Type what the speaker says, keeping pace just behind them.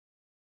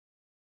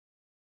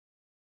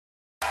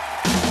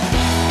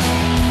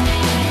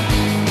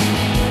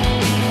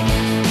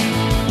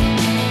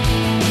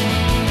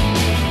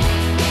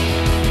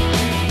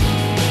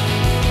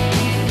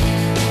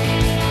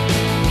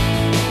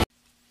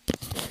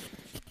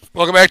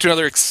Welcome back to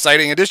another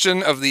exciting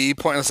edition of the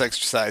Pointless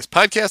Exercise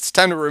Podcast. It's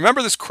time to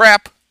remember this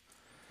crap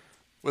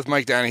with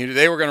Mike Donahue.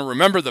 Today we're going to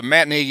remember the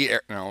Matt Nagy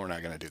era. No, we're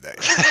not going to do that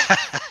yet.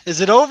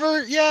 Is it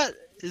over yet?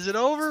 Is it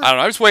over? I don't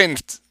know. I'm just waiting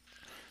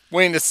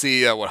to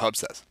see what Hub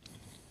says.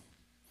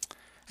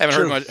 Haven't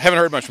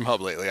heard much from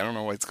Hub lately. I don't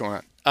know what's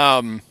going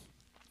on.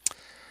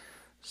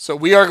 So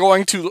we are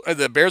going to.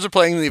 The Bears are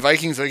playing the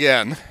Vikings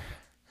again.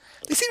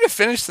 They seem to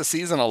finish the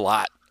season a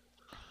lot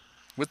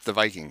with the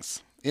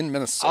Vikings in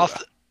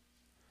Minnesota.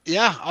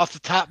 Off the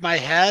top of my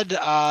head,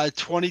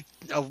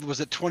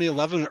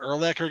 2011 when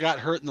Urlacher got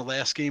hurt in the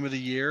last game of the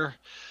year.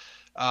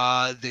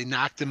 They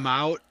knocked him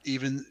out.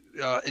 Even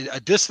a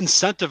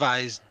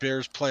disincentivized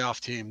Bears playoff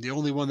team, the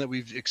only one that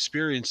we've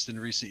experienced in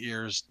recent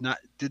years.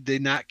 Did they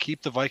not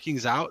keep the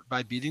Vikings out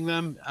by beating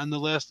them in the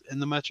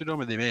Metrodome?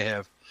 Or they may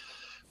have,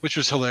 which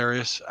was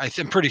hilarious.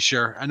 I'm pretty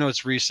sure. I know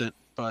it's recent,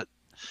 but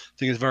I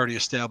think I've already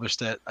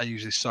established that I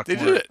usually suck. They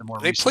did it.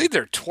 They played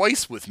there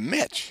twice with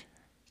Mitch.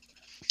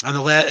 On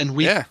the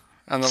week,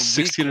 on the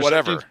 16 week or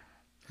whatever. 17?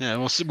 Yeah,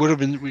 well, it would have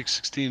been week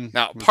 16.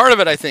 Now, part of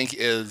it, I think,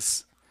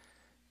 is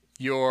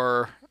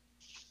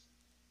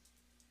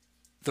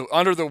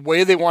under the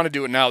way they want to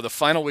do it now, the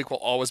final week will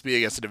always be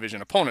against a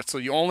division opponent. So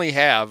you only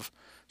have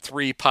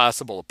 3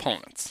 possible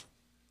opponents.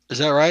 Is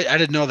that right? I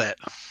didn't know that.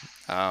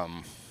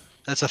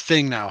 That's a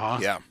thing now, huh?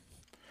 Yeah.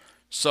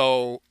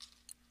 So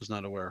I was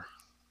not aware.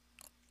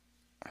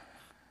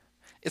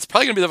 It's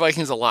probably going to be the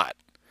Vikings a lot.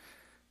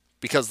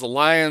 Because the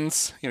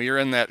Lions, you're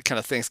in that kind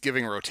of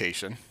Thanksgiving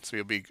rotation, so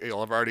you'll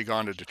have already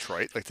gone to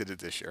Detroit like they did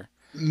this year.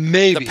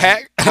 Maybe.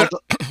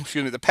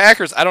 The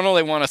Packers. I don't know.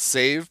 They want to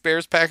save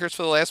Bears Packers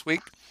for the last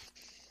week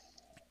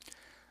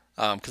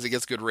because it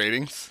gets good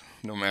ratings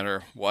no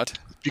matter what.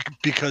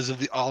 Because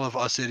of all of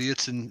us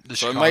idiots in the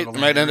Chicago. So it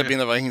might end up being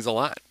the Vikings a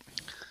lot.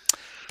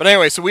 But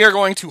anyway, so we are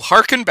going to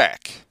harken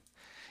back.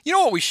 You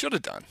know what we should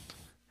have done?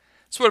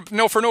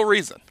 For no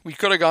reason. We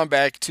could have gone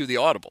back to the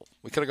Audible.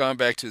 We could have gone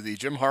back to the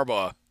Jim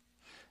Harbaugh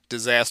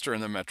disaster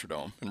in the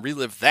Metrodome and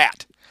relive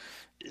that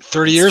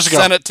 30 years ago.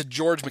 Sent it to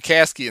George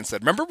McCaskey and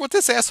said, remember what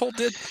this asshole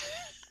did?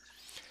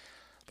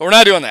 But we're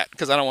not doing that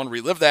because I don't want to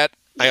relive that.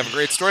 I have a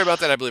great story about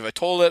that. I believe I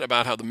told it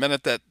about how the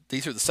minute that they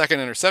threw the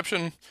second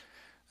interception,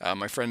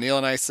 my friend Neil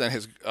and I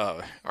sent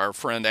our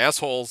friend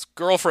Asshole's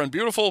girlfriend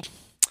Beautiful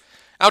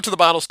out to the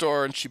bottle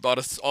store, and she bought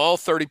us all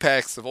 30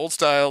 packs of Old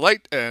Style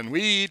Light, and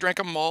we drank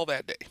them all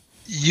that day.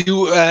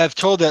 You have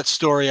told that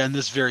story on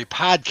this very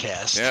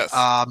podcast. Yes.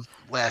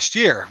 Last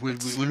year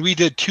when we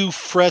did 2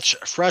 fresh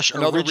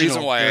Another original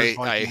reason why Bears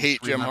I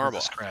hate Jim remember Harbaugh.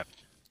 this crap.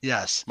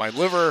 Yes. My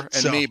liver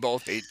and me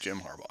both hate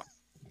Jim Harbaugh.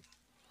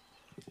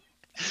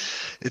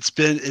 It's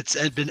been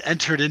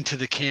entered into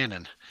the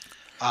canon.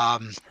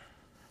 The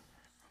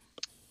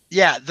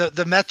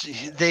Mets,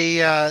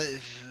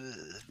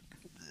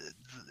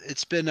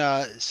 it's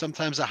been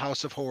sometimes a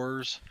house of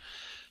horrors.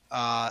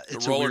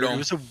 It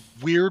was a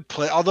weird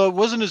play, although it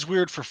wasn't as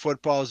weird for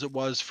football as it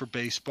was for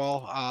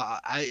baseball.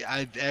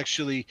 I've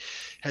actually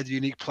had the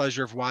unique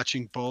pleasure of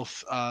watching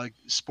both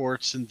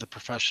sports and the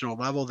professional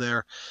level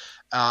there.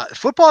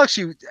 Football,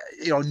 actually,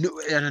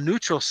 in a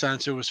neutral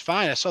sense, it was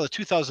fine. I saw the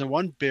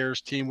 2001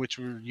 Bears team, which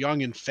were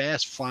young and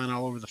fast, flying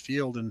all over the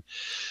field, and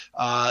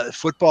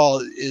football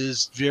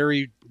is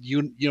very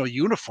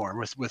uniform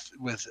with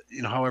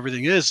how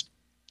everything is.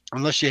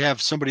 Unless you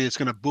have somebody that's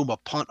going to boom a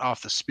punt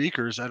off the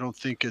speakers, I don't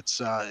think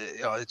it's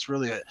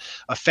really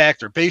a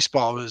factor.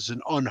 Baseball is an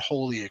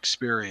unholy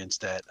experience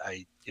that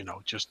I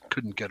just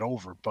couldn't get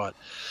over. But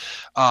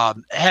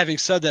having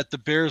said that, the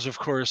Bears, of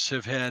course,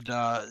 have had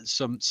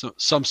some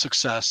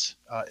success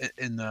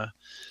in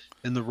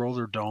the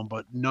Roller Dome,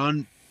 but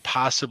none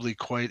possibly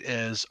quite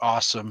as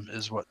awesome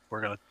as what we're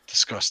going to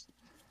discuss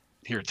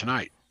here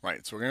tonight.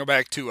 Right. So we're going to go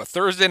back to a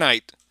Thursday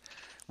night,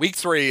 week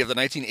 3 of the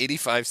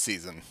 1985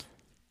 season.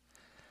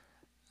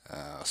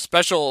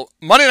 Special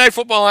Monday Night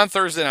Football on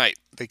Thursday night.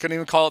 They couldn't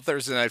even call it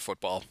Thursday Night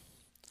Football.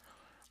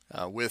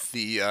 With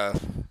the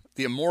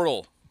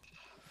immortal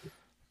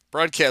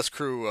broadcast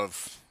crew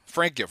of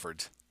Frank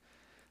Gifford,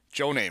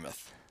 Joe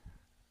Namath,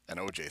 and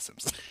O.J.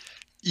 Simpson.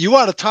 You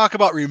want to talk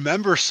about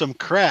remember some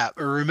crap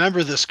or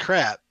remember this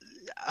crap?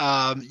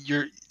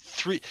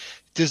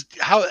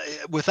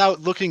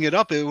 Without looking it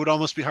up, it would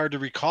almost be hard to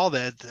recall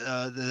that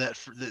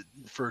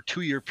for a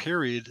 2-year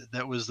period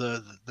that was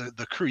the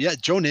crew. Yeah,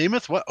 Joe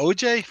Namath, what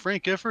OJ,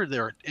 Frank Gifford,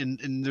 there,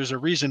 and there's a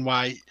reason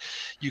why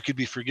you could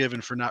be forgiven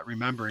for not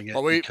remembering it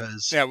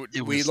because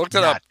we looked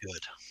it up.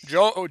 Good.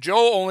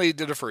 Joe only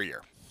did it for a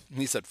year.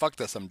 He said, "Fuck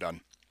this, I'm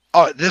done."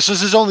 Oh, this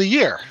was his only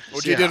year.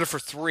 OJ did it for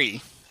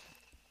 3,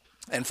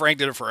 and Frank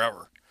did it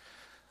forever.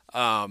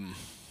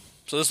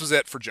 So this was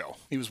it for Joe.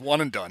 He was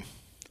one and done.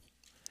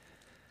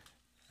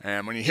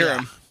 And when you hear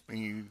him,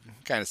 you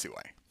kind of see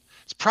why.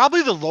 It's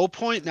probably the low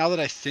point, now that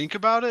I think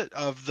about it,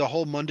 of the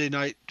whole Monday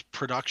night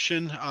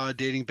production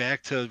dating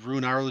back to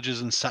Roone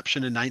Arledge's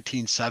inception in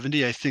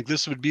 1970. I think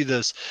this would be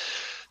this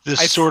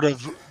sort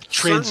of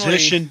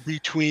transition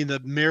between the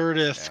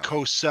Meredith,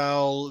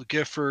 Cosell,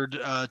 Gifford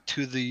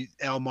to the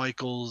Al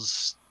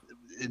Michaels,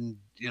 and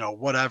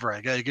whatever.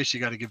 I guess you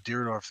got to give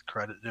Deerdorf the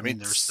credit. I mean,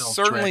 they're still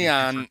certainly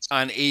on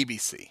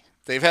ABC.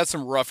 They've had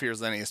some rough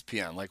years on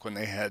ESPN, like when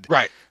they had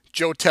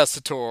Joe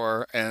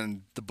Tessitore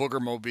and the Booger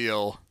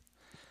Mobile.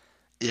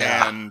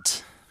 Yeah.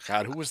 And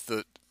God, who was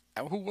the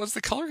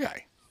color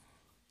guy?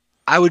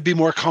 I would be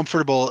more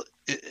comfortable,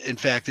 in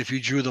fact, if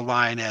you drew the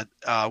line at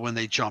when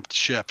they jumped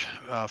ship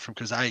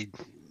because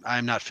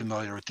I'm not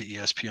familiar with the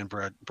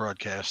ESPN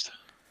broadcast.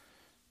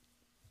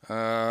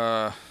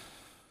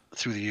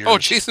 Through the years. Oh,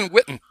 Jason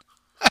Witten.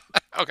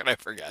 How can I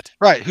forget?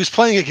 Right, who's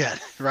playing again?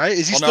 Right?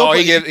 Is he still? No,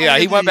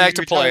 he went back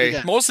to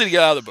play, mostly to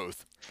get out of the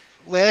booth.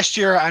 Last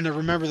year, I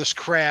remember this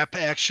crap.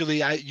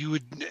 Actually, you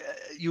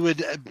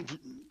would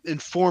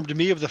informed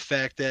me of the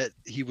fact that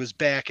he was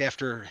back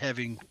after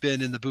having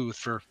been in the booth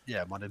for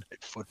Monday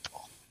Night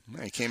Football.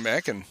 He came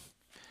back and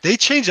they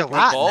changed a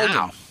lot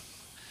now.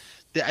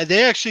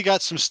 They actually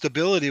got some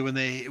stability when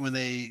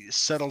they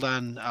settled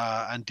on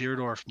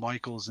Deerdorf,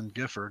 Michaels, and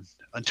Gifford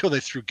until they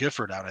threw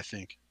Gifford out. I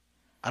think.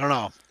 I don't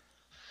know.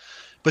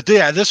 But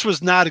yeah, this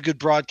was not a good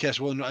broadcast.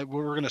 We're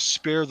going to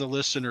spare the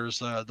listeners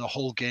the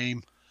whole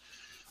game.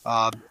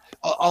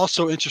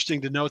 Also interesting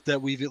to note that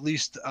we've at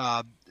least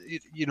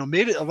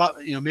made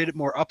it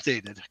more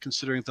updated,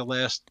 considering the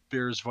last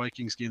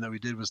Bears-Vikings game that we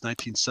did was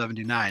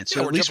 1979.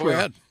 So at least we're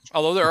ahead.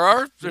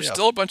 Although there's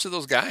still a bunch of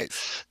those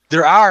guys.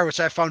 There are, which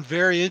I found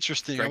very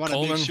interesting. Greg I want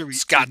Coleman, to make sure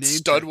Scott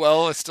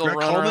Studwell is still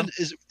running.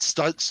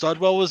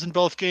 Studwell was in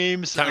both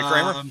games. Tommy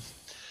Kramer.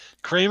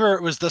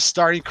 Kramer was the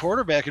starting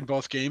quarterback in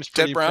both games.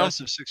 Pretty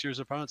impressive, 6 years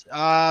opponents.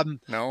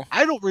 No,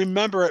 I don't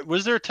remember it.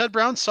 Was there a Ted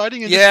Brown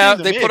sighting in this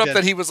game? They put up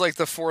that he was like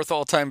the 4th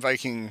all-time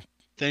Viking.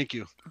 Thank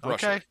you.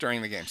 Rusher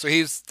during the game. So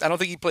I don't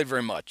think he played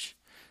very much.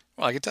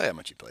 Well, I can tell you how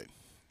much he played.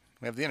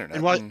 We have the internet.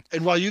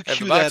 And while you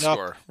cue that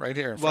up right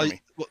here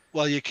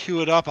while you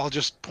cue it up, I'll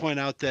just point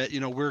out that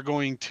we're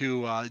going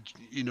to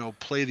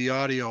play the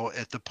audio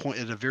at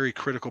a very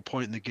critical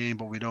point in the game,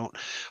 but we don't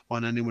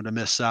want anyone to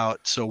miss out.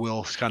 So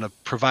we'll kind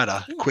of provide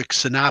a quick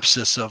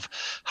synopsis of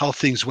how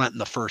things went in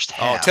the first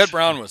half. Oh, Ted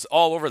Brown was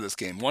all over this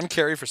game. 1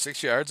 carry for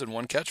 6 yards and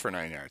 1 catch for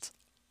 9 yards.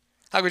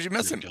 How could you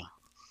miss him?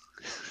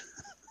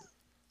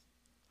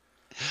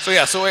 So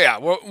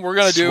what we're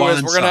gonna do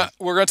is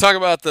we're gonna talk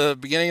about the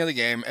beginning of the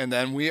game, and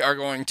then we are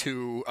going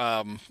to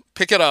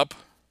pick it up,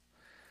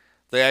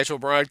 the actual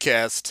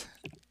broadcast,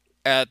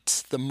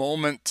 at the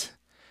moment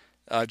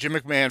Jim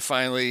McMahon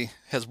finally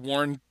has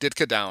worn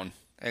Ditka down,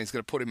 and he's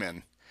gonna put him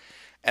in,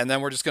 and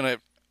then we're just gonna.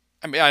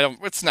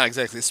 It's not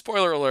exactly a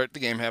spoiler alert. The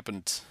game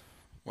happened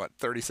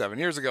 37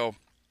 years ago.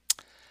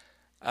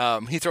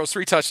 He throws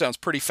 3 touchdowns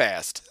pretty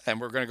fast, and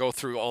we're gonna go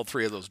through all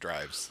 3 of those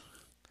drives.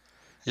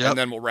 Yep. And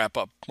then we'll wrap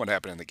up what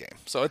happened in the game.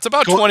 So it's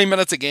about 20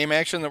 minutes of game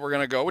action that we're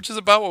going to go, which is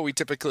about what we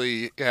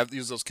typically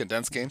use those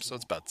condensed games. So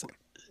it's about the same.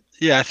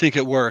 Yeah, I think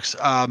it works.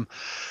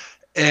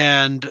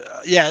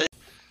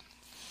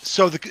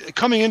 So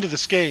coming into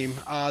this game,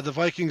 the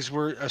Vikings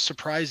were a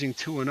surprising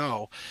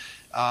 2-0.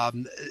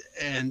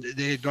 And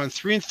they had gone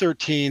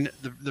 3-13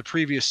 the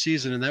previous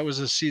season, and that was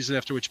a season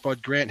after which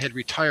Bud Grant had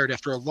retired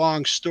after a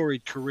long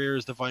storied career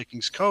as the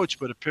Vikings coach.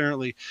 But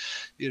apparently,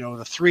 the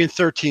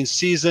 3-13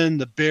 season,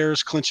 the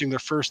Bears clinching their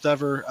first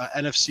ever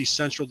NFC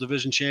Central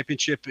Division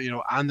championship,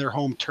 on their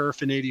home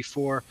turf in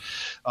 '84.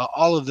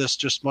 All of this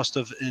just must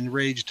have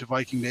enraged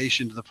Viking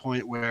Nation to the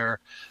point where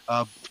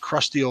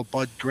crusty old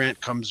Bud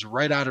Grant comes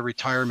right out of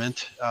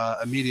retirement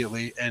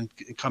immediately and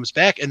comes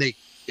back, and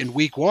in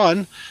week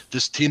 1,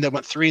 this team that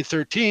went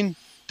 3-13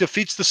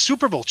 defeats the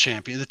Super Bowl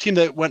champion, the team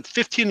that went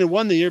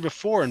 15-1 the year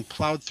before and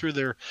plowed through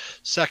their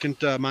second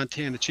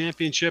Montana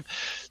championship.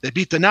 They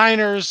beat the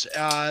Niners.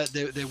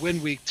 They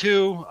win week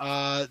 2.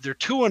 They're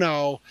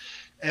 2-0.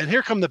 And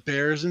here come the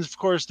Bears. And of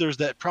course, there's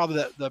the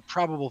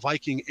probable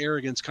Viking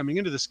arrogance coming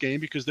into this game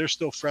because they're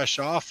still fresh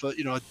off,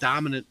 a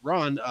dominant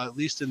run, at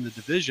least in the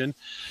division.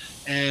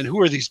 And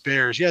who are these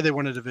Bears? Yeah, they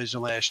won a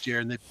division last year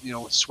and they,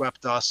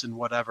 swept us and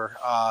whatever.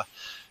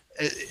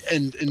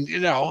 And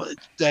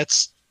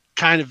that's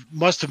kind of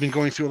must have been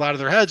going through a lot of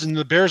their heads. And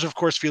the Bears, of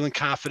course, feeling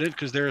confident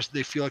because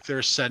they feel like they're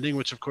ascending,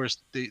 which of course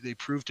they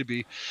prove to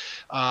be.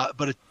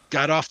 But it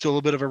got off to a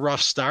little bit of a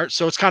rough start.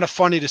 So it's kind of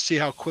funny to see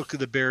how quickly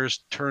the Bears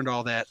turned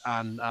all that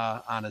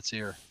on its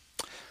ear.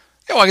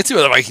 Yeah, well, I can see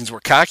why the Vikings were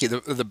cocky.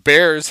 The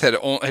Bears had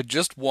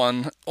just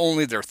won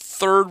only their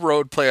 3rd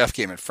road playoff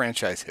game in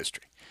franchise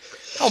history.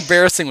 How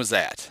embarrassing was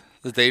that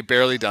they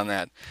barely done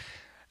that?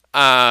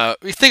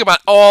 You think about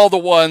all the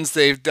ones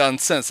they've done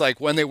since,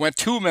 like when they went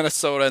to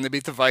Minnesota and they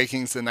beat the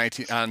Vikings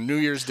on New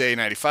Year's Day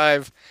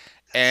 '95,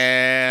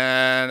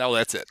 and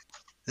that's it.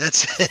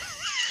 That's it.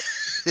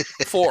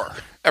 4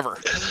 ever.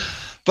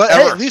 But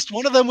hey, at least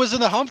one of them was in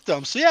the hump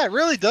dump. So yeah, it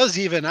really does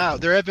even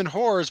out. There have been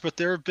horrors, but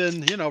there have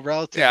been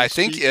relatively. Yeah, I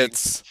think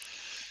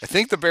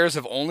the Bears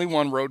have only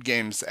won road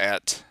games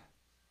at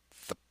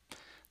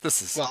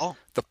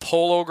the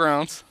Polo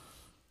Grounds.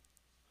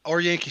 Or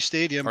Yankee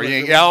Stadium.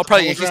 Probably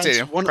Yankee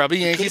Stadium. Probably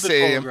Yankee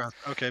Stadium.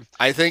 Okay.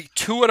 I think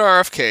 2 at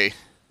RFK.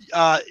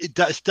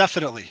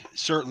 Definitely.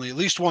 Certainly. At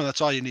least one.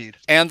 That's all you need.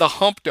 And the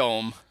Hump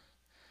Dome.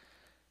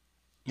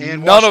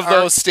 And none of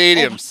those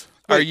stadiums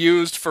are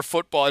used for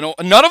football.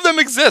 None of them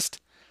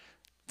exist.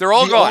 They're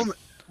all gone.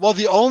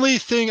 The only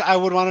thing I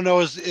would want to know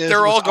is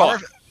they're all gone.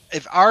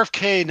 If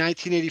RFK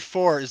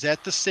 1984, is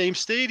that the same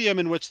stadium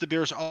in which the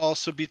Bears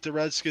also beat the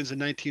Redskins in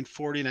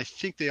 1940? And I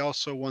think they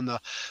also won the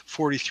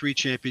 43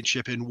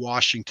 championship in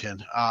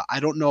Washington. I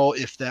don't know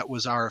if that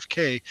was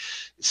RFK.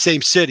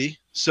 Same city.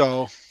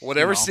 So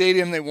whatever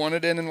stadium they won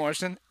it in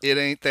Washington, it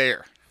ain't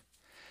there.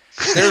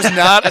 There's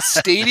not a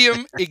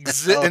stadium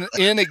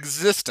in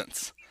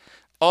existence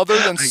other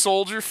than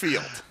Soldier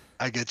Field.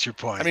 I get your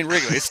point. I mean,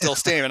 Wrigley is still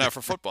standing out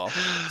for football,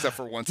 except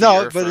for once a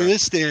year. No, but it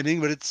is standing,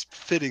 but it's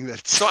fitting that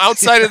it's... So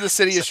outside of the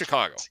city of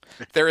Chicago,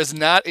 there is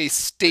not a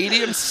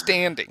stadium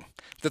standing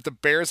that the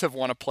Bears have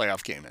won a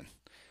playoff game in.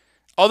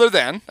 Other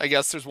than, I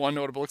guess there's one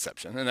notable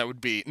exception, and that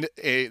would be the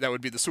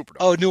Superdome.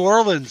 Oh, New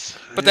Orleans.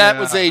 But that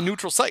was a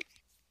neutral site.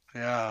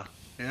 Yeah.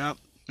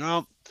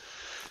 Well,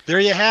 there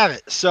you have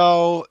it.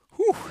 So...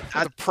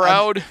 I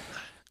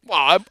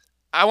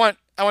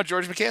want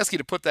George McCaskey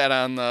to put that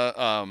on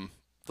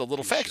the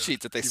little fact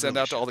sheet that they send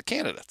out to all the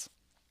candidates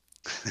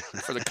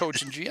for the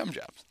coach and GM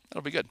jobs.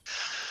 That'll be good.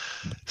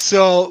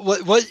 So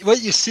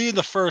what you see in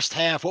the first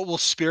half, what we'll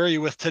spare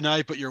you with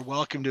tonight, but you're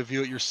welcome to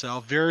view it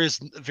yourself.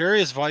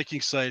 Various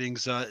Viking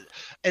sightings.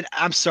 And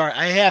I'm sorry,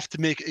 I have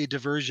to make a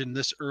diversion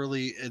this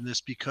early in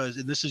this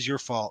and this is your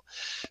fault.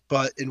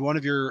 But in one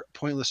of your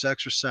pointless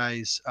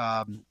exercise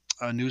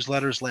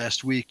newsletters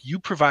last week, you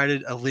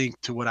provided a link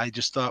to what I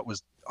just thought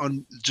was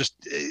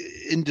just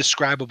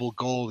indescribable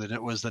gold, and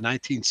it was the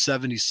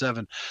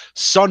 1977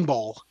 Sun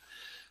Bowl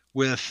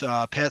with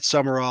Pat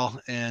Summerall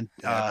and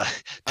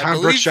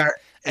Tom Brookshire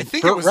and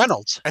Burt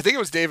Reynolds. I think it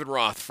was David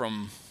Roth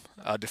from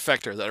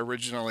Defector that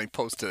originally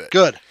posted it.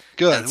 Good.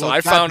 And so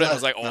I found it. I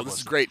was like, this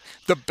is great.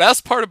 The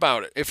best part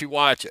about it, if you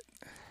watch it,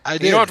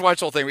 you don't have to watch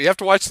the whole thing, but you have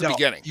to watch the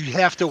beginning. You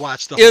have to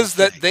watch the whole thing. Is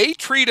that they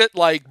treat it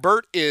like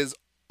Burt is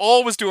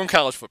always doing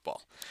college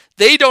football.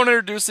 They don't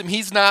introduce him.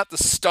 He's not the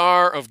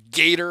star of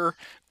Gator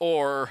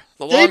or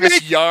the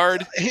longest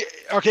yard.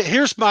 Okay,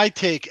 here's my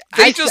take.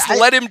 They just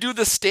let him do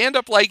the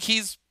stand-up like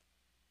he's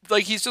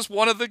just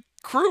one of the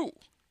crew.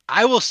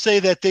 I will say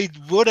that they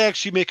would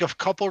actually make a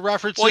couple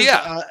references. Well,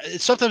 yeah.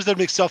 Sometimes they'd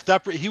make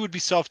self-deprecating. He would be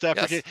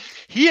self-deprecating.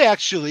 Yes. He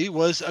actually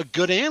was a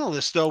good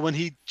analyst, though, when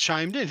he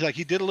chimed in. Like,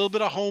 he did a little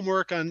bit of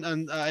homework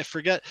on I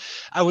forget.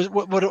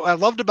 What I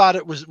loved about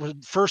it was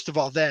first of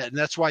all that, and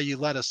that's why you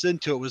let us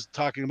into it, was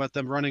talking about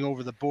them running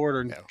over the border.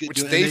 And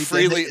which they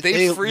freely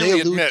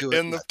admit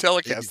in the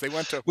telecast. They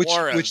went to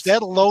Juarez. Which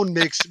that alone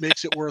makes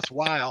it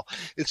worthwhile.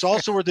 It's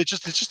also where it's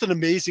just an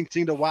amazing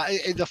thing to watch.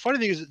 And the funny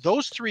thing is,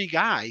 those three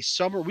guys,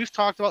 we've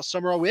talked about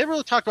Summerall. We haven't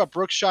really talked about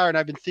Brookshire, and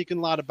I've been thinking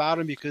a lot about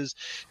him because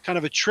kind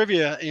of a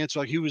trivia answer,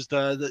 like he was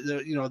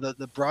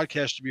the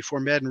broadcaster before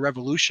Madden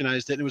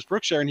revolutionized it. And it was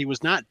Brookshire, and he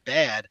was not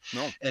bad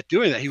at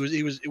doing that.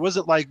 It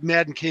wasn't like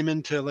Madden came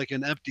into like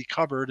an empty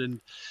cupboard and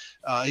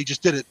he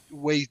just did it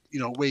way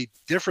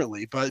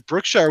differently. But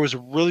Brookshire was a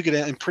really good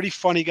and pretty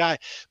funny guy.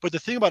 But the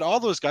thing about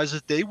all those guys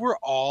is they were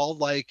all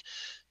like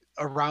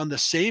around the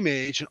same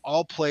age and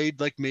all played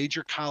like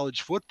major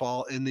college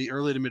football in the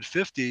early to mid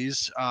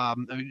 50s.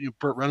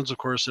 Burt Reynolds, of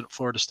course, at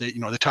Florida State,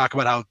 they talk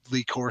about how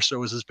Lee Corso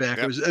was his back.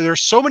 Yep.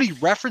 There's so many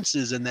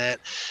references in that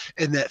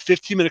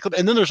 15-minute clip.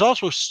 And then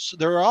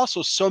there are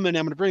also so many,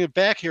 I'm going to bring it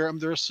back here.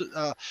 There's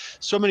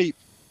so many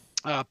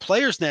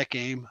players in that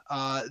game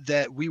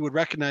that we would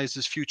recognize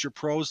as future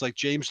pros, like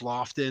James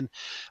Lofton,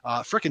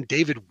 frickin'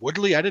 David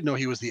Woodley. I didn't know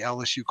he was the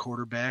LSU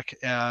quarterback.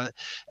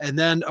 And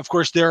then, of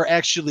course, there are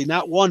actually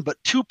not one,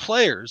 but two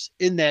players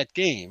in that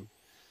game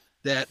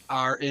that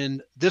are in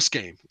this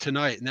game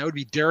tonight. And that would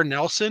be Darren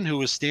Nelson, who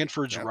was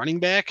Stanford's running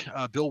back,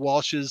 Bill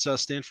Walsh's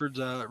Stanford's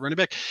running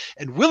back,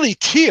 and Willie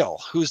Teal,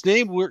 whose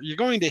name you're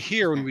going to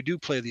hear when we do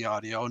play the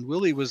audio. And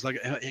Willie was like,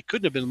 it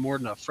couldn't have been more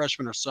than a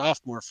freshman or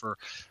sophomore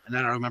and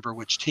I don't remember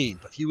which team,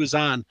 but he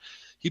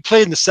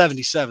played in the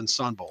 77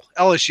 Sun Bowl.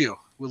 LSU.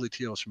 Willie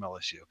Teal was from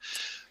LSU.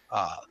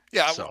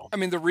 I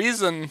mean, the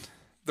reason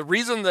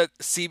that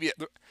CBS,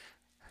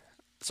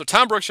 so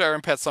Tom Brookshire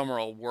and Pat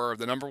Summerall were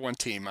the number one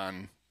team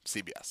on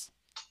CBS.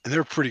 And they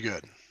were pretty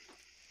good.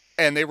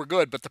 And they were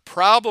good, but the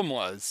problem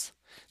was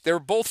they were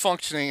both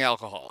functioning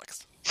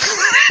alcoholics.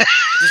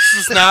 This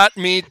is not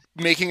me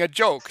making a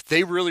joke.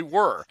 They really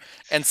were.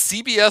 And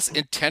CBS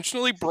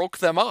intentionally broke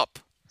them up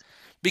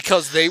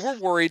because they were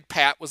worried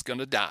Pat was going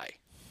to die.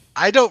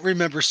 I don't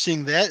remember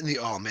seeing that in the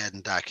All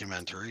Madden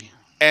documentary.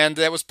 And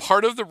that was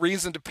part of the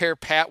reason to pair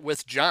Pat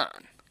with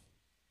John.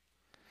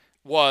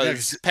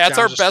 Pat's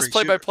our best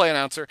play-by-play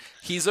announcer.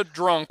 He's a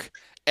drunk.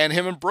 And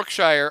him and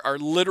Brookshire are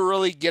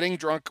literally getting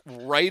drunk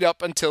right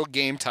up until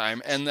game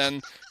time, and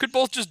then could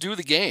both just do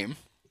the game,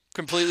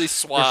 completely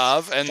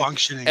suave, and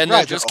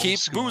then just keep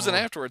boozing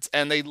afterwards.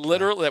 And they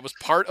literally that was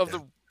part of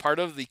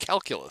the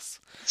calculus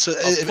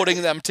of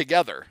putting them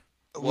together.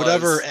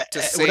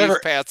 To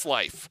save Pat's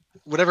life.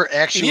 Whatever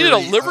actually he needed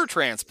a liver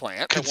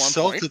transplant.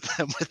 Consulted at one point.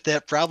 Them with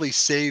that probably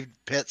saved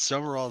Pat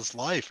Summerall's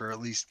life, or at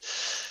least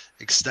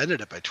extended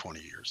it by 20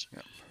 years.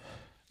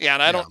 Yeah,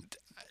 and I don't.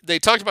 They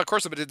talked about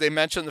Corso, but did they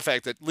mention the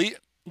fact that Lee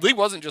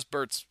wasn't just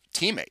Burt's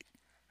teammate?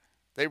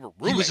 They were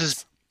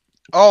roommates.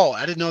 Oh,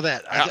 I didn't know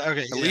that. Yeah.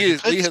 Okay,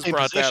 Lee has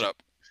brought that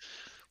up.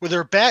 Well,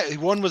 they're back.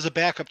 One was a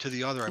backup to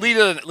the other.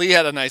 Lee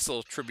had a nice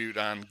little tribute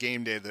on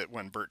game day that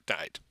when Bert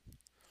died.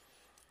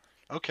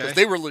 Okay. Because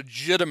they were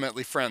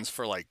legitimately friends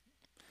for like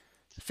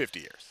 50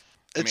 years.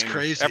 It's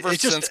crazy. Ever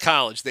since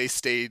college, they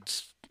stayed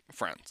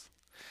friends.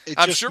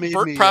 I'm sure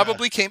Bert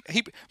probably came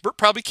to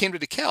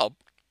DeKalb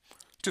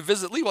to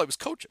visit Lee while he was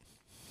coaching.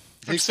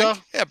 Think so?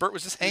 Yeah, Bert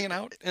was just hanging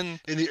out in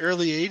the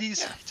early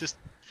 '80s. Yeah. Just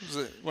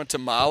went to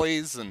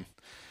Molly's and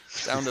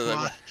down to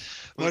the.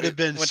 Would have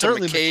been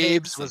certainly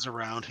McCabe's was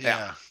around.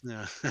 Yeah.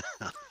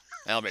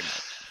 Alabama.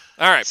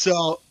 All right.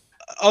 So,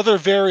 other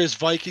various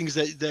Vikings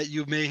that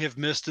you may have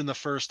missed in the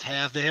first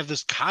half. They have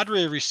this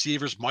cadre of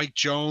receivers: Mike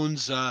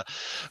Jones.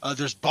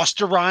 There's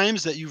Buster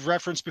Rhymes that you've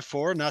referenced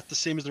before. Not the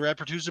same as the Rap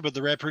Producer, but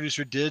the Rap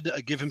Producer did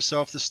give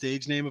himself the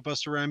stage name of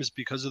Buster Rhymes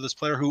because of this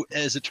player, who,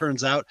 as it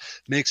turns out,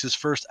 makes his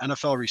first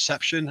NFL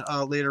reception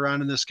later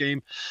on in this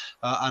game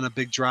on a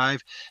big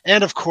drive.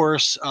 And of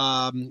course,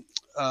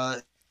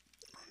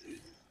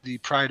 the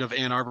pride of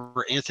Ann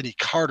Arbor, Anthony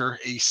Carter,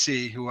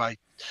 AC, who I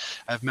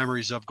have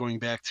memories of going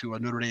back to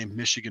Notre Dame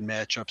Michigan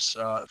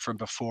matchups from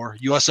before.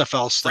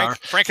 USFL star.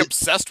 Frank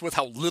obsessed with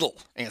how little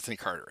Anthony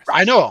Carter is.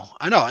 I know.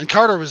 And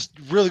Carter was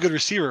really good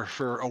receiver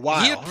for a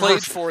while. He had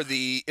played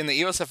in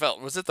the USFL.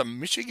 Was it the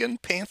Michigan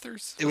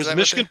Panthers? It was the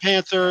Michigan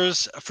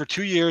Panthers for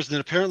 2 years, and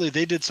then apparently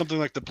they did something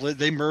like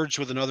they merged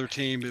with another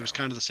team. It was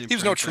kind of the same. He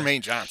was no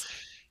Trumaine Johnson.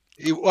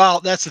 Well,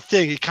 that's the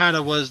thing. He kind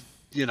of was,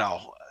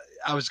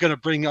 I was going to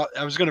bring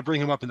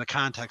him up in the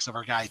context of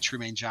our guy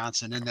Trumaine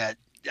Johnson, in that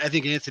I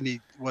think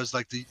Anthony was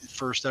like the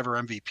first ever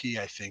MVP.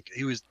 I think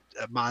he was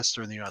a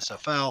monster in the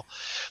USFL.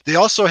 They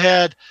also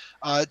had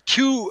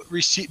two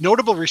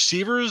notable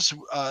receivers.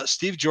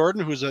 Steve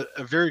Jordan, who's a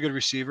very good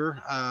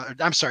receiver.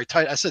 I'm sorry,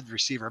 I said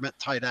receiver. I meant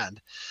tight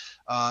end.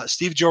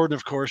 Steve Jordan,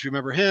 of course,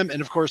 remember him,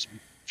 and of course,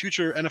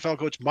 future NFL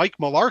coach Mike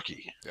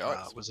Mularkey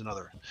was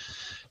another.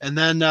 And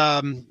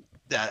then.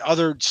 That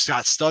other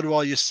Scott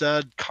Studwell, you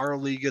said, Carl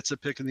Lee gets a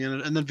pick in the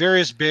end, and then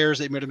various Bears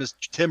they made him as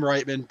Tim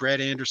Reitman,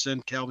 Brad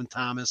Anderson, Calvin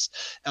Thomas,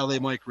 L.A.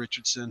 Mike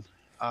Richardson,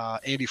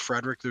 Andy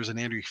Frederick. There's an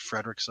Andy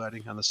Frederick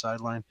sighting on the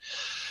sideline,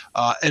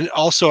 and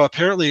also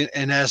apparently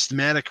an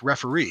asthmatic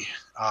referee,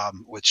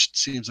 which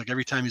seems like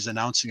every time he's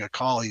announcing a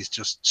call, he's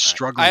just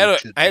struggling.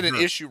 I had an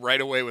issue right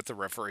away with the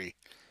referee.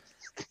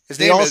 His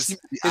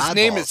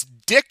name is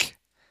Dick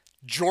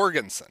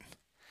Jorgensen.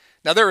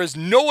 Now, there is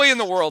no way in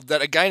the world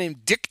that a guy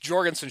named Dick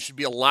Jorgensen should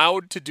be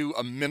allowed to do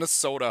a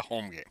Minnesota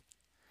home game.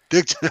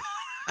 You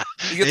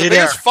get the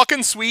biggest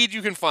fucking Swede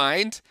you can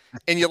find,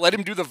 and you let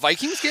him do the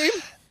Vikings game?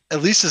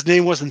 At least his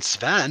name wasn't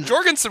Sven.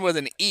 Jorgensen with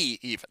an E,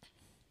 even.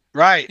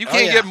 Right. You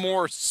can't get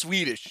more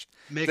Swedish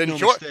than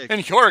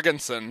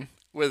Jorgensen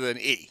with an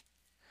E.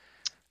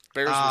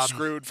 Bears were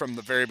screwed from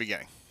the very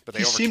beginning. But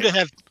he seemed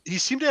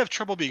to have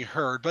trouble being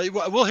heard, but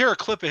we'll hear a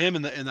clip of him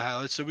in the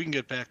highlights, so we can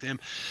get back to him.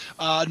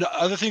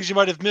 Other things you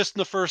might have missed in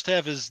the first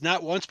half is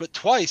not once but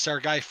twice our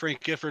guy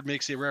Frank Gifford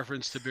makes a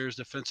reference to Bears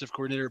defensive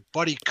coordinator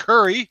Buddy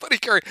Curry. Buddy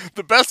Curry.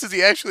 The best is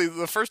he actually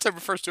the first time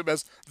refers to him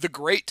as the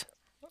great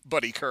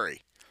Buddy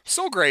Curry.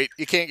 So great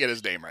you can't get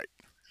his name right.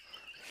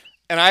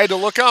 And I had to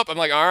look up. I'm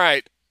like, all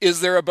right,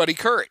 is there a Buddy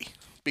Curry?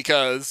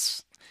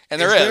 Because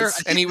there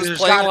is, and he was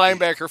playing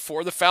linebacker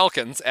for the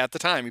Falcons at the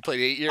time. He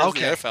played 8 years in the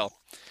NFL.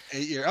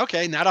 8 years.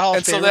 Okay, not a Hall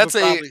of Famer. And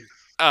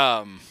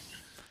so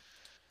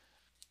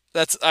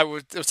that's I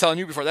was telling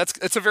you before.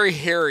 It's a very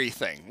hairy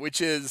thing,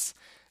 which is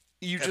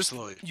you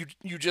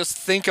just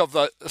think of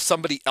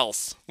somebody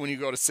else when you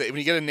when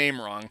you get a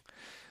name wrong.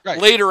 Right.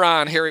 Later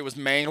on, Harry was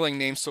mangling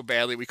names so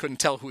badly we couldn't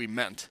tell who he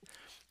meant.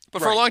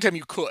 But for a long time,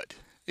 you could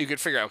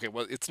figure out, okay,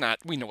 well, it's not.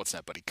 We know it's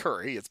not Buddy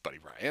Curry. It's Buddy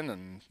Ryan,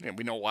 and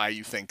we know why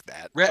you think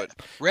that.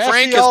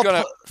 Rafael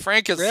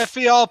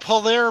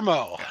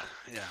Palermo.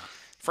 Yeah.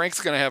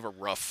 Frank's going to have a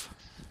rough.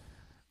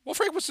 Well,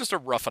 Frank was just a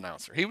rough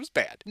announcer. He was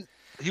bad.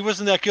 He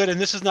wasn't that good, and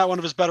this is not one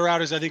of his better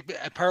outings. I think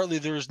partly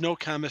there was no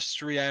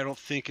chemistry. I don't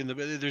think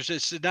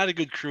it's not a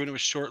good crew, and it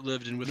was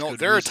short-lived. And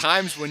there are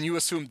times when you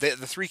assume the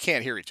three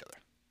can't hear each other.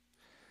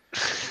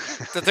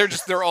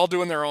 That they're all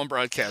doing their own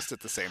broadcast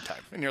at the same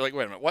time, and you're like,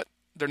 wait a minute, what?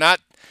 They're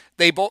not.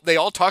 They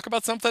all talk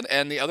about something,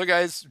 and the other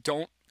guys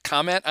don't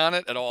comment on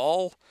it at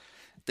all.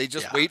 They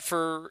just wait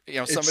for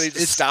somebody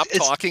to stop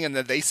talking, and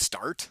then they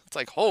start. It's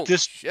like, holy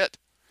shit.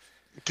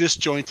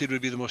 Disjointed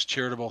would be the most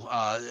charitable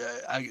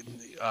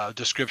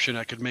description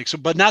I could make. So,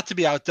 but not to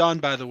be outdone,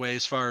 by the way,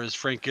 as far as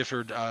Frank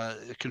Gifford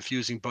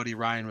confusing Buddy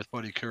Ryan with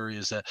Buddy Curry,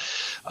 is that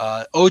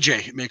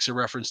OJ makes a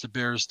reference to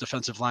Bears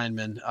defensive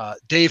lineman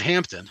Dave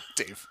Hampton.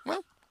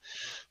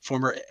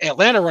 Former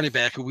Atlanta running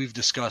back who we've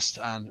discussed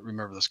on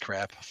Remember This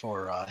Crap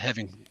for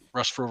having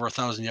rushed for over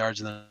 1,000 yards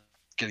and then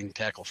getting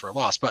tackled for a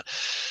loss. But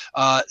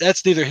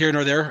that's neither here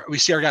nor there. We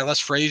see our guy Les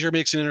Frazier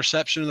makes an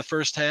interception in the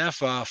first half,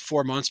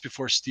 4 months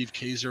before Steve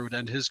Kaiser would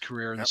end his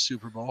career in the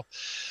Super Bowl.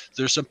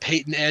 There's some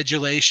Peyton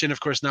adulation. Of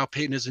course, now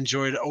Peyton has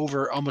enjoyed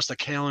over almost a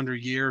calendar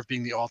year of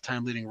being the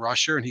all-time leading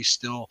rusher, and he's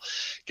still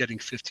getting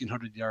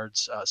 1,500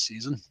 yards a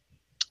season.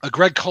 a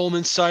Greg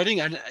Coleman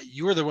sighting. And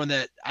you were the one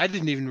that I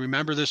didn't even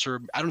remember this,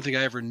 or I don't think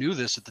I ever knew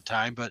this at the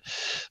time. But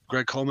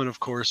Greg Coleman, of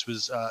course,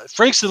 was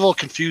Frank's a little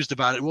confused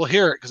about it. We'll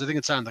hear it because I think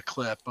it's on the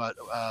clip. But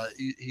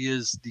he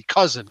is the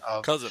cousin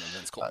of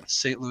Vince Coleman,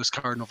 St. Louis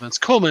Cardinal Vince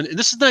Coleman, and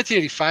this is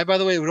 1985, by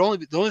the way. It would only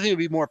be, the only thing that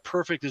would be more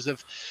perfect is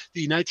if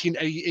the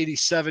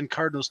 1987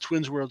 Cardinals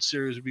Twins World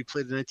Series would be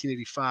played in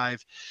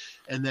 1985,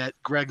 and that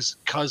Greg's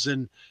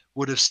cousin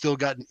would have still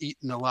gotten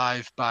eaten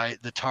alive by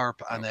the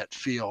tarp on that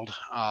field.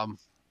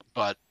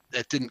 But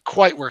that didn't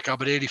quite work out.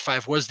 But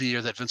 85 was the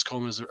year that Vince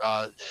Coleman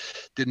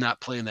did not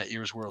play in that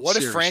year's World Series.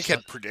 What if Frank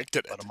had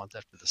predicted it about a month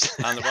after this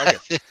on the record?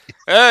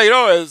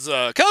 His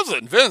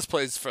cousin Vince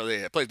plays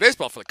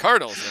baseball for the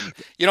Cardinals,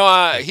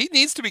 and he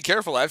needs to be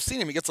careful. I've seen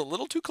him; he gets a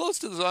little too close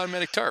to those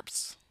automatic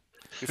tarps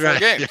before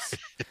games.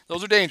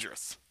 Those are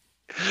dangerous.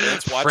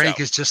 Frank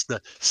is just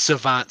the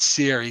savant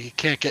seer. He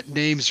can't get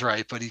names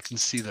right, but he can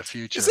see the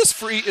future. Is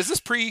this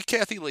pre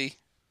Kathy Lee?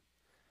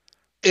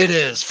 It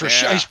is, for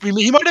sure.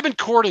 He might have been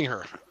courting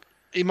her.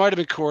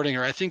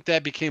 I think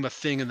that became a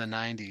thing in the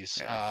 90s.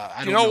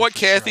 Do you know what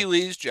Kathy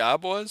Lee's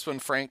job was when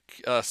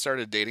Frank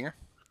started dating her?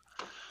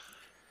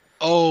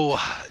 Oh,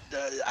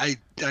 I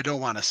don't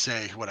want to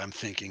say what I'm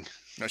thinking.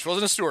 No, she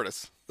wasn't a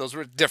stewardess. Those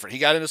were different. He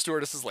got into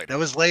stewardesses later. That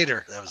was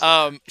later.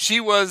 She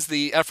was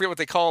I forget what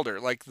they called her,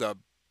 like the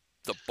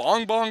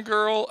Bong Bong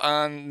girl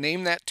on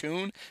Name That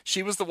Tune.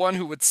 She was the one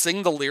who would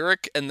sing the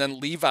lyric and then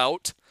leave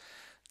out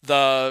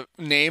the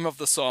name of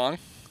the song.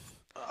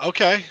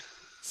 Okay.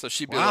 So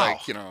she'd be like,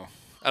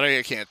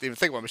 I can't even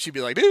think of it, but she'd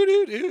be like, doo,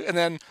 doo, doo, and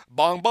then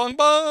bong, bong,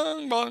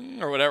 bong,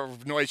 bong, or whatever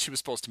noise she was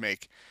supposed to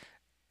make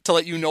to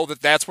let you know that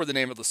that's where the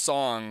name of the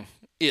song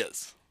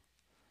is.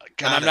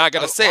 And I'm not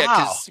going to say it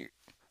because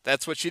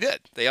that's what she did.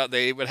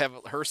 They would have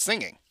her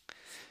singing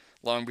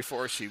long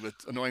before she was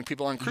annoying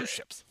people on cruise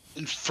ships.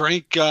 And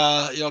Frank,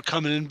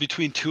 coming in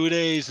between 2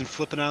 days and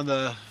flipping on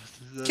the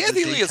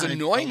Kathy Lee, as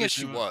annoying as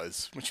she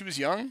was when she was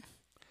young,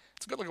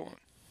 it's a good-looking woman.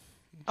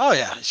 Oh,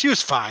 yeah. She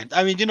was fine.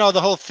 I mean, the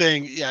whole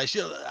thing,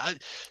 she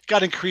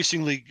got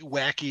increasingly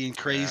wacky and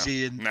crazy.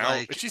 Yeah. And now,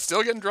 is she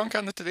still getting drunk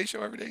on the Today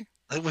Show every day?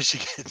 Was she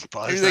getting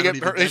buzzed? Maybe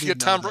they should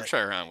get Tom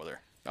Brookshire on with her.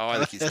 Oh, I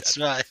think he's That's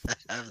dead.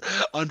 Right.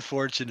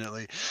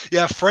 Unfortunately.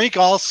 Yeah, Frank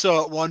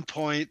also at one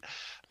point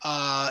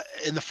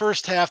in the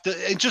first half,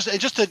 and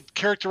just to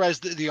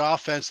characterize the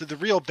offense, the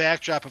real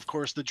backdrop, of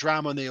course, the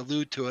drama, and they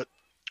allude to it.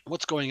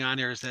 What's going on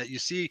here is that you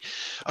see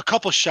a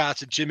couple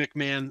shots of Jim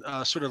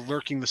McMahon sort of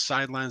lurking the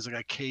sidelines like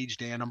a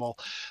caged animal.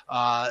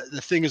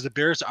 The thing is, the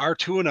Bears are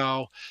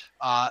 2-0,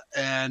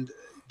 and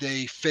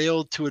they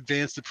failed to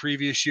advance the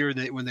previous year.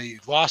 When they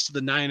lost to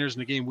the Niners in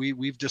the game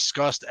we've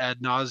discussed ad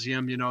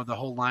nauseum, the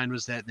whole line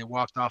was that they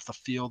walked off the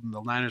field and the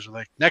Niners were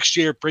like, next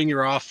year, bring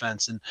your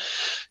offense. And,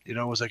 it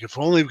was like, if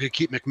only we could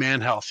keep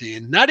McMahon healthy.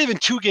 And not even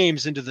 2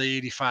 games into the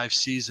 85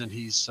 season,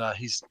 he's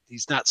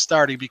not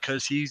starting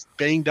because he's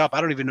banged up.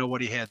 I don't even know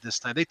what he had this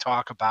time. They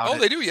talk about it. Oh,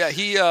 they do. Yeah.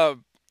 He,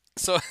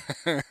 so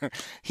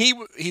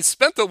he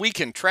spent the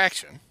week in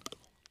traction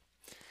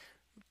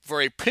for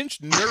a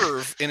pinched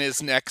nerve in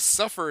his neck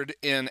suffered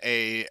in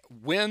a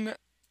win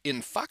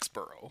in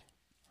Foxborough.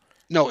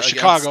 No,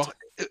 Chicago.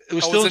 It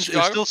was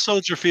still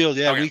Soldier Field.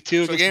 Yeah, okay. Week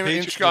 2. So a game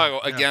in Chicago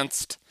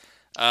against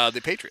the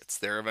Patriots,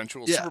 their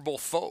eventual Super Bowl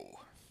foe.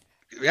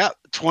 Yeah,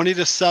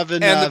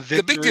 20-7 and victory.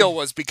 The big deal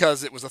was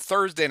because it was a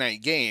Thursday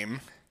night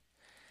game.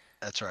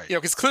 That's right.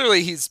 Because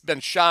clearly he's been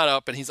shot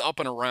up and he's up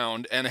and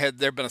around. And had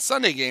there been a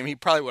Sunday game, he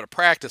probably would have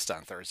practiced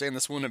on Thursday, and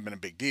this wouldn't have been a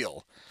big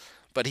deal.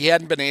 But he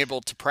hadn't been able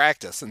to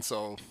practice, and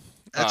so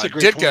that's a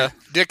great point.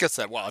 Ditka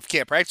said, "Well, if you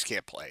can't practice, you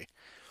can't play,"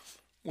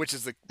 which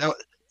is that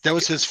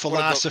was his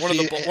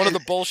philosophy. One of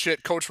the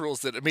bullshit coach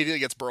rules that immediately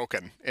gets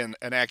broken in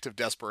an act of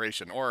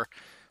desperation, or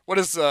what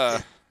does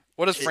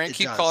Frank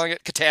keep calling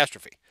it?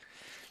 Catastrophe.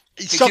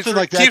 Something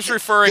like that. Keeps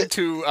referring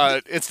to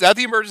it's not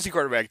the emergency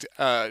quarterback.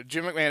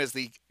 Jim McMahon is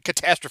the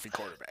catastrophe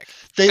quarterback.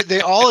 They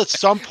all at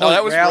some point. No,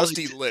 that was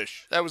Rusty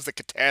Lish. That was the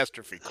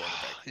catastrophe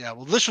quarterback. Yeah,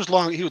 well, Lish was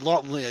long.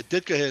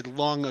 Ditka had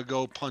long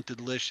ago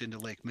punted Lish into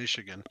Lake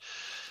Michigan.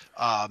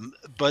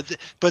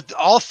 But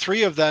all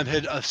 3 of them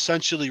had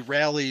essentially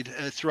rallied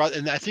throughout,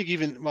 and I think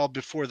even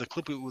before the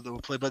clip we would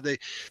play, but they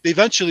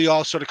eventually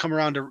all sort of come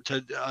around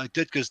to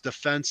Ditka's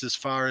defense as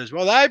far as,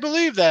 well, I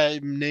believe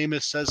that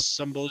Namath says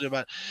some bullshit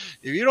about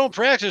if you don't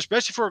practice,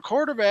 especially for a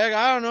quarterback,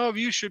 I don't know if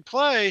you should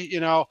play,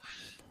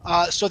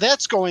 So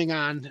that's going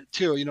on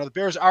too. The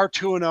Bears are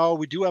 2-0.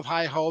 We do have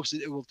high hopes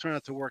it will turn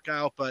out to work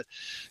out, but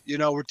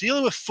we're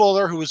dealing with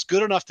Fuller, who was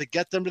good enough to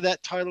get them to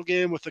that title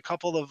game with a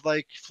couple of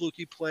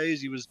fluky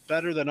plays. He was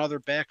better than other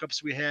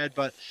backups we had,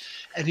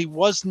 and he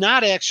was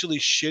not actually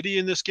shitty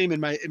in this game. In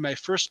my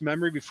first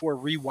memory before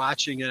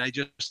rewatching it, I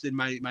just in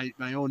my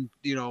own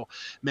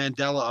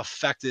Mandela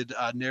affected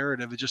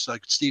narrative, it's just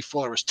like Steve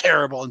Fuller was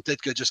terrible and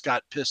Ditka just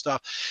got pissed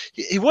off.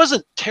 He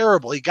wasn't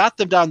terrible. He got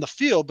them down the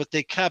field, but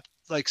they kept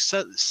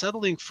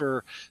settling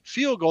for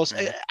field goals.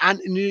 Mm-hmm. And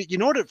you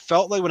know what it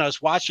felt like when I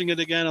was watching it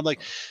again? I'm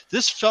like,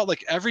 this felt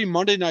like every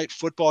Monday Night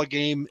Football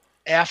game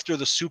after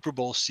the Super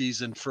Bowl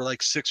season for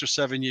like 6 or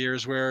 7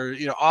 years, where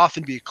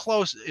often be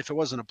close. If it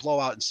wasn't a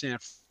blowout in San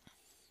Francisco,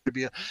 it'd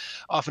be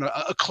often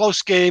a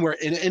close game where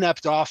an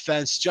inept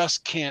offense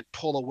just can't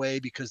pull away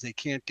because they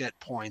can't get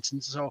points.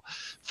 And so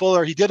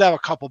Fuller, he did have a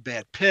couple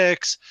bad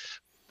picks,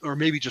 or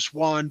maybe just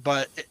one,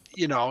 but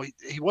he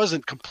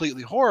wasn't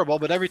completely horrible.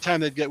 But every time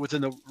they'd get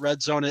within the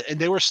red zone, and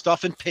they were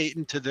stuffing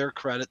Peyton, to their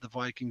credit, the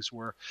Vikings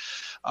were,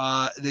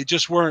 they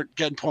just weren't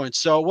getting points.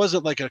 So it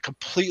wasn't like a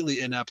completely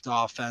inept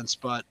offense,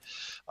 but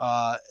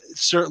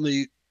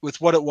certainly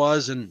with what it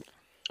was, and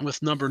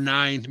with number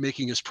 9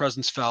 making his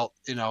presence felt,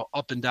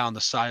 up and down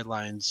the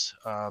sidelines,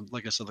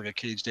 like I said, like a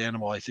caged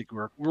animal, I think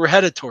we're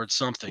headed towards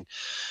something.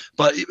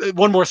 But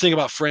one more thing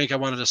about Frank, I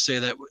wanted to say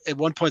that at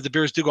one point the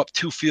Bears do go up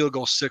 2 field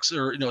goals, 6,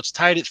 or it's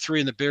tied at 3,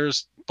 and the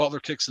Bears,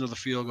 Butler kicks another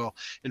field goal,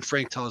 and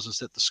Frank tells us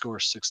that the score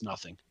is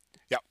 6-0.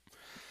 Yep.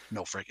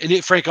 No, Frank.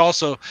 And Frank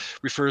also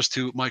refers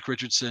to Mike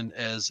Richardson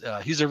as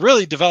he's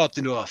really developed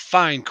into a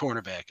fine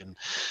cornerback, and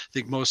I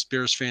think most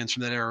Bears fans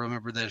from that era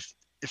remember that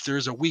if there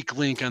is a weak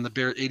link on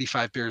the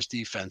 85 Bears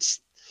defense,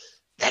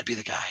 that'd be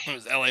the guy. It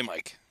was L.A.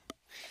 Mike.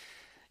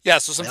 Yeah,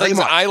 so some things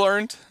I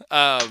learned.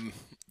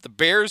 The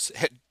Bears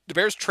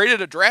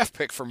traded a draft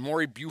pick for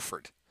Maury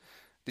Buford.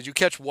 Did you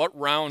catch what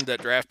round that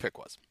draft pick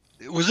was?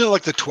 Was it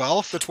like the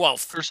 12th? The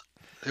 12th.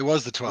 It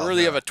was the 12th.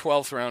 Worthy of a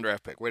 12th round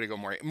draft pick. Way to go,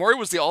 Maury. Maury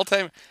was the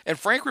all-time, and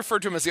Frank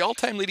referred to him as the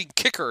all-time leading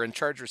kicker in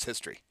Chargers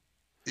history.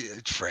 Yeah,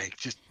 Frank.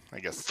 I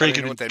guess Frank,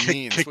 I don't know what that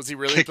means. Was he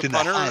really the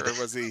punter,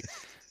 or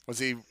was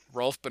he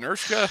Rolf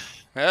Benershka?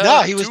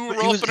 No, he was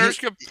Rolf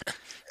Benershka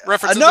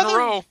references in a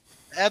row.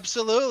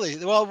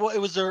 Absolutely. Well, it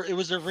was a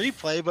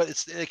replay, but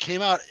it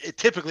came out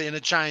typically in a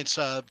Giants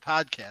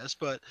podcast.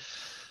 But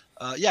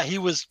yeah, he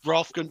was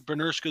Rolf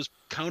Benershka's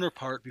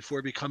counterpart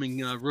before becoming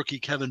rookie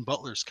Kevin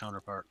Butler's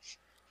counterpart.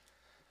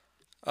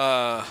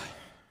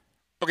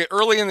 Okay,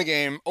 early in the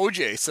game,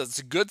 OJ says it's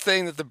a good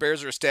thing that the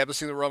Bears are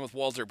establishing the run with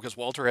Walter because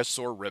Walter has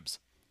sore ribs.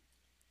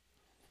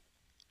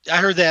 I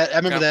heard that. I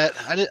remember that.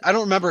 I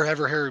don't remember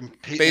ever hearing.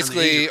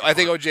 Basically, I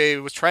think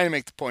OJ was trying to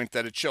make the point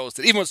that it shows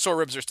that even with sore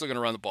ribs, they're still going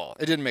to run the ball.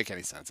 It didn't make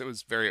any sense. It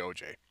was very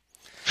OJ.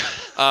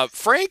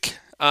 Frank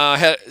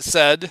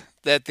said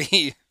that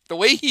the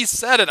way he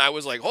said it, I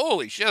was like,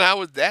 holy shit, how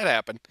would that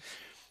happen?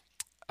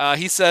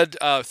 He said,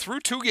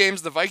 through 2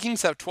 games, the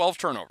Vikings have 12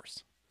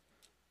 turnovers.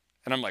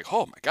 And I'm like,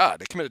 oh my God,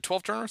 they committed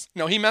 12 turnovers?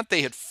 No, he meant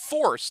they had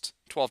forced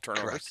 12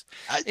 turnovers,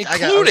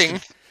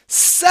 including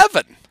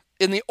 7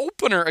 in the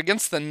opener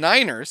against the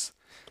Niners.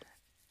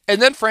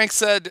 And then Frank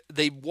said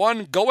they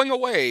won going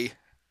away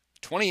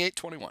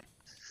 28-21.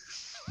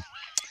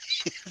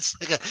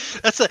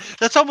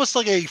 That's almost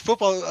like a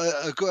football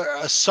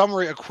a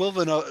summary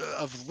equivalent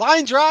of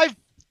line drive,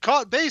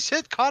 caught base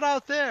hit, caught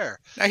out there.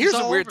 Now here's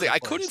a weird thing. I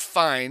couldn't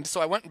find, so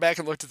I went back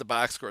and looked at the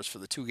box scores for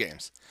the 2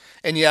 games.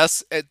 And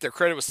yes, their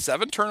credit was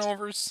 7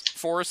 turnovers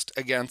forced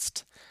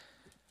against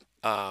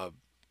the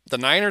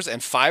Niners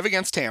and 5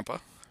 against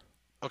Tampa.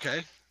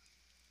 Okay.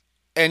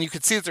 And you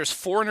can see that there's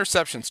 4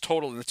 interceptions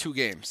total in the 2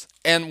 games.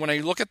 And when I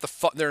look at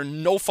there are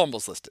no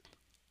fumbles listed.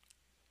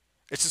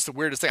 It's just the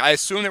weirdest thing. I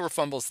assume there were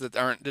fumbles that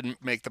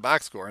didn't make the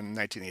box score in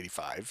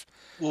 1985.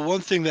 Well, one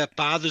thing that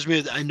bothers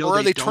me, I know, or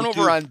are they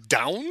turnover on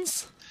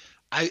downs?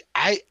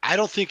 I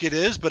don't think it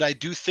is, but I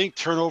do think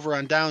turnover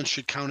on downs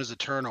should count as a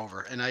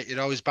turnover, and it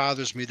always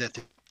bothers me that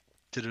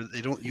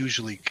they don't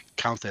usually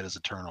count that as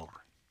a turnover.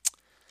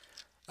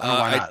 I don't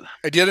know why not.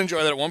 I did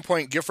enjoy that at one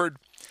point. Gifford,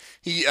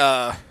 he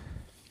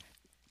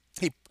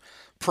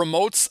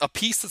promotes a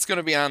piece that's going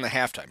to be on the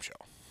halftime show.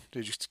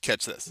 Did you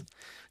catch this?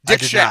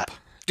 Dick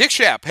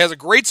Schaap has a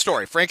great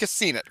story. Frank has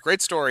seen it.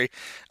 Great story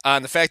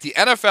on the fact the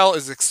NFL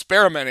is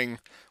experimenting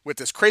with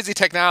this crazy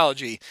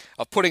technology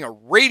of putting a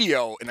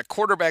radio in a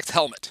quarterback's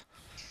helmet.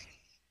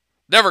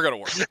 Never going to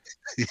work.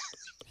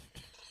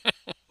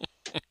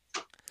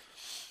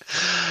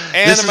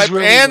 and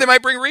they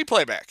might bring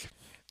replay back.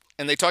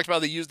 And they talked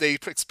about they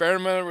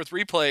experimented with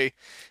replay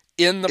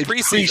in the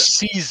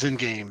preseason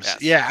games.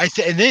 Yes.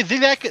 Yeah, and they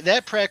think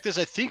that practice,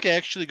 I think,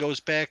 actually goes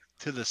back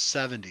to the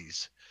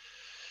 70s.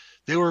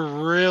 They were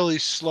really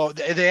slow.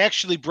 They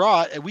actually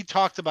brought, and we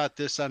talked about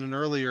this on an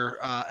earlier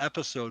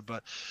episode,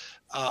 but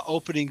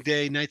opening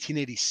day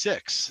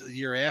 1986, the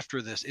year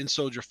after this, in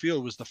Soldier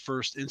Field was the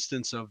first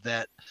instance of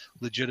that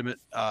legitimate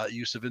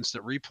use of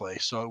instant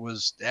replay. So it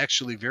was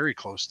actually very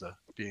close to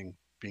being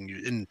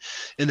used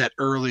in that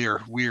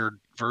earlier weird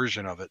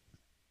version of it.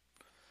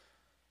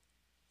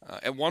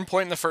 At one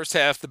point in the first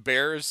half, the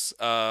Bears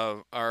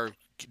are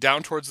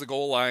down towards the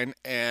goal line,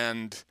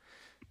 and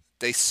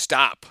they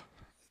stop.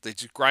 They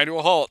just grind to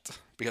a halt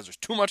because there's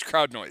too much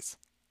crowd noise.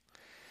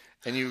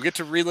 And you get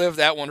to relive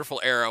that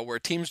wonderful era where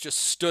teams just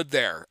stood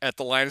there at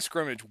the line of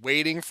scrimmage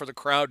waiting for the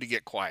crowd to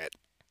get quiet.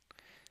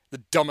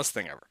 The dumbest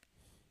thing ever.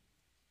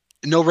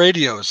 No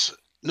radios.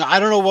 No, I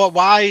don't know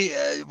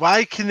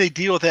why can they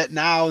deal with that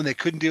now and they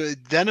couldn't do it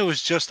then? It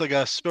was just like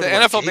a the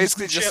NFL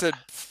basically just said,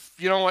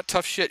 you know what,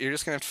 tough shit. You're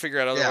just gonna have to figure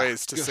out other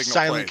ways to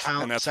signal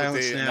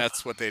plays, and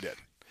that's what they did.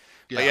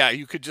 Yeah,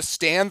 you could just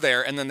stand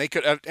there, and then they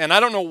could. And I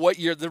don't know what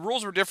year the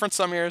rules were different.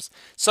 Some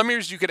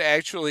years you could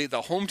actually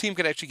the home team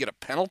could actually get a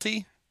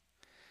penalty.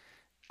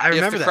 I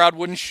remember if the crowd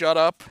wouldn't shut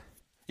up.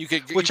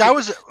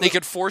 They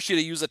could force you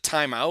to use a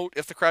timeout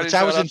if the crowd didn't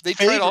shut up. They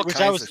tried all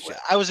kinds of shit.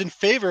 I was in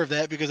favor of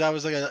that because I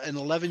was like an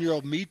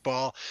 11-year-old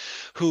meatball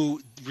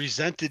who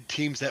resented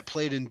teams that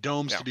played in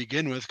domes to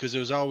begin with because it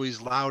was always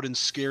loud and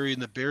scary,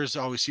 and the Bears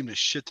always seemed to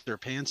shit their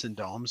pants in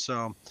domes.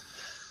 So,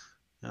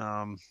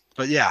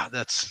 but yeah,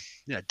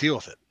 deal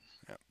with it.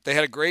 Yeah. They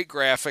had a great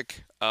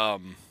graphic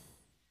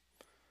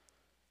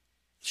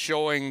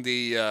showing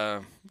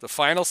the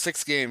final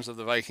 6 games of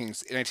the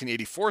Vikings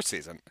 1984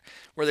 season,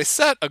 where they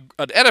set an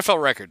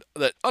NFL record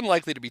that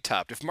unlikely to be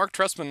topped. If Mark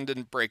Trestman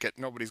didn't break it,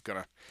 nobody's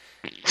gonna.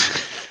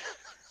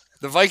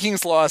 The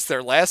Vikings lost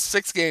their last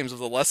 6 games of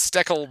the Les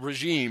Steckel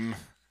regime,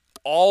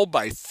 all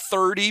by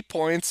 30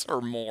 points or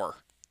more.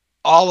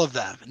 All of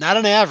them, not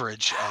an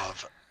average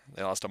of.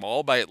 They lost them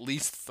all by at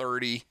least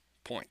 30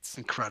 points.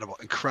 Incredible.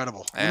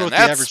 And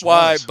that's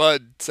why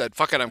Bud said,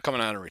 "Fuck it, I'm coming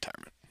out of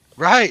retirement."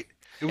 Right.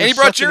 And he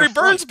brought Jerry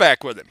Burns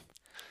back with him.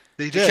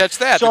 They did. Did you catch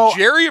that? So,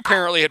 Jerry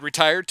apparently had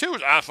retired too.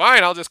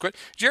 Fine, I'll just quit.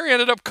 Jerry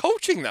ended up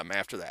coaching them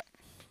after that.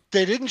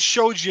 They didn't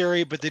show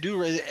Jerry, but they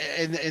do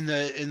in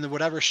the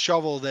whatever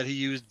shovel that he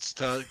used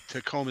to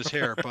comb his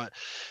hair. But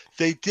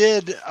they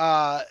did.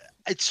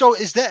 So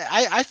is that?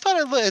 I thought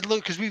it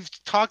looked, because we've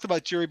talked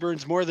about Jerry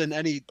Burns more than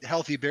any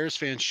healthy Bears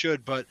fan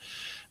should, but.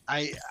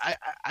 I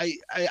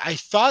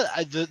thought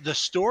the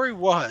story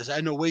was,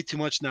 I know way too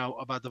much now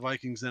about the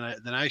Vikings than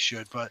I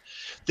should, but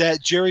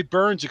that Jerry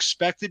Burns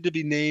expected to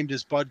be named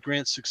as Bud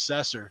Grant's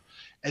successor,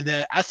 and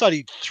that I thought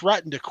he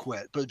threatened to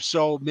quit. But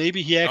so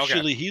maybe he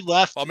actually he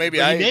left. Well, maybe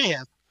he may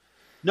have.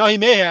 No, he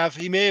may have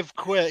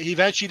quit. He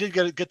eventually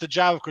did get the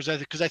job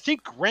because I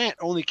think Grant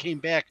only came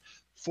back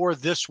for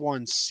this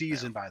one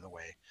season. By the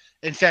way.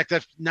 In fact,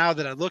 now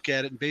that I look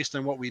at it, and based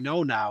on what we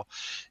know now,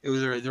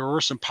 there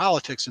were some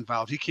politics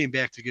involved. He came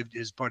back to give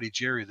his buddy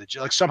Jerry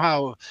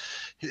somehow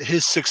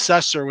his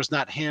successor was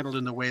not handled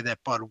in the way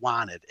that Bud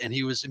wanted, and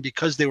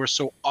because they were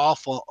so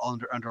awful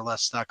under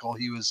Les Steckel,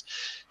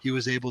 he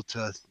was able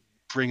to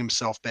bring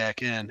himself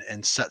back in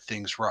and set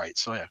things right.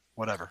 So yeah,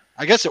 whatever.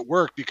 I guess it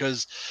worked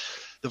because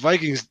the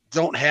Vikings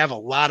don't have a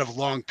lot of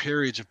long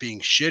periods of being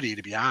shitty,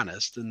 to be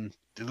honest, and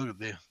look at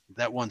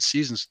that one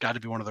season's got to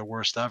be one of their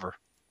worst ever.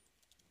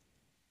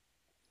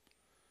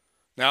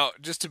 Now,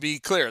 just to be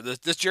clear,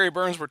 this Jerry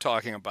Burns we're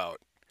talking about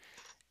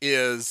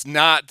is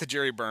not the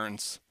Jerry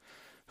Burns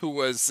who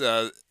was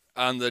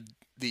on the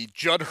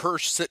Judd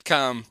Hirsch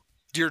sitcom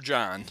Dear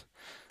John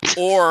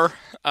or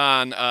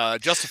on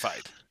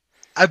Justified.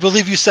 I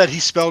believe you said he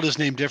spelled his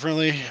name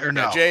differently, or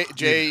no?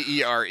 Jere,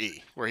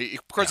 where he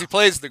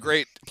plays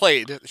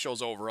the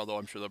show's over, although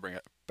I'm sure they'll bring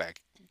it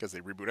back because they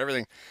reboot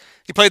everything.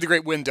 He played the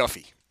great Win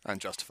Duffy on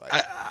Justified.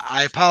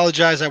 I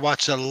apologize. I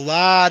watched a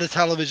lot of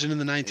television in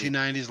the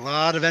 1990s, a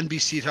lot of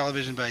NBC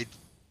television, but I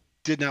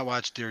did not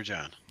watch Dear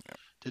John.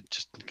 Yeah.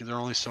 Just because there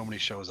are only so many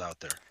shows out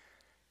there.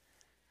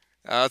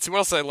 Let's see what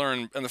else I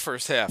learned in the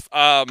first half.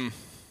 So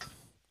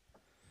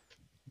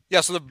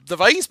the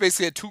Vikings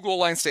basically had 2 goal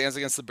line stands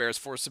against the Bears,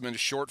 forced them into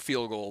short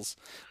field goals.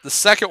 The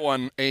second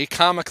one, a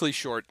comically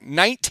short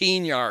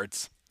 19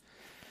 yards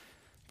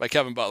by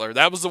Kevin Butler.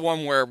 That was the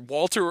one where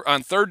Walter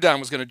on 3rd down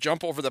was going to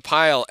jump over the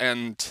pile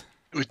and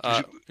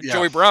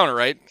Joey Browner,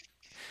 right?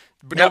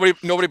 But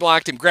nobody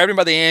blocked him. Grabbed him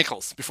by the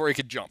ankles before he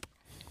could jump.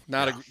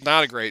 Not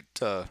a great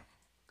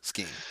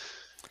scheme.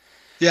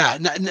 Yeah,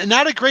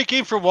 not a great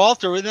game for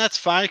Walter, and that's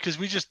fine because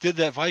we just did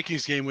that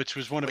Vikings game, which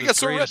was one of his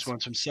greatest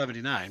ones from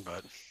 '79.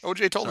 But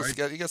OJ told us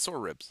he got sore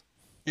ribs.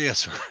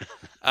 Yes,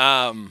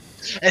 and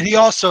he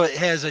also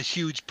has a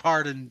huge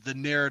part in the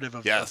narrative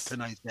of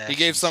tonight's action. He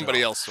gave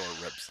somebody else sore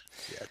ribs.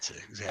 Yeah, that's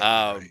exactly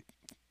right.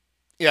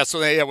 Yeah, so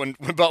when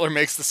Butler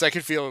makes the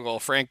second field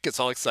goal, Frank gets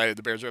all excited.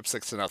 The Bears are up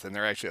 6-0.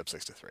 They're actually up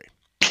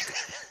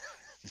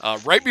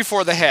 6-3. Right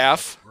before the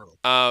half,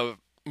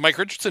 Mike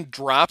Richardson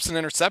drops an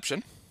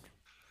interception.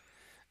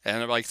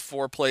 And like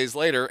 4 plays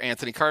later,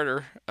 Anthony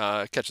Carter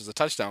catches a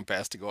touchdown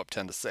pass to go up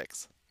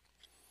 10-6.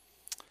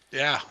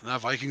 Yeah, the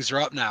Vikings are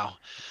up now.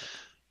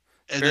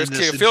 And Bears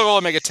kick a field goal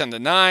to make it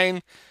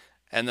 10-9.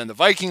 And then the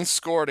Vikings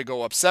score to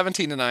go up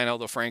 17-9,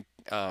 although Frank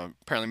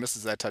apparently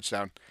misses that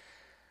touchdown.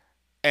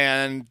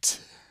 And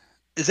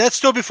is that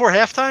still before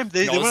halftime?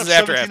 They went up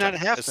after 17 halftime.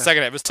 at halftime. It's the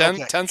second half. It was 10-7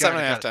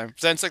 at halftime.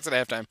 10-6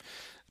 at halftime.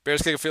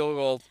 Bears kick a field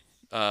goal.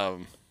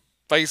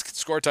 Vikings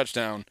score a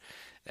touchdown.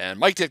 And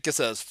Mike Ditka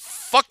says,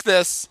 "Fuck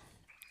this.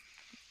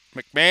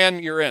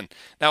 McMahon, you're in."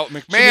 Now,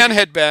 McMahon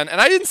had been, and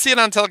I didn't see it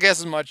on telecast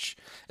as much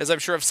as I'm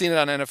sure I've seen it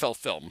on NFL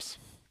films.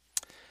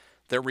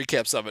 Their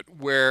recaps of it,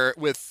 where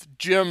with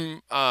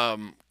Jim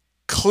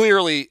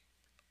clearly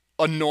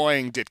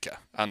annoying Ditka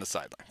on the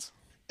sidelines.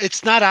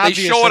 It's not obvious.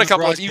 They show it a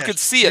couple of times. You could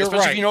see it,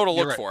 especially if you know to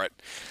look for it.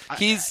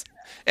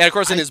 And of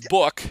course in his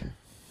book,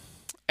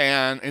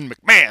 and in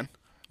McMahon,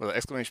 with an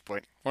exclamation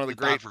point, one of the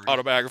great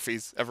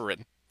autobiographies ever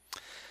written.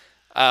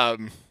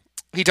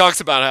 He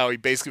talks about how he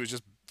basically was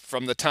just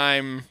from the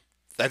time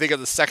I think at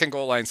the second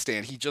goal line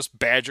stand, he just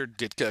badgered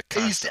Ditka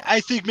constantly. I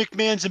think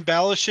McMahon's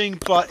embellishing,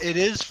 but it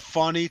is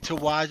funny to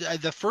watch.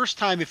 The first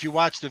time, if you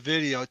watch the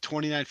video,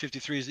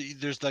 29:53,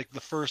 there's like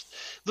the first,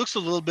 looks a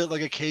little bit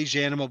like a caged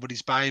animal, but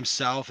he's by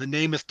himself. And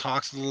Namath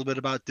talks a little bit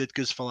about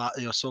Ditka's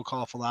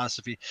so-called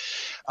philosophy.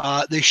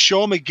 They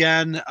show him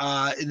again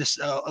in this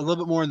a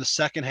little bit more in the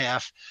second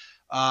half.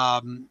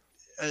 What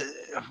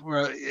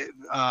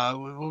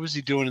was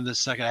he doing in the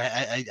second?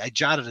 I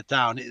jotted it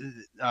down.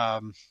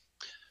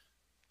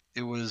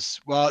 It was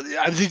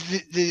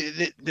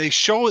they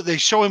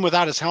show him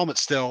without his helmet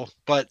still,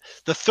 but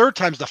the third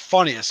time's the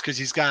funniest because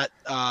he's got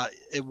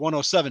at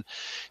 107,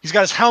 he's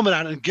got his helmet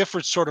on and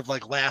Gifford's sort of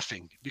like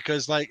laughing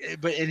because and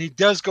he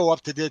does go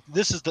up to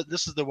this is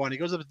the one he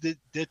goes up to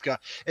Ditka.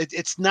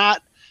 It's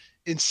not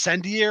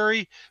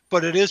incendiary,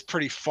 but it is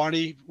pretty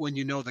funny when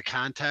you know the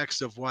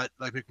context of what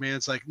like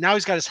McMahon's like. Now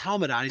he's got his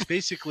helmet on. He's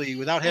basically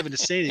without having to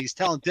say anything, he's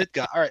telling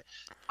Ditka, "All right,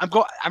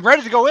 I'm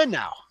ready to go in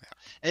now."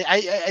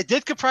 I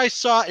Ditka probably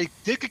saw it.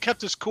 Ditka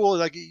kept his cool.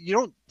 Like you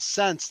don't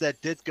sense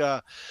that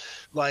Ditka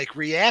like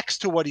reacts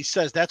to what he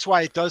says. That's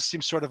why it does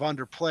seem sort of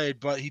underplayed.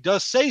 But he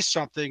does say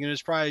something, and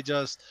it's probably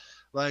just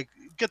like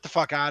get the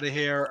fuck out of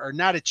here, or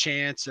not a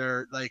chance,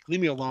 or like leave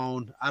me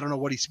alone. I don't know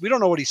what we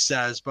don't know what he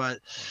says, but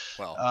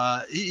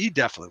he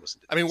definitely was.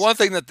 I mean, one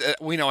thing that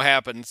we know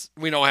happened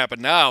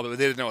now, but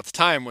they didn't know at the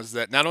time, was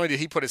that not only did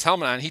he put his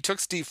helmet on, he took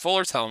Steve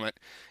Fuller's helmet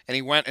and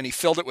he went and he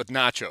filled it with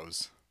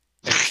nachos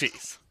and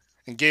cheese.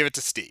 And gave it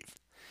to Steve,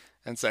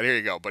 and said, "Here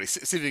you go, buddy.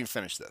 See if you can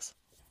finish this."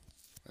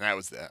 And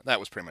that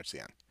was pretty much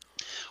the end.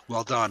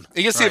 Well done.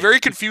 You can see a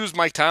very confused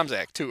Mike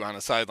Tomczak too on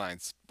the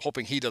sidelines,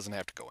 hoping he doesn't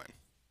have to go in.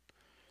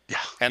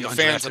 Yeah, and the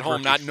fans at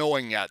home not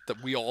knowing yet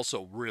that we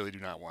also really do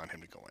not want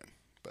him to go in.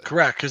 But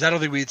correct, because I don't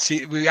think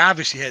we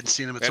obviously hadn't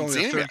seen him. It's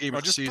only the third game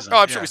of the season. Oh,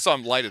 I'm sure we saw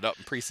him light it up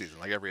in preseason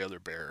like every other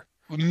Bear.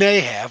 We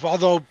may have,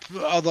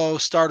 although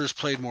starters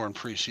played more in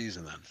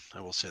preseason. Then I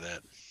will say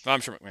that.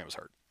 I'm sure McMahon was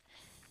hurt.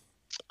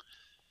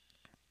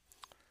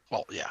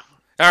 Well, yeah.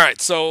 All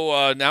right,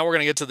 so now we're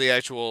gonna get to the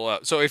actual.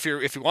 So if you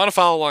want to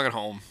follow along at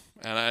home,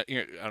 and I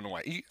don't know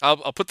why,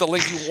 I'll put the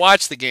link. You can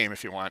watch the game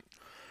if you want,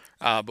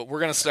 but we're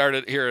gonna start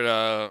it here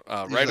at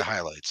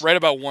highlights right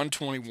about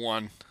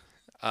 1:21.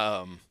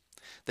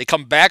 They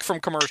come back from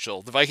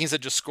commercial. The Vikings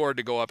had just scored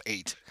to go up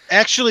 8.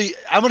 Actually,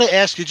 I'm going to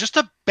ask you just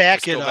to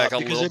back it up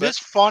because it is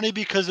funny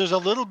because there's a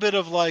little bit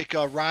of like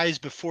a rise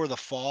before the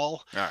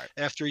fall. All right.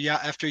 After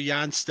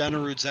Jan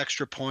Stenerud's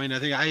extra point, I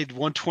think I had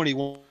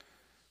 121.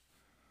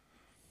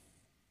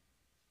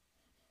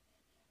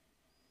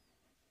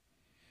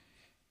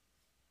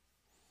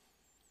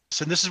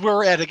 And this is where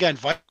we're at again.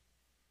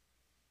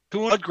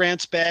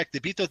 Grant's back. They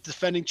beat the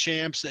defending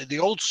champs. The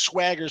old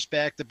swagger's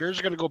back. The Bears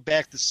are going to go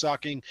back to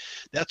sucking.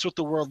 That's what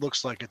the world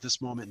looks like at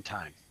this moment in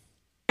time.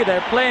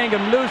 They're playing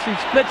him loose. He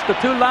splits the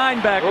two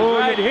linebackers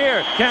right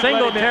here.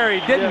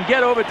 Singletary didn't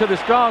get over to the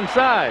strong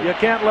side. You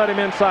can't let him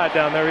inside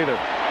down there either.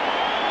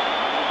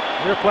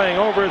 You're playing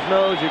over his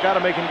nose. You got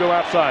to make him go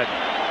outside.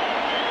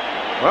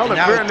 Well, in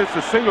fairness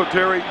to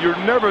Singletary, you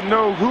never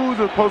know who's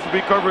supposed to be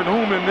covering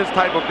whom in this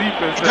type of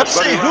defense. That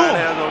Buddy Ryan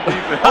has on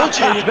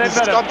defense.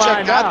 They better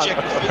find out.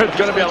 It's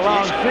going to be a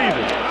long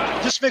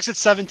season. Just makes it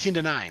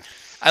 17-9.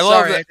 I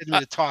love that. I didn't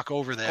mean to talk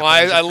over that. Well,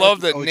 I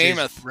love that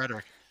Namath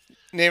rhetoric.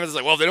 Namath is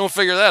like, well, if they don't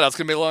figure that out, it's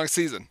going to be a long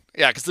season.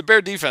 Yeah, because the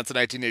Bear defense in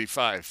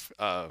 1985,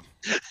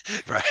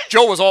 right.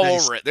 Joe was all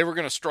over it. They were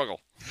going to struggle.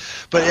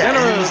 But yeah,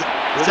 it was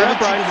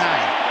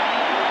 17-9.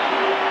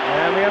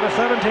 And we have a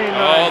 17-9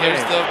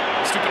 there's the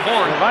stupid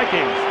horn. The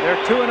Vikings,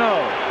 they're 2-0.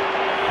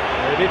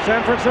 They beat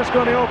San Francisco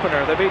in the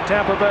opener. They beat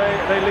Tampa Bay.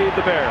 They lead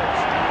the Bears.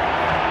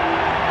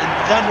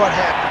 And then what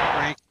happened,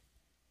 Frank?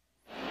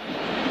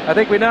 I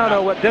think we now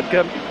know what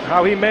Ditka,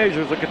 how he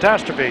measures a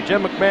catastrophe.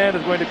 Jim McMahon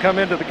is going to come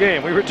into the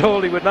game. We were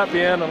told he would not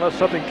be in unless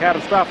something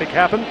catastrophic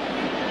happened.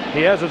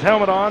 He has his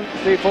helmet on.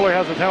 Steve Fuller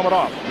has his helmet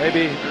off.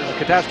 Maybe a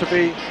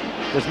catastrophe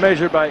is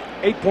measured by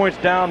 8 points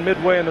down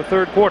midway in the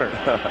third quarter.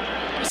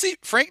 See,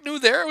 Frank knew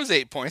there was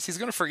 8 points. He's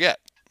going to forget.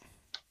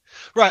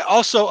 Right.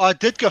 Also,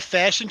 Ditka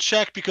fashion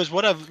check, because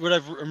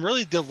I'm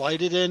really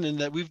delighted in, and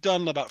that we've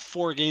done about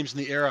 4 games in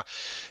the era.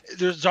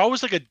 There's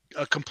always like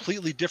a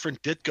completely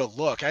different Ditka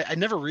look. I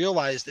never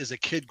realized as a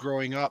kid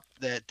growing up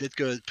that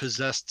Ditka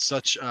possessed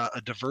such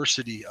a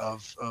diversity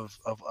of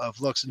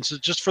looks. And so,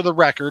 just for the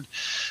record,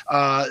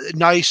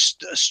 nice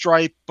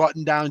stripe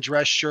button-down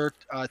dress shirt,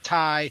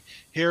 tie,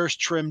 hair's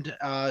trimmed,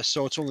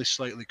 so it's only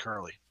slightly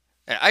curly.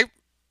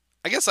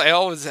 I guess I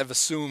always have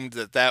assumed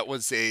that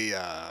was a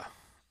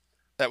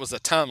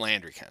Tom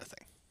Landry kind of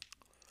thing.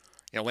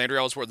 You know, Landry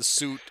always wore the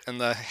suit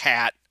and the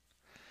hat,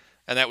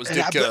 and that was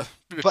Ditka.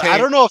 But I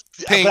don't know if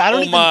paying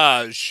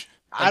homage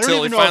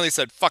until he finally if,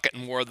 said "fuck it"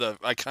 and wore the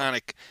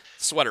iconic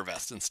sweater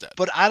vest instead.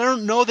 But I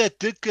don't know that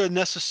Ditka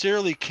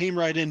necessarily came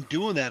right in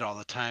doing that all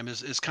the time.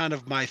 Is kind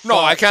of my thought. No,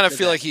 I kind of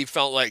feel like he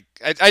felt like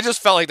I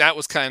just felt like that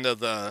was kind of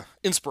the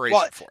inspiration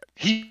for it.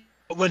 He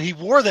when he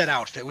wore that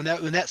outfit, when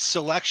that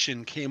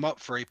selection came up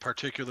for a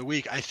particular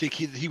week, I think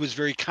he was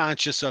very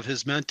conscious of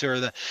his mentor,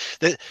 that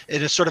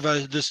in a sort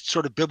of this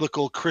sort of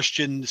biblical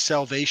Christian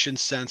salvation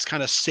sense,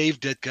 kind of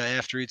saved Ditka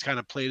after he'd kind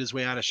of played his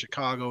way out of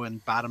Chicago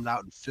and bottomed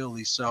out in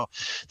Philly. So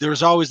there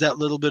was always that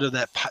little bit of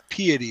that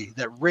piety,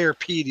 that rare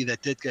piety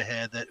that Ditka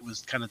had, that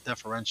was kind of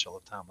deferential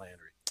of Tom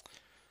Landry.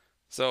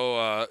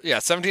 So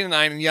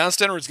 17-9, and Jan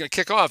Stener is going to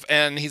kick off,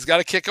 and he's got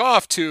to kick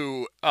off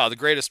to the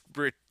greatest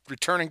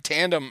returning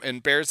tandem in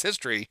Bears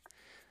history,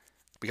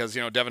 because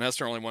Devin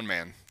Hester only one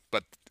man,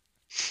 but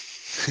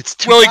it's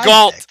Willie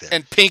Gault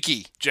and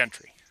Pinky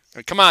Gentry. I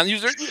mean, come on,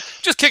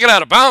 just kick it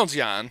out of bounds,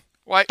 Jan.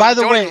 Why? By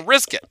the don't way, even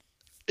risk it.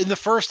 In the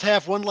first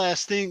half, one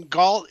last thing,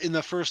 Gault in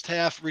the first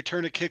half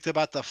returned a kick to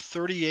about the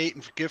 38,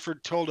 and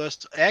Gifford told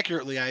us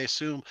accurately, I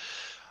assume,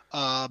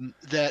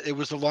 that it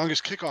was the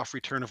longest kickoff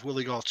return of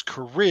Willie Gault's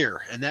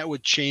career, and that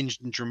would change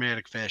in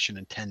dramatic fashion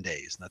in 10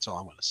 days. And that's all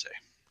I'm going to say.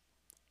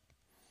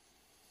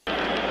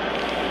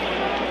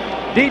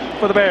 Deep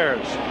for the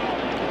Bears.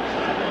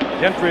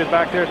 Gentry is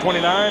back there,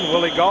 29.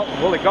 Willie Gault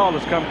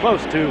has come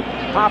close to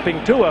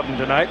popping 2 of them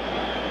tonight.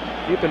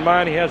 Keep in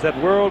mind he has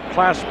that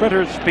world-class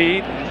sprinter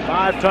speed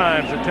 5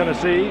 times at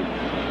Tennessee.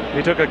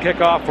 He took a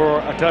kickoff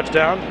for a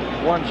touchdown,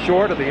 1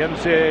 short of the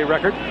NCAA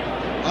record.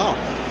 Oh,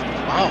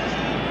 wow.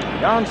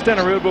 Jan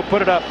Stenerud will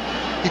put it up.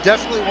 He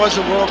definitely was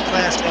a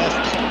world-class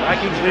athlete.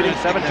 Vikings leading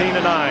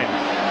 17-9.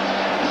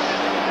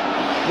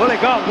 Willie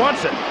Gault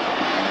wants it.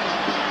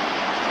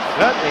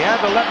 But he had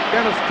to let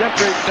Dennis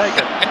Gentry take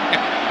it.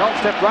 Gault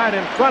stepped right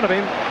in front of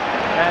him,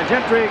 and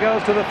Gentry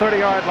goes to the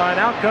 30-yard line.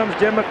 Out comes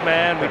Jim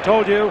McMahon. We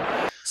told you.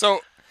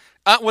 So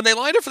when they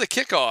lined up for the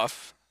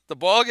kickoff, the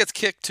ball gets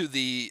kicked to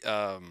the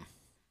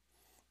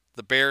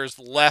Bears'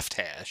 left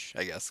hash,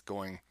 I guess,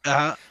 going.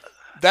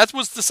 That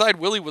was the side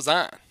Willie was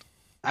on.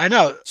 I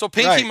know. So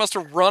Pinky must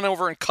have run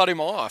over and cut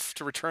him off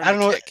to return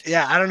the kick.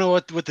 Yeah, I don't know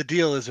what the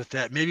deal is with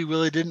that. Maybe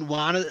Willie didn't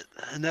want it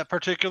in that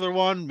particular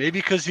one.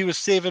 Maybe because he was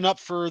saving up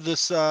for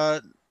this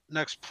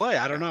next play.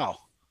 I don't know.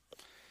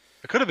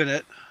 It could have been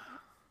it.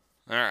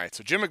 All right,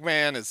 so Jim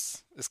McMahon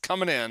is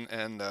coming in,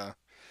 and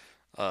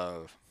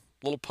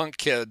little punk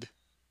kid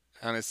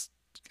on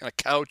a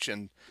couch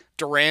in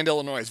Durand,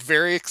 Illinois, is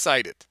very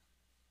excited.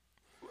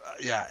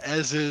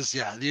 As is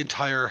the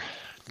entire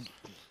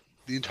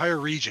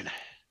region.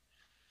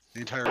 The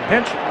entire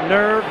pinch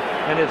nerve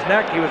in his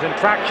neck. He was in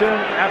traction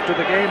after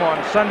the game on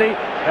Sunday.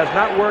 Has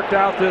not worked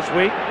out this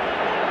week.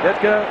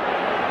 Ditka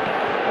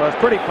was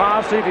pretty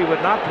positive he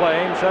would not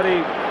play. He said he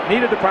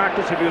needed to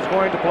practice if he was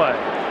going to play.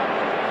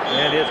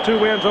 And his 2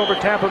 wins over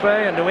Tampa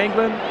Bay and New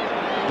England.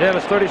 Jim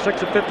is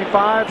 36 of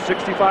 55,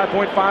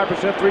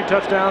 65.5%, 3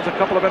 touchdowns, a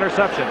couple of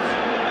interceptions.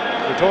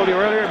 We told you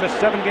earlier, missed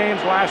 7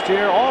 games last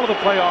year, all of the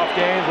playoff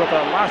games with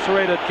a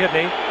lacerated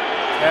kidney,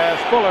 as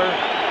Fuller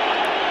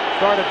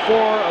started 4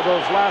 of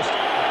those last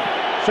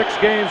 6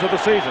 games of the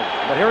season.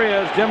 But here he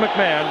is, Jim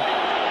McMahon.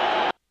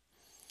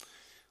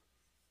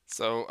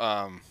 So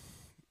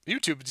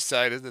YouTube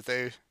decided that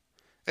they'd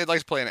like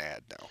to play an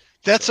ad now.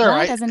 That's all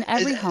right. Doesn't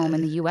every home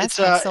in the U.S.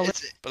 But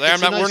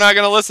we're not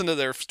going to listen to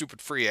their stupid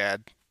free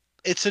ad.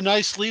 It's a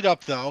nice lead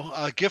up, though.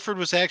 Gifford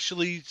was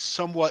actually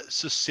somewhat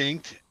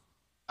succinct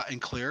and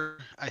clear,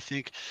 I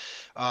think,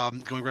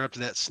 going right up to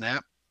that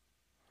snap.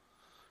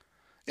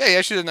 Yeah, he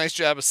actually did a nice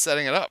job of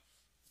setting it up.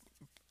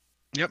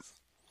 Yep.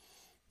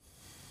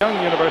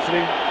 Young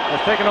University has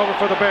taken over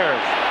for the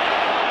Bears.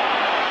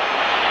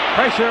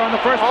 Pressure on the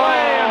first play,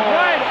 and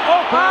right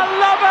open. I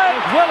love it.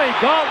 Willie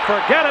Gault,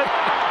 forget it.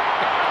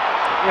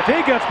 If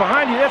he gets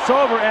behind you, it's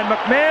over. And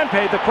McMahon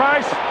paid the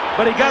price,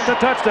 but he got the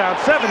touchdown.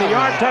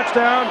 70-yard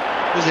touchdown.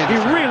 He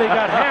really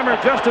got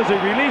hammered just as he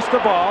released the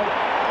ball.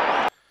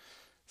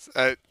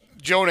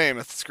 Joe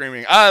Namath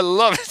screaming, "I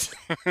love it!"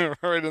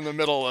 right in the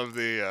middle of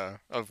the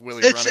of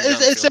Willie running.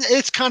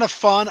 It's kind of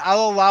fun.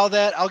 I'll allow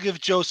that. I'll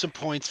give Joe some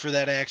points for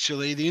that.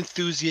 Actually, the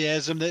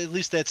enthusiasm. At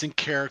least that's in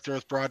character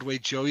with Broadway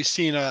Joe. He's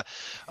seen a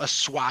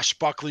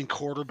swashbuckling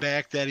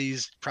quarterback that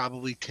he's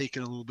probably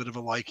taken a little bit of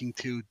a liking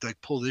to,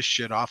 like, pull this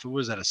shit off. What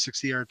was that? A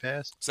 60-yard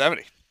pass?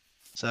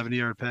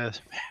 70-yard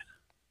pass. Man,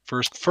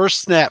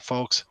 first snap,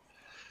 folks.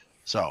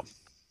 So.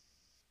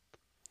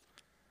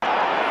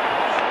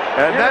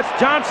 And that's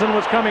Johnson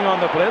was coming on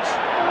the blitz.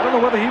 I don't know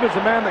whether he was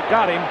the man that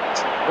got him,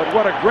 but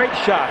what a great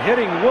shot,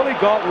 hitting Willie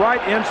Gault right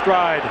in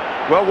stride.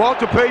 Well,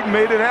 Walter Payton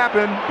made it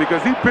happen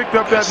because he picked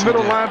up that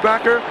middle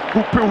linebacker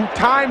who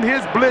timed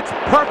his blitz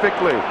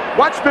perfectly.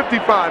 Watch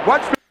 55.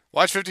 Watch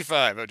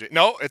 55, OJ.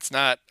 No, it's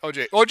not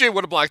OJ. OJ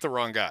would have blocked the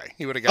wrong guy.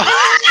 He would have got.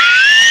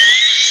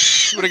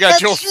 Would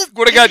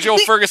have got Joe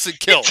Ferguson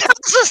killed. He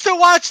tells us to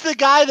watch the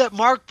guy that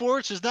Mark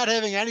Bortz is not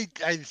having any.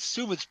 I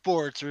assume it's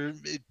Bortz or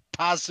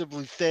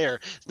possibly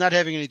Thayer. Is not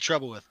having any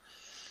trouble with.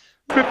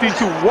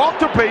 52.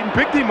 Walter Payton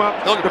picked him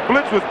up. The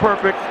blitz was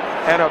perfect,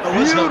 and a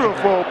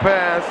beautiful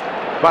pass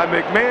by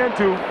McMahon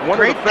to one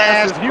of the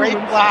fastest humans.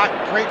 Great block,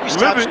 great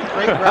reception,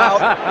 great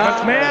route.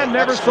 McMahon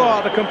never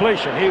saw the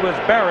completion. He was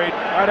buried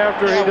right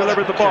after he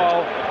delivered the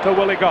ball to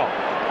Willie Gault.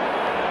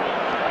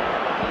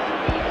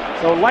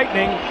 So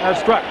lightning has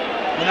struck.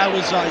 when I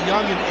was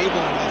young and able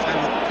enough,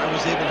 I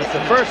was able to. It's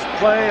the first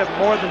play of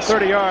more than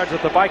 30 yards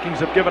that the Vikings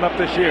have given up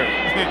this year.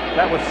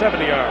 That was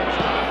 70 yards.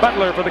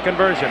 Butler for the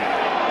conversion.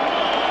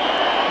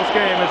 This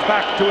game is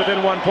back to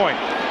within 1 point.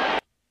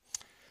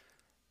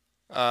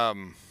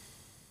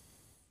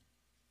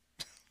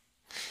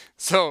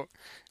 So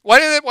why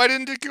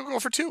didn't it go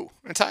for 2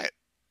 and tie it?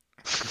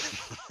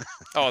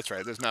 Oh, that's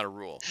right. There's not a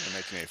rule in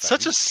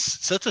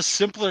 1985. Such a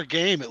simpler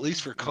game, at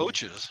least for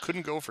coaches.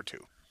 Couldn't go for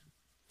 2.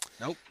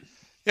 Nope.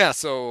 Yeah,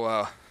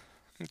 so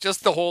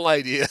just the whole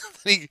idea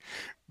that he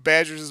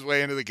badgers his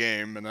way into the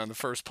game, and on the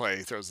first play,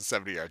 he throws a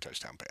 70-yard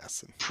touchdown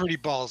pass. Pretty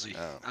ballsy.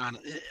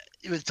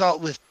 It was all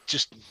with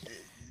just.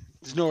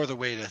 There's no other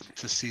way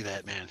to see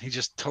that, man. He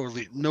just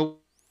totally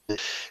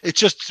It's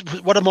just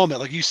what a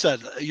moment, like you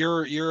said.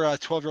 You're a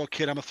 12-year-old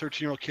kid. I'm a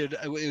 13-year-old kid.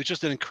 It was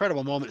just an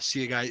incredible moment to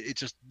see a guy.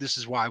 This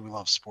is why we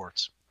love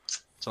sports.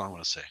 That's all I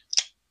want to say.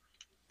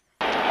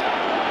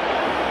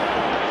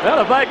 Well,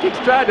 the Vikings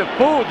tried to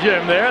fool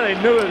Jim there. They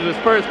knew it was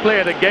his first play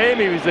of the game.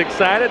 He was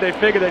excited. They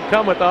figured they'd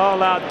come with the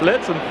all-out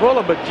blitz and fool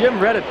him, but Jim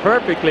read it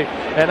perfectly.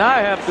 And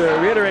I have to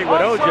reiterate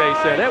what O.J.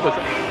 said. That was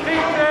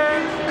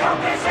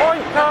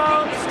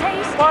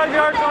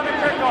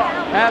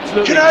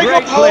absolutely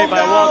great play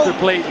by Walter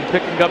Payton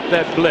picking up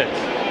that blitz.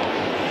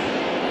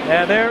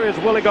 And there is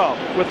Willie Gault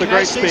with the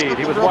great speed.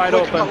 He was wide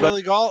open.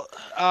 Willie Gault,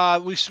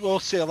 we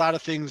will say a lot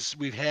of things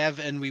we have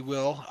and we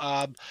will.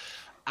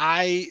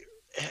 I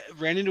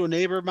ran into a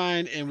neighbor of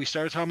mine and we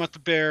started talking about the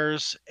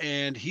Bears,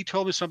 and he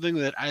told me something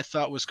that I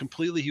thought was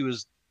completely,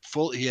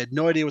 he had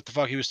no idea what the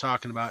fuck he was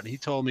talking about. And he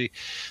told me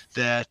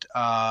that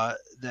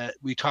that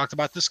we talked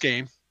about this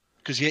game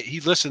because he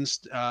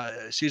listens.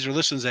 Caesar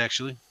listens,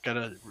 actually. Got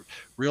a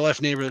real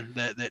life neighbor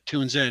that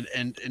tunes in,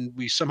 and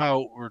we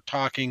somehow were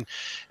talking,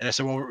 and I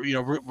said, well,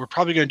 we're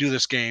probably going to do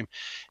this game.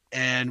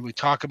 And we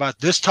talk about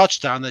this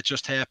touchdown that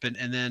just happened.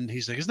 And then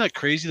he's like, isn't that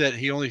crazy that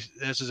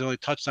that's his only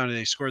touchdown that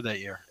he scored that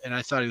year? And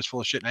I thought he was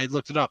full of shit. And I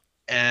looked it up,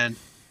 and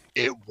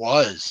it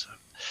was.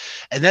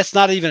 And that's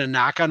not even a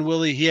knock on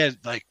Willie. He had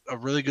like a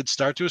really good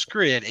start to his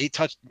career. He had 8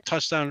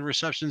 touchdown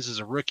receptions as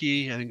a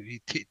rookie. I think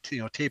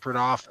he tapered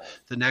off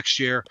the next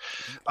year.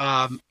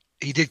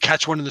 He did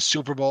catch one in the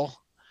Super Bowl.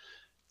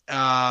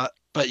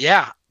 But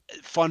yeah,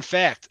 fun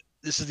fact.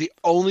 This is the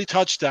only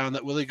touchdown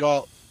that Willie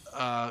Gault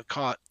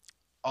caught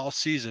all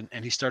season,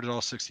 and he started all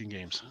 16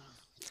 games.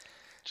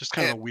 Just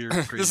kind of a weird.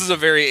 This is a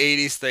very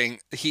 80s thing.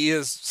 He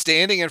is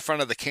standing in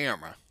front of the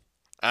camera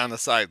on the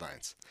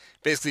sidelines,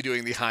 basically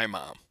doing the hi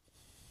mom.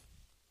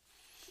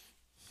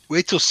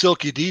 Wait till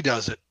Silky D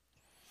does it.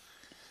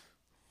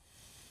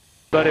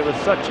 But it was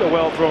such a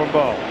well-thrown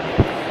ball.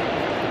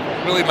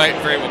 Willie might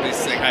very well be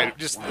saying hi,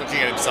 just looking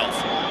at himself.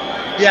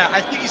 Yeah,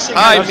 I think he's saying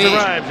hi. Buster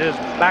Rhymes is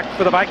back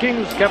for the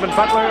Vikings. Kevin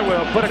Butler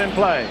will put it in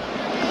play.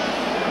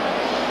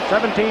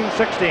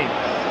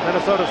 17-16.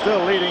 Minnesota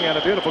still leading, and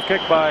a beautiful kick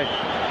by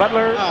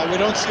Butler. We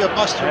don't see a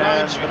Buster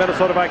Rhymes. The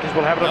Minnesota Vikings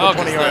will have it on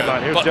the 20-yard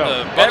line. Here's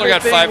Joe. Butler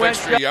got 5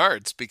 extra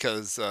yards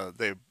because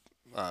they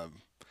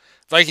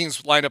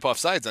Vikings lined up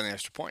offsides on the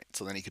extra point,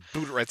 so then he could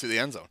boot it right through the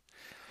end zone.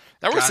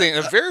 Now we're seeing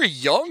a very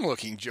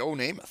young-looking Joe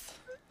Namath.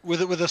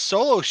 With a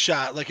solo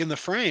shot, like in the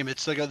frame.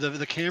 It's like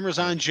the camera's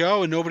on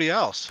Joe and nobody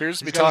else. Appears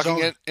to be talking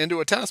it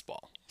into a tennis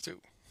ball, too.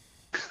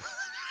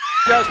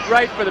 Just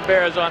right for the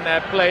Bears on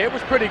that play. It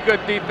was pretty good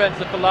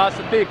defensive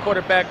philosophy. A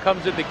quarterback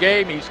comes in the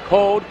game. He's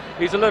cold.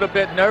 He's a little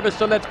bit nervous,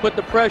 so let's put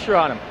the pressure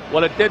on him.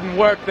 Well, it didn't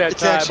work that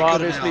time,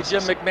 obviously.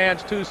 Jim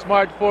McMahon's too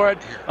smart for it,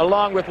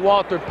 along with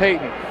Walter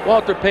Payton.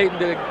 Walter Payton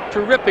did a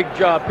terrific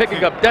job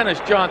picking up Dennis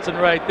Johnson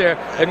right there.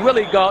 And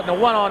Willie Gault in a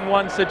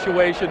one-on-one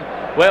situation,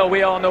 well,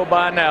 we all know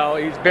by now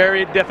he's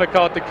very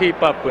difficult to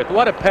keep up with.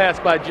 What a pass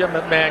by Jim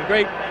McMahon.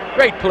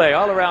 Great play,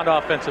 all-around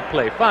offensive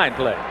play. Fine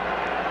play.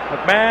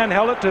 McMahon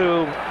held it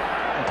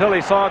until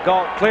he saw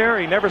Gault clear.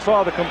 He never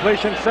saw the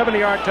completion.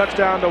 70-yard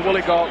touchdown to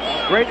Willie Gault.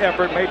 Great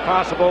effort made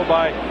possible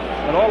by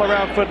an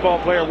all-around football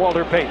player,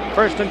 Walter Payton.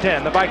 1st and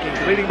 10. The Vikings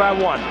leading by 1.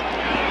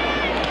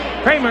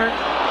 Kramer,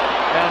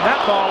 and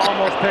that ball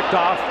almost picked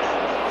off.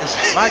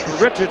 Mike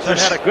Richardson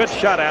had a good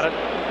shot at it.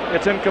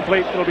 It's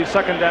incomplete. It'll be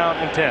 2nd down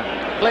and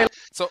 10.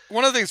 So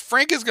one of the things,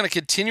 Frank is going to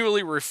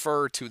continually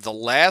refer to the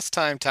last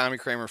time Tommy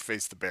Kramer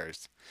faced the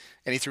Bears,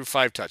 and he threw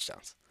 5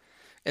 touchdowns.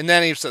 And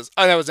then he says,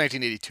 oh, that was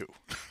 1982.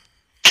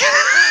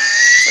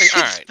 Like,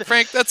 all right,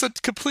 Frank, that's a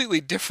completely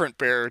different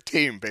Bear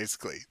team,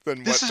 basically,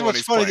 than this is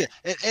what's funny.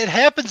 It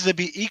happens to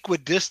be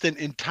equidistant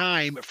in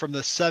time from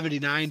the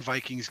 79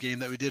 Vikings game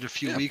that we did a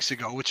few weeks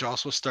ago, which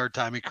also starred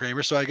Tommy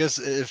Kramer. So I guess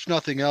if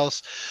nothing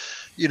else,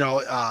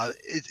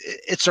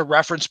 it's a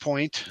reference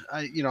point,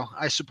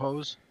 I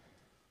suppose.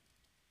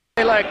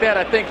 Like that,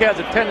 I think, has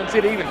a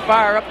tendency to even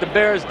fire up the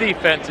Bears'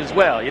 defense as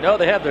well.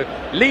 They have the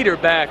leader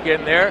back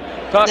in there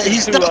talking to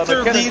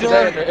McKinnon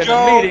today in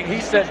the meeting. He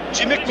said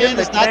Jim McMahon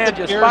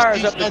just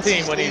fires up the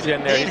team when he's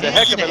in there. He's a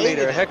heck of a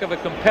leader, a heck of a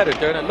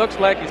competitor, and it looks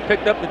like he's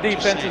picked up the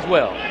defense as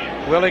well.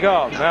 Willie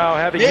Gault now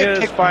having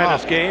his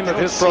finest game of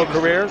his pro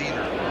career.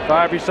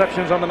 5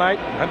 receptions on the night,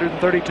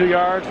 132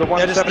 yards, the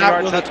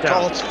 170-yard touchdown. That is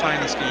not Willie Gault's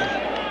finest game.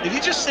 Did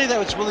he just say that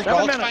was Willie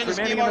Gault's finest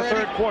game already? 7 minutes remaining in the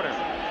third quarter.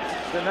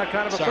 It's been that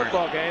kind of a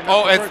football game.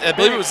 I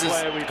believe it was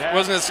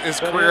wasn't his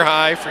career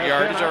high for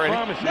yardage already?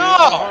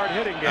 No!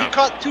 He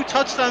caught 2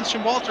 touchdowns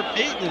from Walter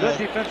Payton. Good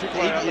defensive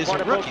play on the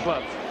part of both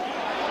clubs.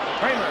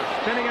 Kramer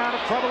spinning out of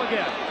trouble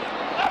again.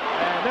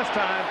 And this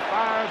time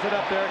fires it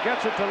up there,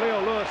 gets it to Leo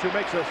Lewis, who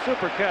makes a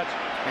super catch.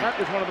 That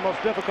is one of the most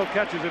difficult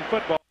catches in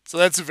football. So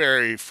that's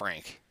very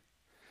frank.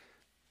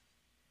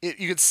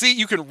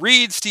 You can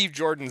read Steve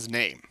Jordan's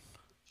name.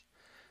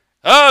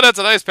 Oh, that's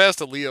a nice pass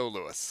to Leo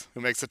Lewis, who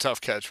makes a tough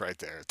catch right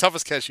there.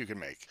 Toughest catch you can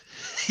make.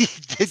 He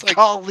did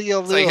call Leo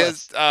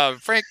Lewis.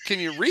 Frank, can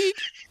you read?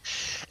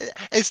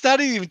 It's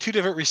not even 2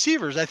 different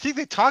receivers. I think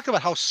they talk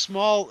about how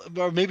small,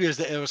 or maybe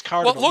it was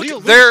Carter. Well,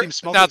 look, they're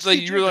not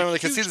that you really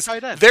can see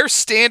this. They're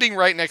standing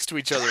right next to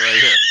each other right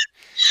here.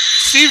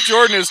 Steve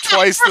Jordan is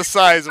twice the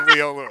size of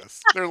Leo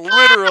Lewis. They're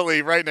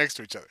literally right next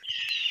to each other.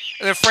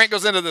 And then Frank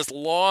goes into this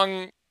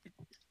long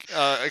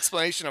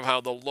explanation of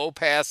how the low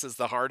pass is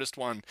the hardest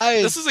one.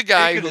 This is a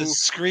guy who a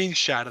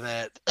screenshot of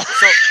that.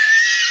 So,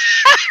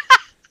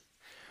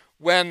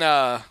 when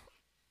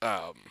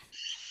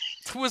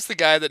who was the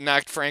guy that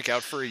knocked Frank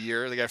out for a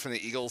year? The guy from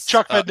the Eagles,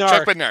 Chuck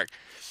Bednarik.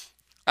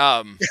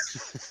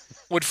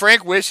 Would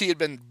Frank wish he had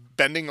been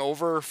bending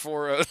over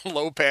for a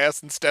low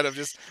pass instead of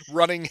just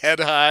running head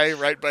high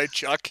right by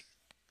Chuck?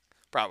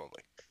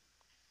 Probably.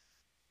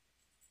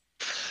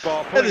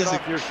 That is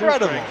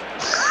incredible.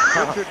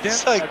 Richard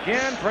Dent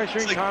again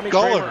pressuring Tommy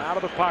Kramer out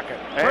of the pocket.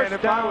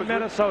 First down,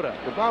 Minnesota.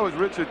 If I was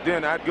Richard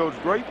Dent, I'd go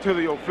straight to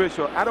the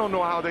official. I don't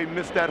know how they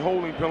missed that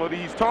holding penalty.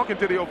 He's talking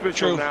to the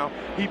official now.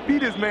 He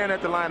beat his man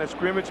at the line of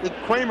scrimmage.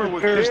 Kramer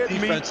was dead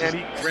meat, and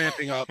he's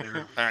ramping up.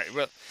 All right,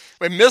 well,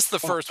 we missed the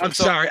first one. I'm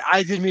sorry,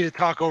 I didn't mean to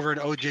talk over an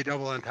OJ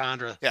double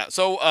entendre. Yeah,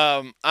 so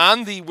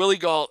on the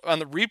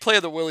replay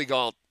of the Willie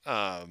Gault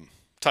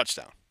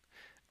touchdown,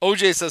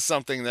 OJ says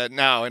something that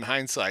now, in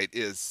hindsight,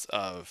 is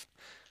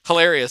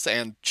hilarious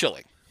and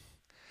chilling.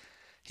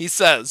 He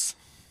says,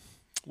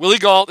 Willie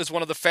Gault is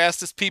one of the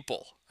fastest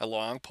people, a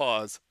long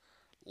pause,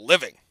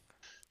 living.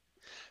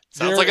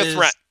 Sounds like a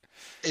threat.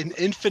 An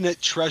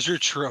infinite treasure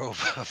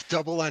trove of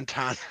double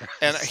entendre.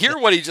 And here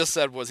what he just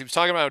said was, he was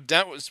talking about how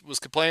Dent was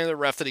complaining to the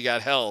ref that he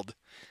got held.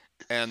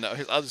 And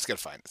I'll just got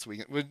to find it. So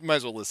we might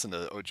as well listen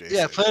to OJ.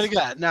 Yeah, play it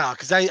again. No,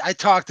 because I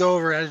talked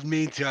over. I didn't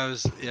mean to. I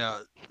was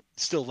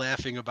still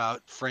laughing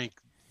about Frank.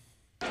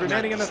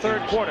 Remaining in the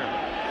third quarter.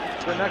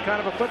 It's been that kind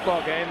of a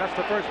football game. That's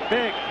the first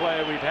big play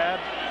we've had.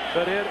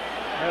 But it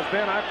has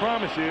been, I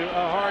promise you,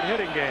 a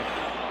hard-hitting game.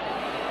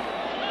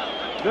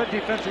 Good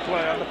defensive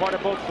play on the part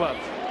of both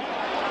clubs.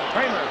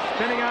 Kramer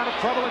spinning out of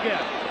trouble again.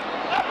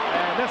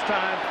 And this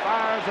time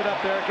fires it up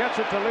there, gets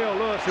it to Leo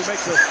Lewis, who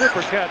makes a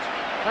super catch.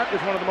 That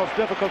is one of the most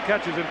difficult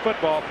catches in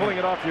football, pulling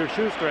it off your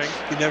shoestrings.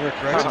 He never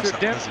corrects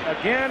himself, Dent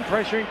again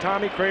pressuring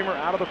Tommy Kramer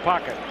out of the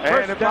pocket.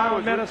 First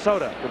down,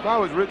 Minnesota. If I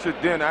was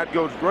Richard Dent, I'd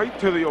go straight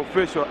to the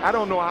official. I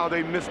don't know how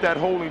they missed that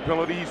holding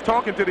penalty. He's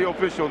talking to the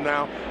official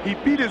now. He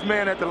beat his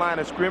man at the line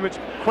of scrimmage.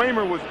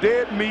 Kramer was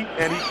dead meat,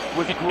 and he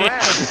was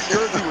grabbed. His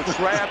jersey was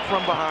grabbed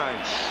from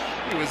behind.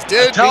 He was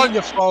dead I'm telling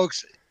you,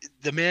 folks,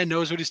 the man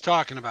knows what he's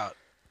talking about.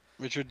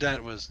 Richard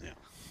Dent was. Yeah.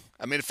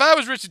 I mean, if I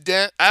was Richard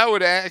Dent, I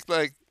would act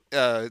like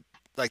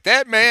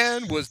that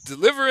man was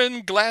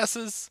delivering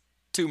glasses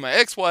to my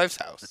ex-wife's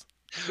house.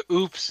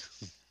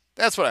 Oops.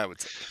 That's what I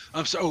would say.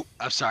 I'm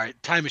sorry.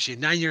 Time machine.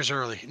 9 years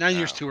early. 9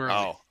 years too early.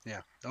 Oh.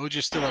 Yeah.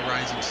 OJ's still a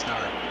rising star.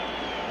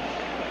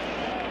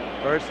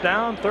 First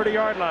down,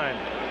 30-yard line.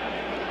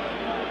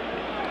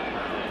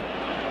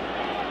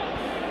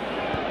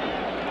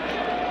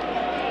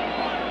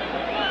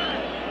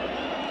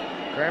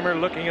 Kramer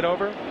looking it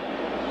over.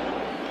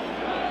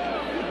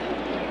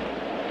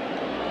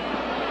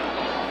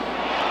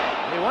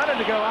 He wanted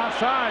to go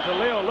outside to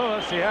Leo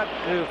Lewis. He had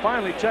to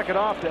finally check it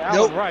off to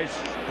Allen Rice.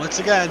 Once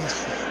again.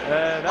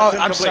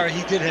 I'm sorry.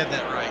 He did have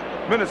that right.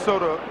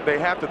 Minnesota, they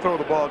have to throw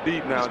the ball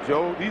deep now,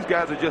 Joe. These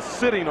guys are just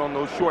sitting on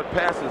those short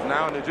passes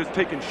now, and they're just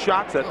taking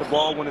shots at the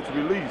ball when it's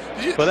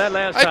released. Well, that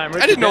last time,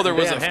 I didn't know there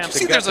was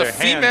there's a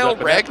female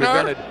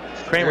Ragnar?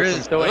 Kramer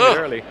from throwing it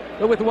early.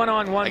 But with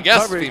one-on-one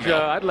coverage,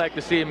 I'd like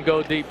to see him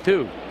go deep,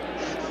 too.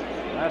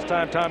 Last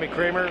time Tommy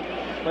Kramer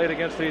played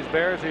against these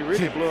Bears, he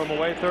really blew them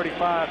away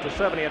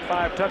 35-70 at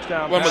 5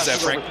 touchdowns. When was that,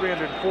 Frank? Over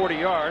 340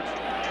 yards.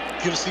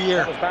 Give us the year.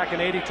 That was back in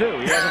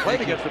 '82. He hasn't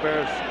played against the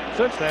Bears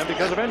since then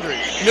because of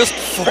injuries. Missed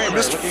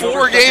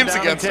four games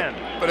against them,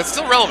 but it's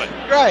still relevant.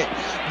 Right.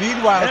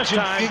 Meanwhile, this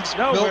time,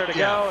 nowhere to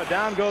go.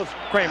 Down goes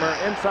Kramer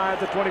inside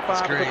the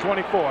 25 to the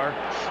 24.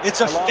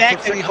 It's a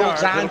fact that he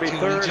holds on to.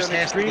 He just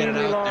has to get it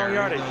out long there.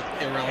 Yardage.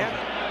 Irrelevant.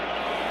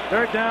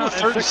 Third down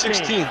and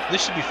 16.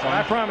 This should be fun.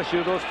 I promise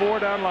you, those 4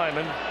 down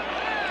linemen,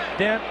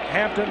 Dent,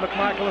 Hampton,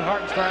 McMichael, and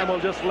Hartenstein will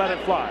just let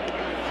it fly.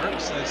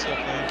 Hartenstein's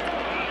okay.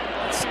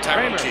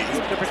 Kramer,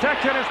 the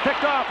protection is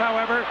picked off,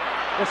 however.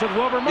 This is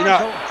Wilbur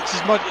Marshall. It's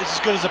as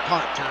good as a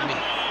punt, Tommy.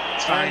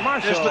 It's fine. And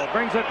Marshall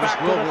brings it back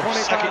to the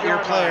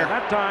 25-yard line.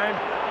 That time,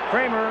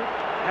 Kramer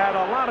had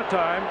a lot of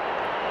time.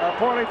 a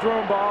poorly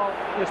thrown ball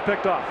is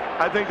picked off.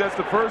 I think that's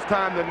the first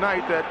time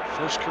tonight that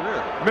First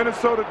career.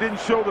 Minnesota didn't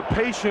show the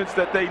patience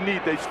that they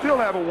need. They still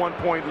have a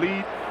 1-point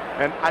lead,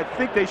 and I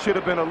think they should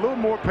have been a little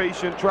more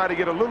patient, try to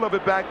get a little of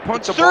it back,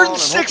 punch the ball, and hope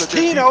that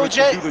 16, their defense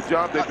OJ. can do the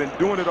job. They've been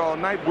doing it all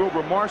night.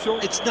 Wilbur Marshall,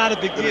 It's not a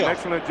big did deal. an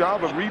excellent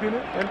job of reading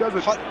it and does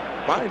a fine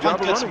Punt job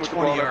of gets running him with the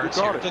 20 ball after yards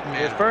he here. caught it. Doesn't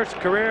His matter. first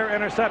career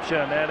interception,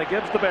 and it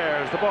gives the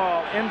Bears the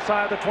ball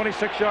inside the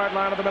 26-yard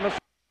line of the Minnesota.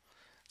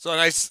 So a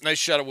nice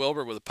shot of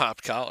Wilbur with a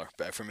popped collar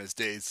back from his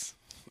days,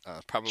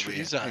 probably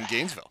He's, in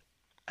Gainesville.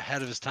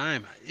 Ahead of his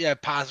time. Yeah,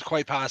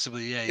 quite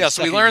possibly. Yeah. Yeah, he's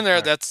so we second learned in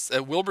there the that's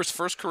Wilbur's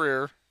first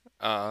career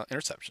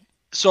interception.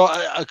 So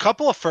a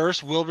couple of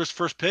firsts, Wilbur's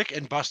first pick,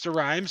 and Busta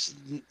Rhymes,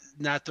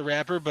 not the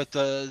rapper, but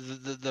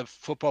the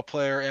football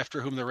player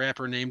after whom the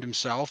rapper named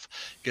himself,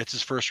 gets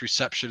his first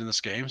reception in this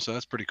game. So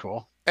that's pretty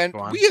cool. And Go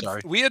on,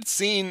 we had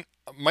seen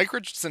Mike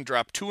Richardson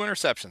drop 2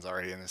 interceptions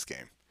already in this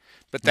game,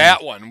 but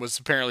that one was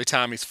apparently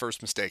Tommy's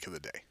first mistake of the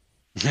day.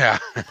 Yeah.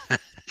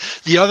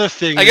 The other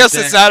thing, I guess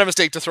it's not a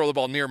mistake to throw the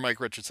ball near Mike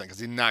Richardson because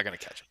he's not going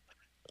to catch it.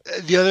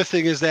 The other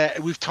thing is that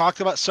we've talked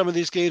about some of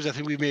these games. I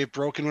think we may have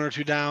broken 1 or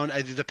 2 down.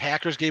 The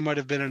Packers game might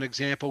have been an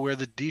example where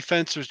the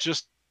defense was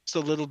just a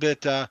little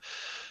bit,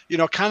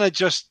 kind of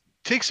just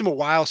takes them a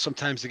while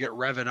sometimes to get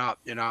revving up,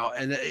 And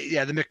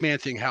the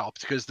McMahon thing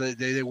helped because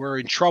they were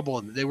in trouble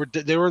and they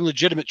were in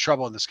legitimate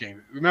trouble in this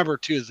game. Remember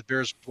too, the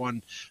Bears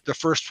won the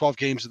first 12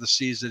 games of the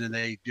season and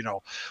they,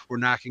 were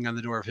knocking on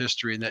the door of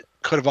history, and that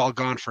could have all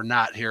gone for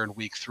naught here in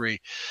week 3.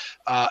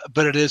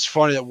 But it is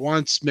funny that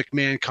once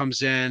McMahon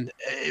comes in,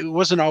 it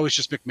wasn't always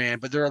just McMahon,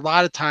 but there are a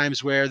lot of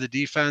times where the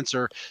defense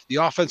or the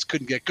offense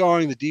couldn't get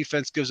going. The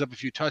defense gives up a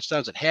few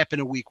touchdowns. It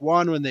happened in week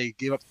 1 when they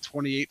gave up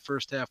 28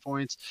 first half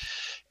points.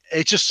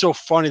 It's just so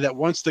funny that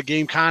once the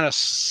game kind of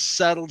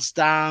settles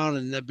down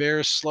and the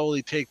Bears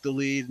slowly take the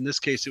lead, in this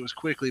case it was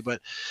quickly, but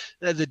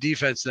the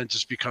defense then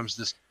just becomes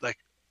this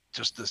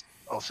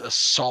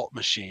assault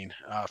machine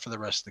for the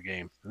rest of the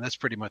game. And that's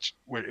pretty much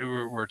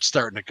where it's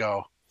starting to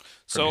go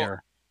from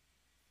here.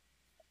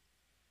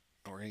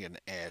 We're going to get an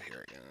ad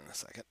here again in a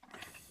second.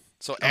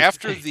 So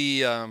after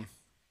the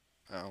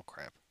oh,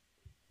 crap.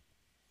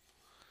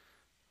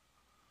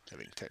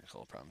 Having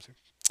technical problems here.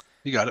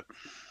 You got it.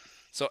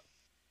 So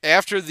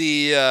after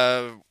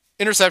the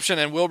interception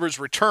and Wilbur's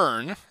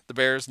return, the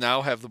Bears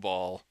now have the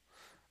ball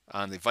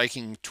on the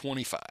Viking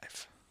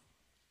 25.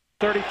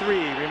 33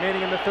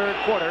 remaining in the third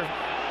quarter.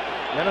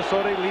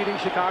 Minnesota leading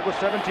Chicago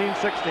 17-16.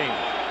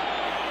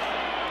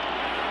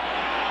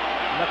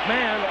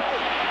 McMahon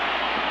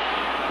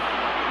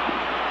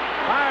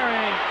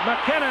firing.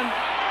 McKinnon.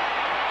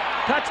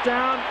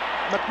 Touchdown.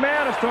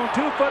 McMahon has thrown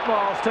 2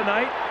 footballs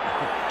tonight.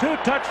 2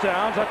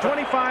 touchdowns, a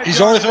 25.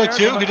 He's only thrown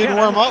 2. He didn't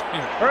warm up.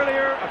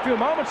 Earlier, a few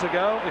moments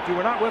ago, if you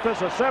were not with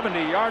us, a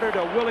 70-yarder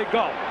to Willie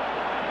Galt.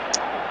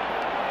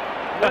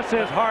 This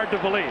is hard to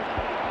believe.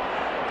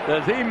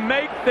 Does he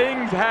make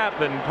things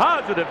happen?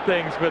 Positive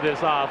things for this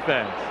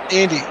offense.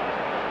 Andy,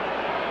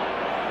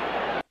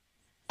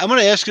 I'm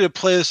going to ask you to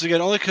play this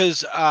again only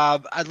because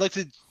I'd like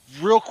to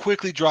real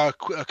quickly draw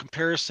a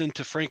comparison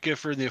to Frank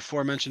Gifford and the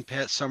aforementioned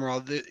Pat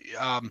Summerall,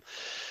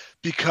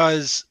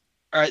 because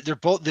all right,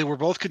 they were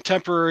both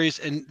contemporaries,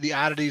 and the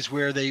oddities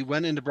where they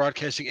went into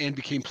broadcasting and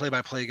became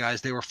play-by-play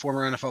guys. They were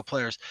former NFL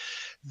players.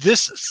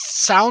 This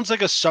sounds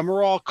like a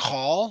Summerall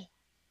call,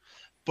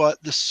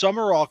 but the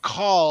Summerall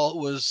call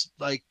was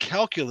like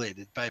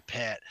calculated by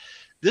Pat.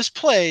 This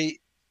play,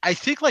 I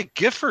think, like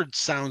Gifford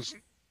sounds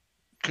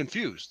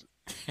confused.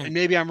 And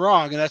maybe I'm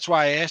wrong, and that's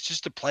why I asked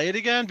just to play it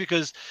again,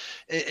 because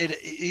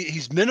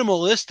he's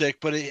minimalistic,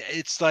 but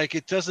it's like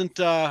it doesn't.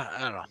 I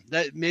don't know.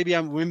 That maybe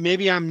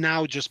I'm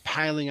now just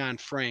piling on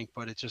Frank,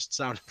 but it just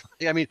sounded.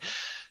 I mean,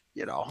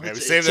 Maybe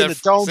save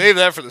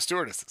that for the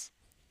stewardesses.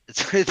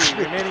 It's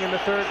remaining in the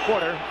third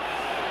quarter.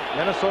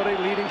 Minnesota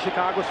leading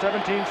Chicago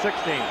 17-16.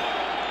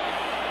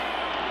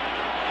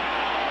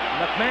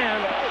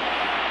 McMahon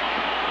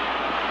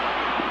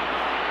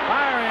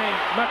firing.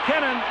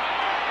 McKinnon.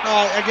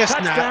 I guess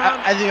touchdown. not.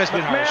 I think that's been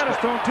harsh. McMahon has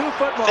thrown 2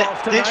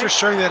 footballs tonight. Thanks for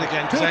sharing that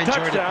again, because I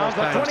enjoyed it both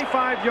times. A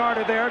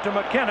 25-yarder there to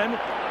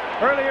McKinnon.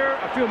 Earlier,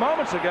 a few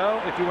moments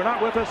ago, if you were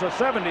not with us, a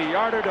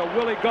 70-yarder to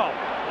Willie Galt.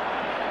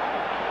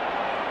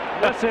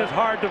 This is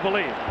hard to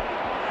believe.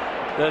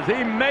 Does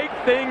he make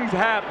things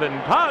happen?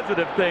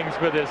 Positive things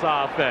for this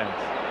offense.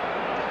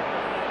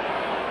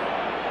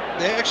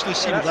 They actually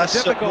seem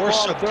more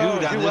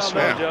subdued on this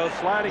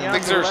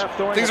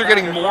one. Things are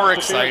getting more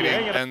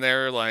exciting, and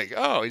they're like,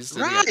 oh, he's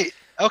right.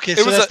 Okay,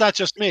 so that's not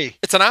just me.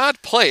 It's an odd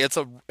play. It's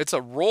a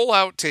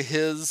rollout to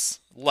his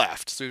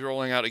left, so he's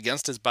rolling out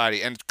against his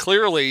body, and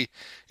clearly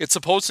it's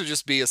supposed to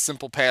just be a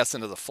simple pass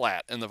into the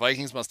flat, and the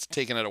Vikings must have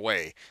taken it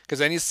away, because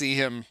then you see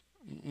him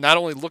not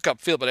only look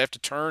upfield, but have to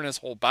turn his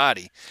whole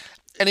body,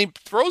 and he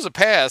throws a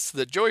pass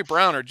that Joey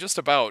Browner just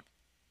about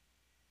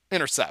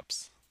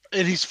intercepts.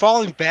 And he's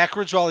falling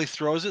backwards while he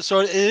throws it. So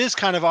it is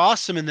kind of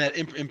awesome in that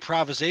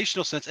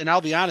improvisational sense. And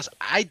I'll be honest,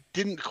 I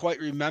didn't quite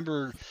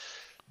remember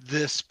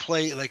this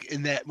play like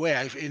in that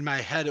way. In my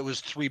head, it was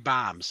 3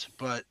 bombs.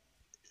 But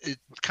it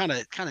kind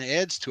of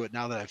adds to it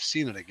now that I've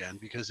seen it again,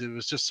 because it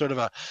was just sort of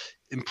a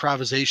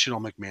improvisational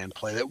McMahon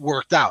play that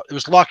worked out. It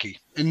was lucky,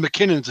 and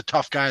McKinnon's a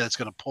tough guy that's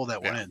going to pull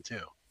that one in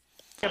too.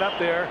 Get up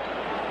there,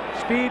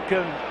 speed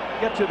can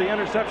get to the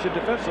interception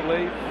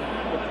defensively.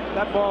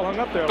 That ball hung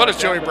up there. But it's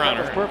Joey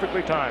Browner. That was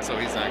perfectly timed. So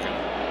he's not good.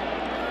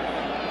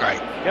 Right.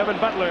 Kevin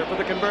Butler for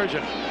the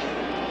conversion.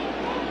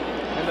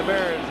 And the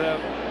Bears have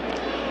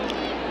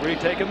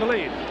retaken the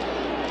lead.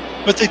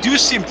 But they do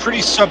seem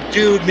pretty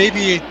subdued.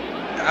 Maybe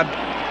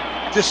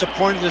I'm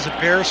disappointed as a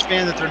Bears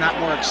fan that they're not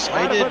more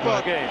excited. What a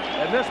football game.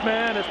 And this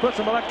man has put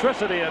some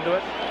electricity into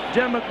it.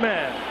 Jim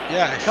McMahon.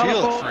 Yeah, I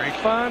Colorful, feel it, Frank.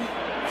 Fun,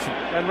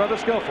 and rather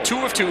skillful. 2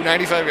 of 2,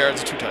 95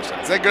 yards, 2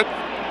 touchdowns. Is that good?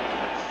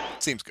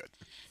 Seems good.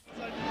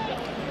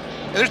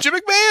 And there's Jim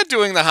McMahon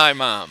doing the high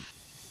mom.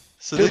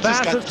 So 2 they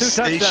just got passes, the 2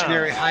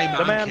 stationary touchdowns. high mom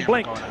The man camera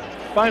blinked. going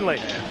on. Finally.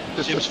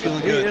 Yeah. Jim's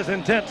feeling He good. is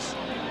intense.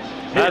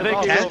 I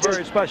think He he's is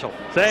very special.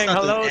 saying That's not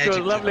hello an to his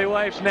adjective. lovely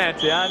wife,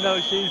 Nancy. I know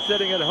she's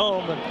sitting at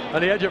home and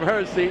on the edge of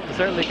her seat and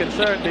certainly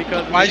concerned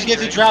because of Why'd the you get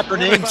to injury. drop her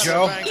name,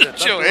 Joe?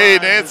 Joe, hey,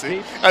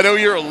 Nancy. I know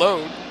you're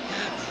alone.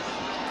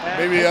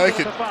 Maybe I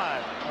could.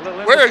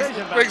 Where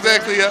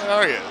exactly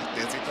are you,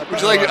 Nancy?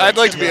 Would you like? I'd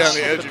like to be on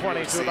the edge of your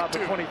 20 to seat, about the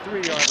too.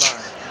 23-yard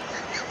line.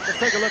 Let's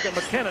take a look at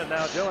McKinnon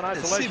now, Joe, in It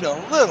seemed isolation.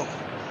 a little.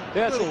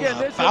 Yes, little, again,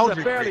 this is a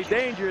boundary fairly breaking.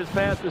 dangerous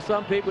pass for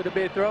some people to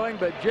be throwing,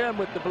 but Jim,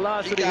 with the He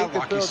velocity he got can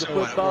lucky throw the so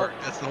it football,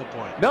 worked. That's the whole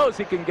point. knows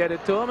he can get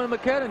it to him, and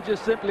McKinnon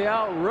just simply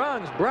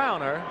outruns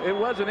Browner. It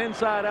was an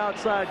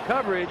inside-outside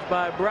coverage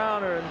by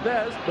Browner and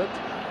Vest, but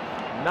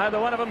neither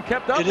one of them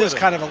kept up It with is him.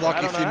 kind of a I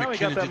lucky don't know thing how he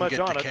got McKinnon that didn't much get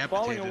on it.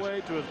 Falling decapitated.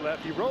 away to his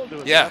left. He rolled to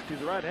his Yeah. left. He's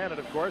right-handed,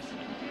 of course.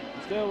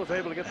 Still was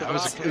able to get the That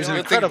was- velocity it was on an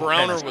I think incredible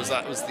Browner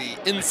pass. was the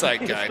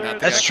inside guy, not the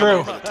That's guy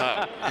coming true. over the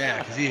top. Yeah,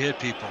 because he hit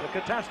people. The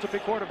catastrophe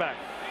quarterback.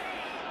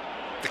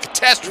 The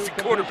catastrophe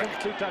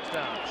quarterback. 2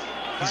 touchdowns.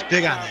 He's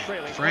big on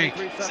that. Frank,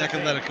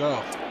 second let it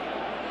go.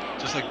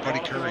 Just like Buddy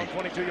Curry.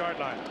 22-yard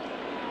line.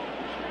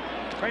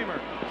 Kramer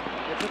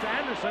gets it to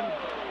Anderson.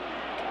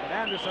 And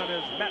Anderson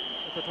is met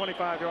at the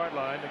 25-yard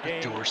line. The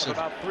game of Durson.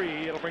 about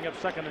 3. It'll bring up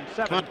 2nd and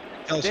 7. Come on,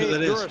 tell us who Dave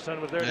that is. Durson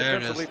was there There it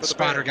defensively is. for the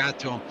Spotter Bears. got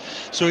to him.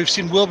 So we've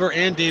seen Wilbur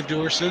and Dave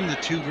Durson, the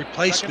 2 Second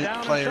replacement down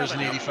and players in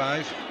 7.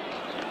 '85.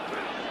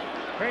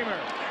 Kramer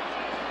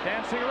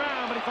dancing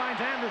around, but he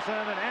finds Anderson,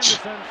 and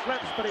Anderson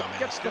slips, but he Dumbass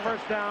gets the guy.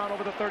 first down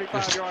over the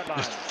 35-yard line.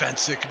 Just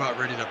fencing, about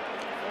ready to.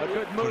 A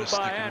good Put a move stick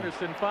by in him.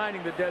 Anderson,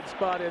 finding the dead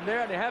spot in there,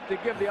 and they have to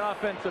give the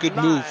offensive Good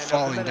line move, of the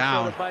falling Minnesota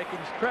down.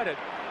 Vikings credit.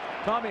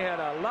 Tommy had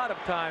a lot of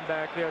time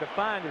back there to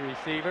find the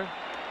receiver.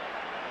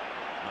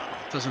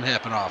 Doesn't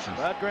happen often.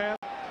 Brad Grant,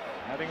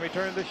 having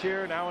returned this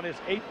year, now in his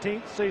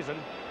 18th season,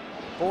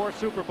 4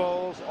 Super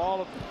Bowls,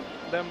 all of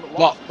them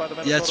lost by the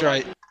Minnesota Yeah, that's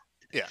right. Vikings.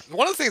 Yeah,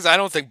 one of the things I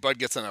don't think Bud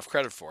gets enough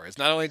credit for is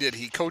not only did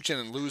he coach in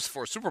and lose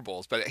 4 Super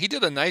Bowls, but he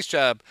did a nice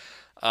job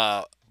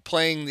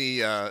playing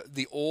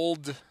the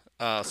old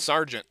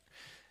sergeant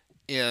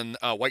in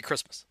White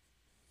Christmas.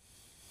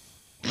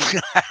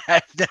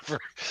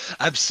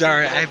 I'm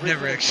sorry, I've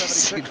never actually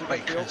seen 76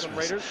 White against the Oakland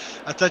Christmas. Raiders.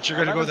 I thought you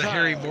were going to go the 11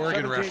 Harry times,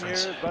 Morgan 17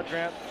 reference. Years, Bud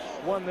Grant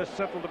won this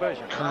Central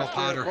Division. Colonel Last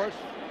year, Potter. of course,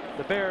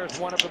 the Bears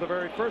won it for the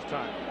very first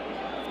time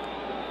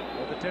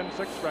with a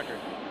 10-6 record.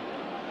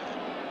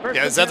 First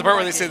Yeah, and is that the 10 part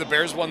where they say Vikings. the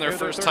Bears won their Near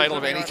the first title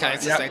of any 37-yard kind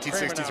line. since Yep.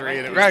 1963,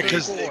 and it was Right, the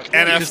 'cause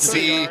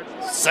NFC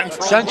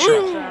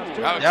Central. Woo!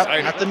 How Yep,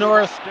 exciting. at the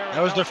North.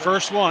 That was their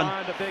first one.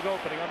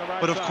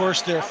 But of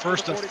course, their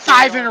first of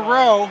 5 in a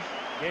row.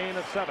 Gain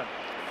of 7.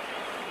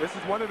 This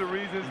is one of the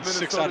reasons And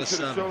 6 out Minnesota of should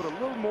have 7. showed a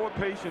little more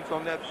patience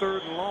on that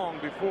 3rd and long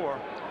before.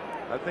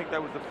 I think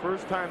that was the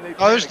first time they.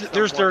 Oh, there's panicked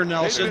Darren somewhat.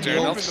 Nelson, They've the been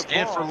old moving the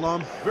Stanford ball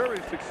alum. very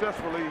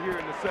successfully here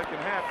in the second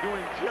half,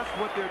 doing just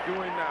what they're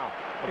doing now.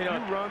 A You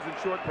know, few runs and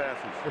short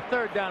passes. The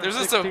third down. There's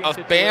and just a 16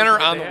 situation banner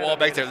that on they the had wall on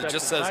back the there that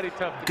just interception. says,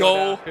 Mighty tough to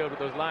 "Go downfield with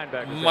those linebackers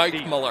that Mike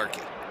deep.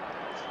 Malarkey."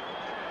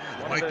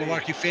 The Mike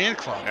Malarkey fan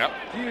club. Yep.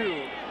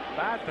 Few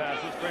bad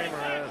passes Kramer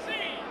has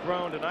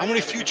thrown tonight. How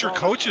many but he future called it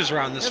coaches are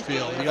on this instantly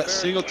field? a You got Bears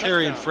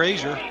Singletary and touchdown.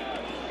 Frazier.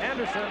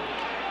 Anderson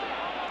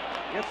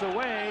gets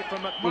away from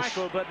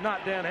McMichael, but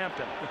not Dan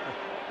Hampton.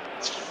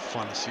 It's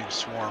fun to see him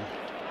swarm.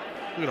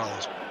 Look at all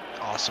those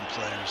awesome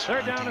players.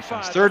 Third on down and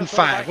defense. 5. 3rd and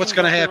 5. Vikings What's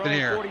going to at their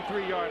happen own here?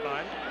 43-yard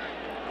line.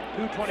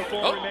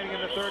 2:24 Oh. remaining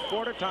in the third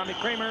quarter. Tommy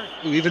Kramer.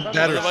 Ooh, even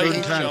better, the 3rd and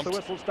Vikings 10. jump. The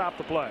whistle stopped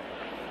the play.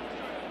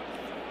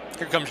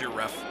 Here comes your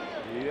ref.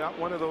 Yeah,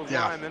 one of those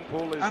Yeah. linemen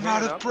pulled his I'm hand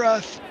out of up.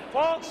 breath.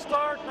 False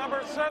start,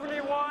 number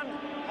 71.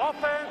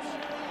 Offense,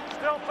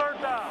 still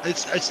 3rd down.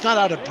 It's not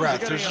out of breath.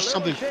 Things are There's getting just a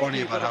something little funny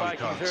shaky about for how the he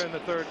Vikings talks. here in the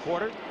third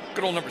quarter.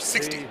 Good old number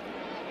 60. The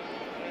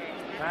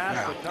pass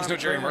Yeah. that There's Tommy no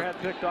Jerry Kramer Merck.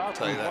 had picked off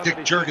Tell you was that. one Dick that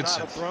he should not Jurgensen.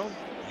 have thrown.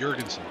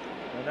 Jurgensen.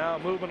 And now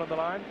movement on the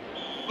line.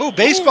 Ooh,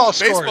 baseball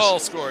scores. Baseball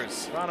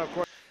scores. Toronto, of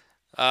course.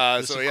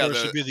 This, So of yeah, course,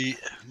 the should be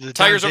the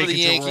Tigers Don over the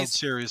Dakinson World Yankees.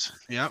 Series.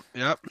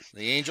 Yep.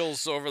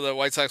 Angels over the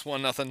White Sox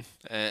 1-0,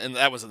 and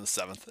that was in the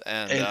 7th.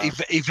 And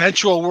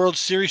Eventual World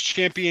Series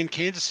champion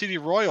Kansas City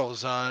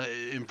Royals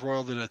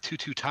embroiled in a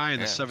 2-2 tie in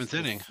the 7th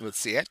inning. with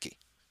Siatke.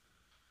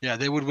 Yeah,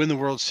 they would win the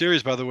World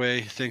Series, by the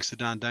way, thanks to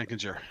Don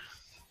Denkinger.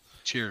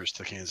 Cheers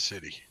to Kansas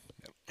City.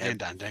 And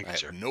Don I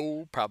Denkinger. have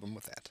no problem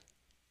with that.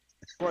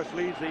 Of course,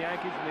 leads the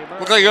Yankees in the American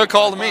Look like a good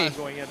call to me.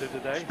 Going into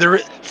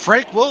today.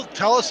 Frank will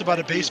tell us about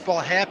a baseball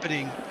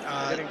happening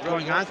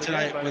going on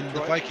tonight when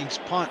the Vikings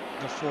punt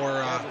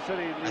before.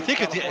 I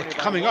think it's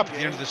coming up at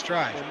the end of this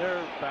drive.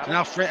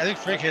 Now, I think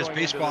Frank has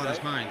baseball in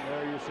his mind.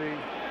 There you see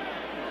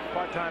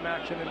part-time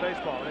action in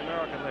baseball in the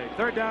American League.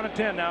 3rd down and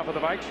 10 now for the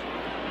Vikes.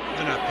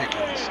 They're not picking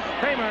this.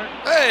 Kramer.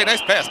 Hey,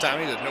 nice pass,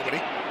 Tommy, to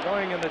nobody.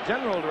 Going in the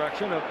general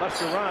direction of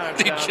Buster Rhymes.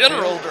 The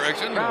general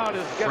direction. Crowd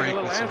is getting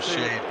a little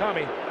antsy.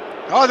 Tommy.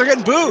 Oh, they're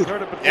getting booed.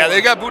 Yeah,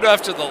 they got booed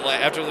after their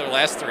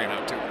last 3 and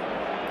out too.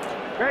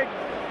 Greg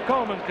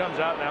Coleman comes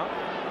out now.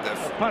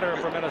 The punter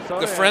from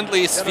Minnesota. The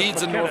friendly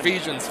Swedes and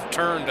Norwegians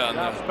turned on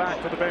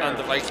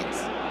the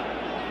Vikings.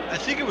 I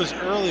think it was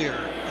earlier,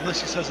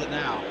 unless he says it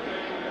now.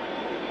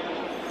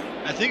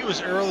 I think it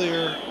was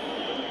earlier.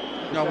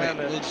 No, wait.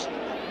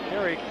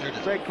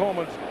 Greg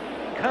Coleman's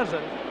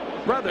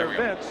brother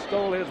Vince,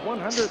 stole his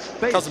 100th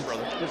base.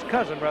 His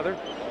cousin brother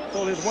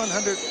stole his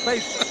 100th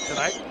base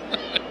tonight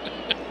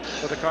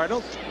for the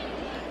Cardinals.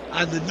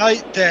 On the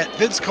night that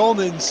Vince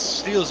Coleman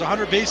steals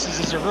 100 bases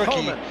as a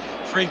rookie,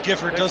 Frank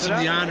Gifford does him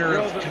the honor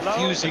of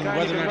confusing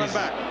whether or not he's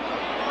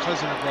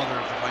cousin or brother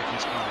of the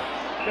Vikings punter.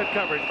 Good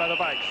coverage by the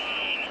Vikes.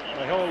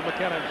 They hold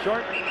McKinnon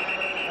short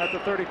at the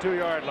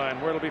 32-yard line,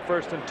 where it'll be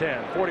 1st and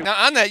 10. 40. Now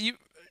on that,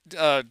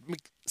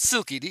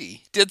 Silky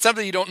D did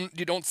something you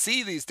don't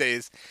see these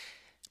days.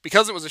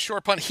 Because it was a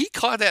short punt, he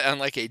caught that on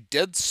like a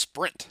dead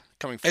sprint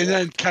coming forward. And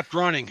then kept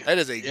running. That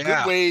is a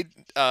good way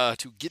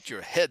to get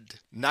your head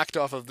knocked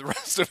off of the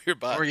rest of your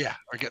body.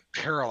 Or get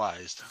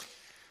paralyzed.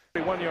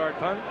 1-yard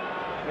punt,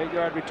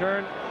 8-yard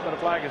return, but a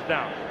flag is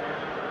down.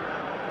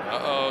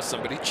 Uh-oh,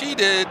 somebody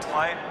cheated.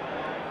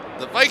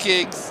 The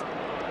Vikings.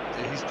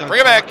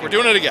 Bring it back. We're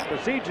doing it again.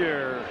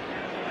 Procedure.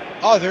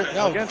 Oh,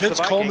 Vince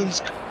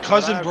Coleman's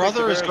cousin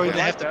brother is going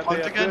to have to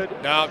punt again?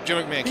 No, Jim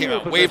McMahon came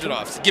out, waved it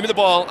off. Give me the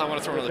ball. I want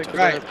to throw another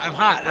touchdown. Right, I'm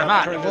hot.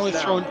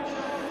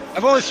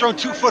 I've only thrown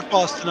 2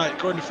 footballs tonight,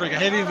 according to Frank. I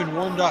haven't even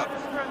warmed up.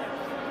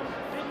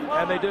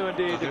 And they do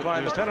indeed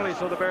decline the penalty,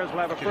 so the Bears will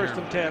have a 1st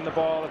and 10, the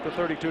ball at the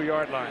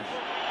 32-yard line.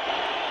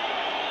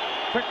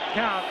 Quick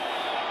count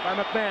by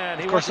McMahon.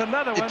 Of course,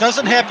 it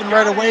doesn't happen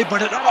right away,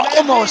 but it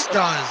almost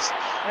does.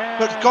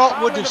 But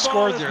Galt wouldn't have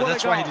scored there.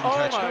 That's why he didn't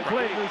catch it.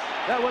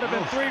 That would have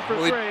been 3 for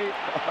 3.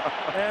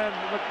 And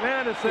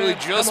McMahon is saying,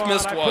 just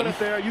missed one. Put it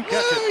there. You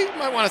catch it. You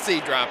might want to say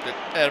he dropped it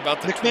at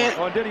about the McMahon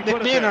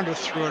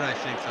underthrew it, I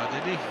think, though,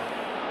 did he?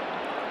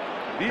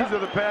 These are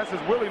the passes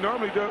Willie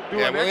normally do.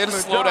 Willie had to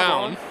slow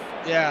down.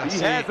 Yeah, he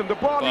has him. The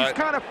ball, he's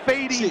kind of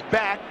fading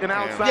back and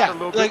outside a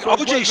little bit. Like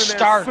OJ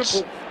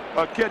starts.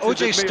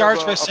 OJ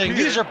starts by saying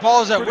these are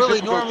balls that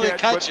Willie normally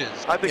catches.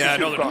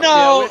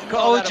 No,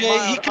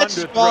 OJ, he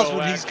catches balls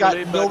when he's got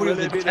nobody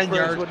within 10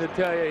 yards. Wouldn't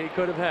tell you he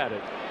could have had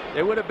it.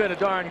 It would have been a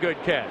darn good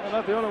catch. Well,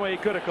 not the only way he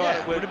could have caught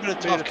it. Would have been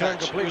a tough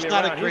catch. It was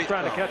not a great He's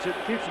trying to catch it,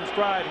 keep some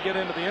stride, and get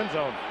into the end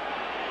zone.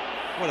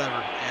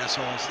 Whatever,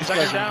 assholes.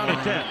 2nd down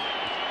and 10.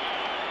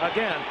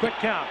 Again, quick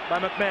count by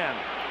McMahon.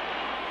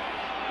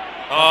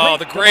 Oh,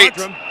 the great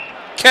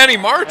Kenny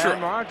Marjoram.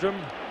 Marjoram,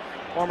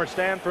 former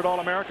Stanford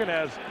All-American,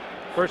 has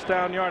 1st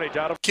down yardage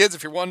out of. Kids,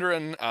 if you're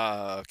wondering,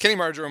 Kenny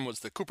Marjoram was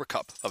the Cooper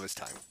Kupp of his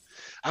time.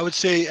 I would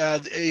say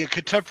a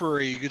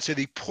contemporary, you could say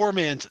the poor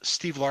man's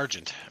Steve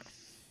Largent.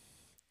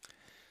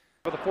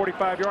 For the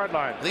 45-yard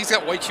line. He's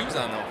got white shoes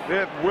on, though. They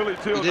had Willie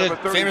too.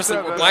 Famously,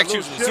 black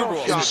shoes in the Super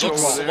Bowl. He looks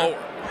slower.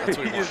 That's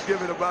what he is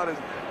giving about his.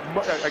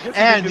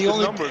 And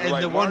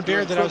the one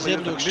Bear that I was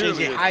able to exchange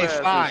a high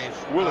five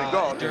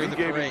during the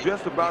parade. He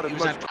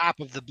was on top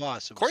of the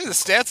bus. According to the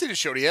stats he just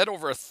showed, he had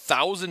over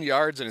 1,000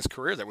 yards in his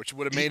career there, which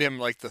would have made him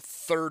like the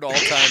 3rd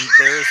all-time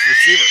Bears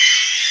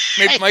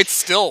receiver. He might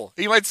still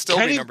be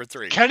number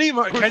 3. Kenny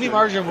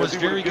Marjoram was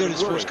very good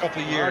his first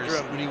couple of years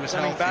when he was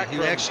healthy.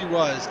 He actually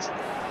was.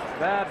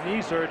 Bad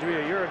knee surgery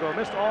a year ago.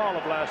 Missed all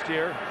of last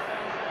year.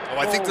 Oh,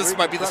 I think this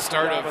might be the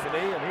start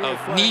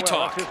of knee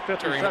talk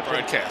during the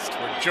broadcast,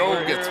 where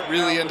Joe gets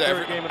really into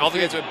all the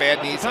guys with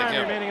bad knees like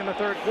him. Remaining in the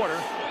 3rd quarter.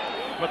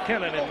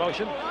 McKinnon in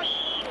motion.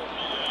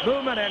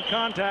 Movement and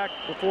contact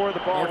before the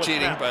ball. More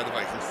cheating by the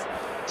Vikings.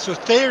 So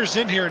Thayer's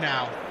in here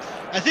now.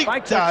 I think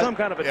some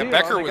kind of a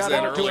Becker was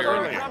in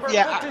earlier.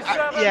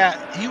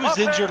 Yeah, he was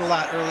injured a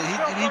lot early.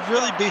 He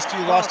really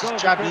basically lost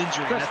his job to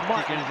injury. Not to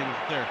take anything with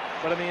Thayer.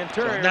 But in the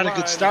interior, so not a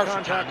good start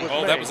for Tommy.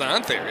 Oh, that was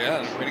on Thayer.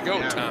 Yeah, way to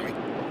go, Tommy.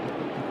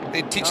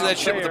 They teach you that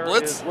shit with the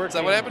blitz? Is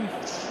that what happened?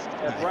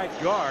 At right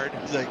guard.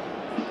 Like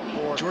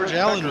George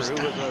Allen was a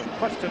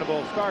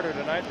questionable starter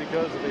tonight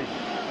because of the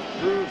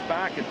bruised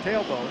back and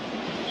tailbone.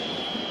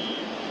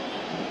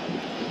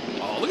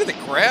 Oh, look at the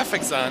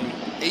graphics on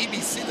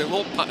ABC. The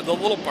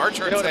little bar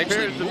charts actually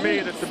appears to me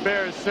that the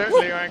Bears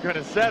certainly aren't going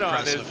to set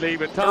on this league.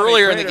 But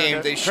earlier in the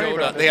game, they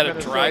had a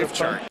drive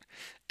chart,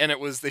 and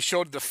they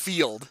showed the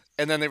field,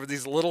 and then there were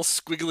these little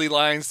squiggly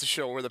lines to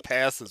show where the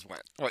passes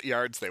went, what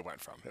yards they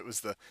went from. It was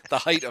the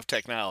height of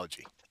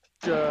technology.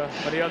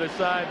 on the other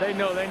side, they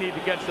know they need to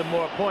get some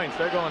more points.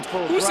 They're going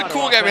full. Who's the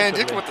cool guy, man?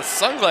 With the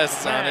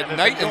sunglasses on at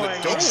night in the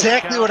dome?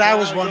 Exactly what I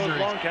was wondering.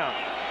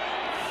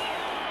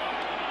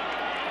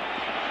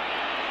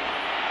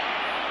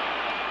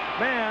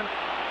 Man,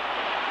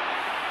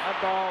 that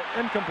ball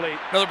incomplete.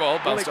 Another ball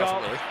bounced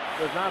off Willie.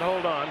 Does not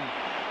hold on.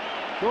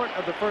 Short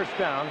of the first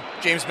down.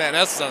 James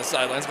Madness is on the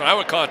sidelines, but I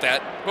would caught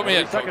that. Put me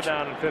in, second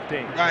down and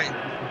 15. Right.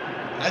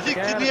 I think,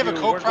 didn't he have a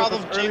coke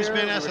problem, James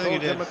Madness? I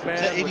think he did. Was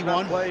that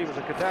 81? He was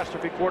a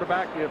catastrophe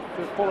quarterback. If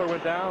Fuller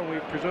went down, we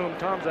presume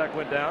Tomczak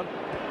went down.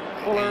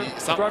 Fuller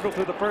struggled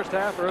through the first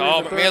half.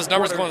 Oh, but man's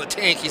numbers going in the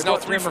tank. He's now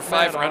 3 for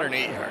 5 for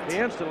 108 yards. He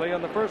instantly,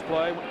 on the first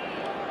play,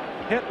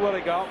 hit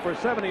Willie Gault for a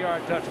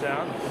 70-yard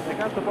touchdown. They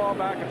got the ball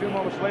back a few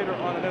moments later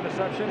on an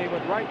interception. He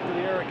went right to the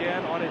air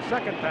again on his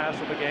second pass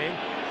of the game.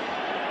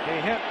 He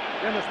hit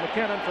Dennis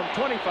McKinnon from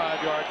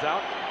 25 yards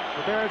out.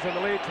 The Bears in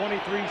the lead,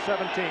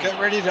 23-17. Get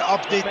ready to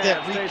update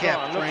that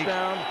recap, Frank. Looks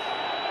down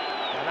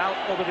and out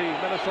over the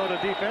Minnesota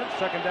defense.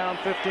 Second down,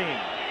 15.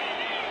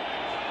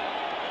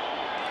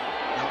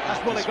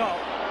 That's Willie Gault.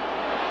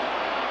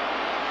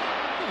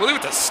 Willie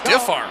with the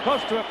stiff arm.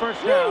 Close to a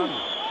first down.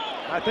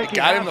 I think he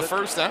got him the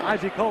first down.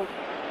 Isaac Holt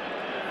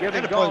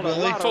giving Gault a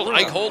lot of room.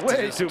 Ike Holt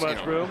way too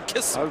much room.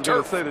 Kiss I was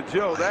going to say to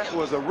Joe, that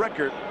was a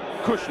record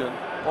cushion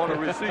on a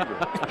receiver.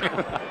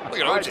 Look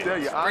at OJ. I tell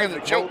you,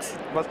 Isaac Holt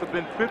must have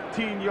been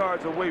 15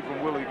 yards away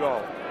from Willie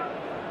Gault.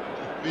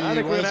 I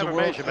think we have a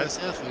measurement.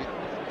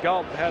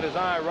 Gault had his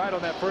eye right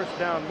on that first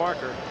down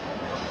marker.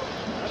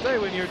 I tell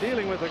you, when you're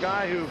dealing with a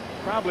guy who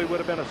probably would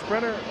have been a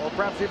sprinter or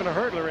perhaps even a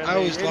hurdler in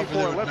the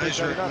 84 Olympics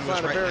and not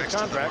signed a Bears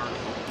contract,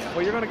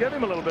 well, you're going to give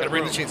him a little bit of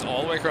room. Bring the chains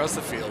all the way across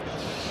the field.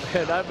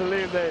 And I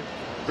believe they've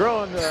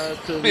grown to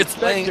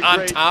it's laying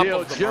on top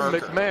of the Jim marker.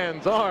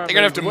 McMahon's arm. They're going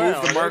to have to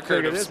move the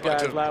marker this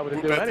guy's liable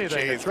to do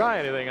anything, to try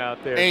anything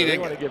out there. So they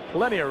want to give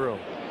plenty of room.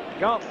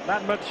 Gault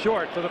not much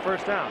short for the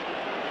first down.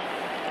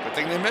 Good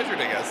thing they measured,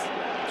 I guess.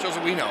 Shows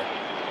what we know.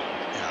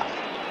 Yeah.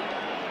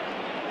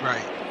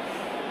 Right.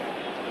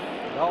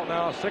 Gault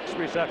now 6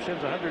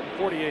 receptions,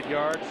 148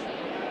 yards.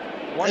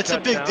 It's a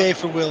big day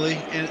for Willie,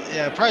 and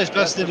probably his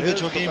best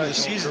individual game of the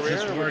season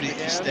since we've already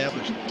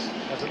established.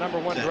 As a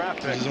 #1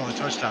 draft pick. His only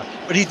touchdown.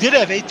 But he did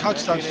have 8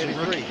 touchdowns as a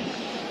rookie.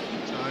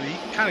 So he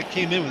kind of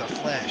came in with a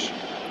flash.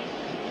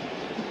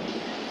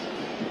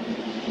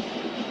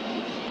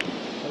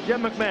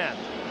 Jim McMahon.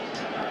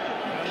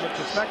 I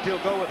suspect he'll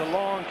go with a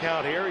long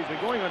count here. He's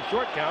been going on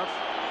short counts.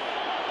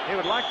 He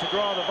would like to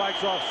draw the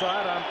Vikes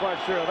offside. I'm quite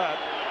sure of that.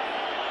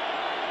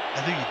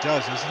 I think he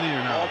does, doesn't he,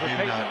 or not?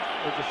 Maybe not.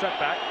 There's a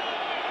setback.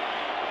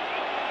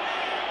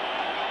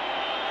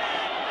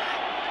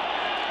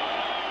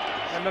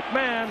 And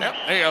McMahon. Yep,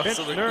 there you go.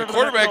 So the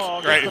quarterback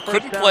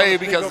couldn't play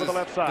because he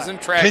was in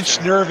traction.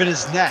 Pinched nerve in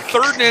his neck.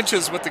 3rd and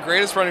inches with the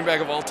greatest running back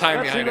of all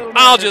time behind him.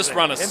 I'll just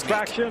run a sneak.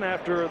 Infraction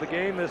after the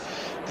game This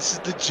is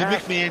the Jim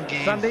McMahon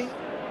game. Sunday,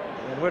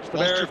 in which the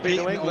Bears beat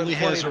New England only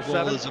has a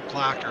role 20-7. as a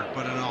blocker,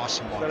 but an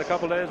awesome one. Spent a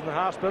couple days in the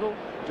hospital.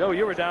 Joe,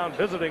 you were down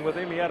visiting with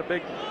him. He had a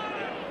big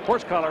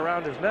horse collar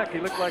around his neck. He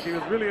looked like he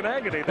was really in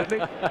agony,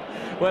 didn't he?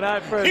 When I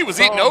first he was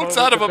eating oats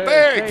out of a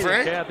bag,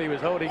 Frank. Camp, he was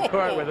holding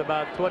court with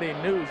about 20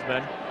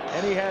 newsmen,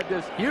 and he had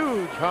this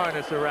huge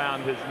harness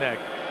around his neck.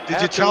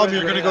 Did you tell him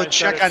you're going to go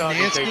check on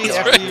Nancy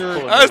after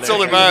your... I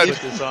told him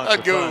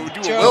I'd go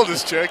do a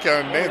wellness check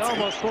on Nancy. He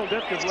almost pulled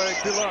Ditka's leg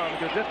too long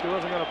because Ditka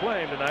wasn't going to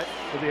play him tonight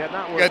because he had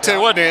not worked. Got to tell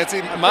you what,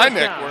 Nancy, my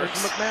neck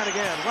works. McMahon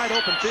again, right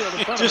open field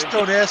in front Just of him.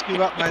 don't ask me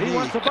about my knee. He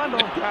wants a bundle.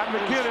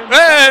 McKinnon.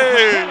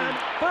 Hey! McKinnon,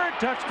 3rd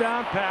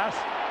touchdown pass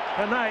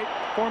tonight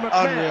for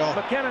McMahon. Unreal.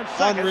 McKinnon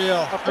second.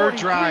 Unreal. A 3rd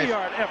drive.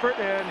 43-yard effort,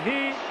 and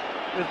he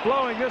is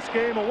blowing this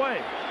game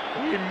away.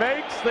 He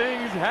makes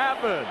things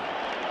happen.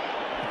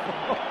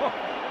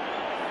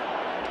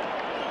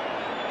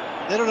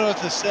 They don't know what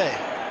to say.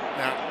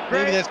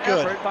 Maybe that's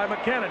good. Effort by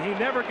McKinnon. He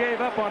never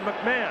gave up on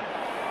McMahon.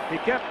 He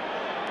kept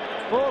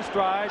full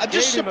stride. I'm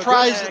just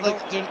surprised that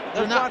like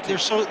they're not. They're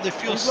so they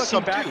feel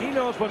subdued. Back. He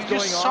knows what's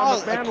going saw on.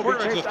 McMahon will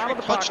be chased out of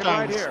the pocket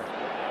right here.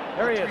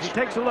 There he is. He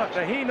takes a look.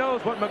 Now he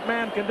knows what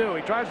McMahon can do.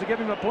 He tries to give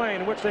him a play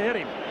in which to hit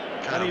him,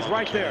 and he's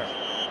right there.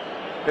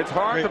 It's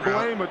hard to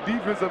blame a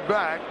defensive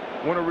back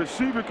when a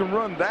receiver can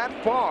run that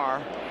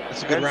far and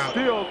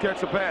still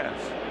catch a pass.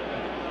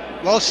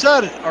 Well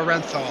said,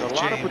 Orenthal. A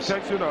lot of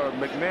protection.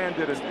 McMahon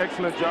did an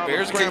excellent job.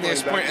 Bears are taking the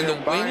extra point, and the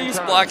wings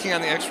blocking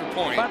on the extra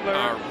point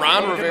are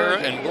Ron Rivera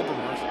and Wilbur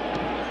Murphy.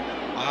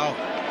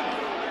 Wow.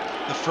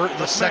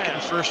 The second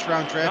and first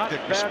round draft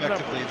pick,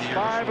 respectively, the year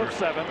 5 before. of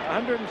 7,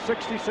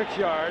 166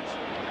 yards,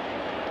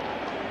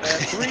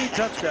 and 3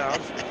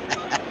 touchdowns.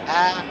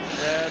 And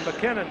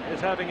McKinnon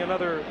is having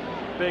another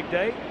big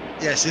day.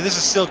 Yeah, see, this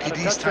is Silky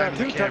D's time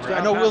in the camera.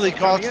 I know Willie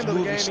Gault's a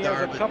movie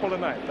star, but couple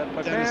tonight. But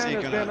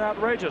McMahon has been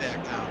outrageous.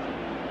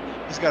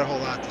 He's got a whole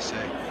lot to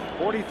say.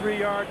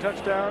 43-yard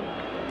touchdown.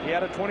 He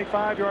had a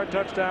 25-yard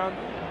touchdown.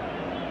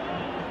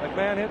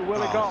 McMahon hit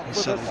Willie Gault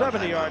with a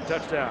 70-yard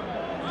touchdown.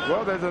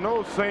 Well, there's an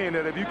old saying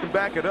that if you can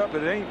back it up,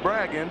 it ain't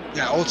bragging.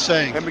 Yeah, old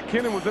saying. And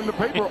McKinnon was in the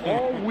paper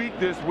all week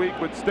this week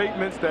with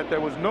statements that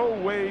there was no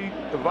way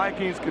the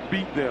Vikings could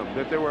beat them,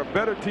 that they were a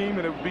better team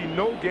and it would be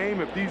no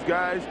game if these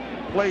guys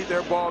played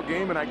their ball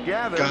game. And I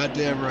gather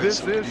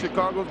this is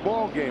Chicago's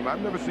ball game.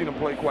 I've never seen them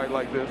play quite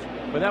like this.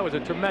 But that was a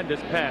tremendous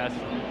pass.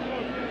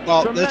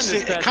 Well, that's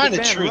kind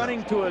of true.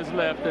 Running to his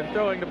left and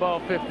throwing the ball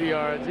 50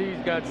 yards. He's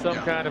got some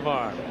kind of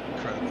arm.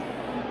 Incredible.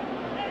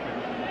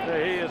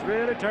 He has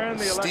really turned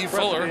the Steve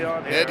Fuller,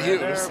 Ed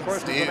Hughes. Steve.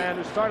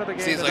 Steve's like,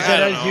 Is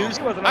that Ed Hughes?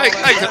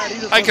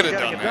 I could have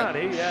done that.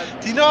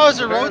 Do you know I was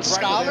a Rhodes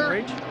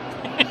Scholar?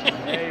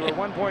 They were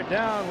 1 point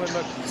down when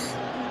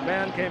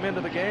McMahon came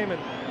into the game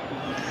and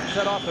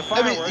set off the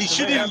fireworks. I mean, he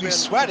shouldn't even be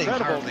sweating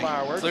hardly.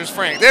 So there's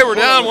Frank. They were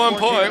down 1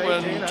 point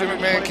when Jim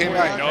McMahon came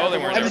back. No, they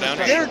weren't. They were down.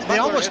 They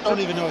almost don't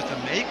even know what to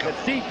make of it.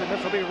 It's deep, and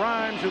this will be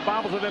Rhymes who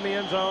bobbles it in the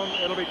end zone.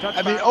 It'll be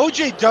touchdown. I mean,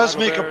 OJ does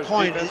make a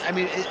point. I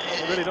mean,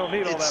 really don't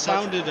need all that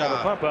sounded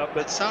pump up,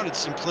 but it sounded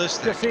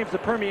simplistic. It just seems to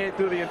permeate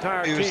through the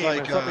entire team. He was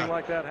like, something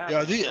like that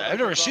happens. Yeah, I've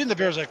never seen the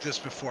Bears like this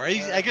before.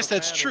 I guess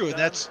that's true, and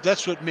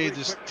that's what made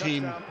this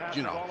team,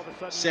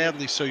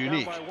 sadly so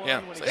unique.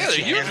 Yeah. So,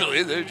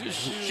 usually they're just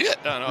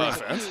shit on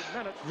offense.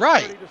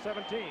 Right.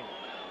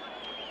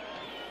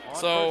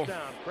 So,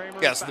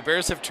 yes, the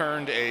Bears have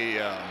turned a.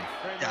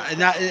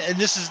 And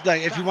this is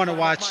like, if you want to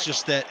watch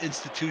just that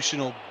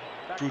institutional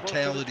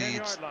brutality,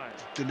 it's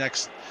the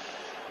next,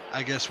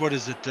 I guess, what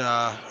is it?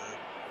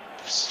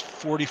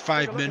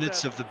 45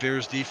 minutes of the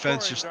Bears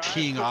defense just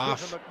teeing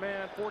off.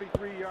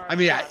 I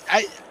mean,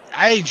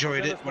 I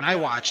enjoyed it when I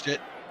watched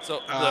it. So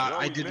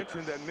I did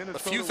a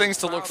few things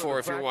to look for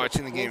if you're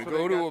watching the game.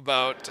 Go to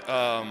about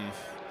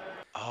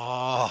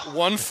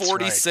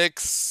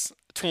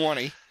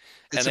 146-20,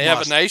 and they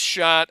have a nice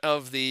shot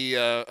of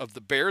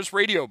the Bears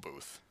radio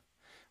booth,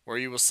 where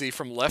you will see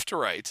from left to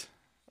right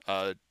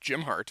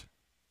Jim Hart,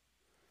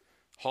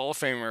 Hall of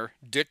Famer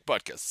Dick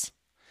Butkus.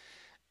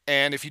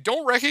 And if you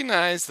don't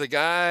recognize the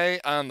guy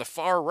on the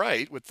far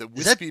right with the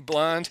wispy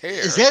blonde hair,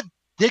 is that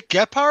Dick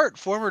Gephardt,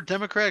 former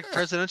Democratic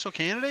presidential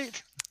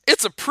candidate?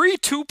 It's a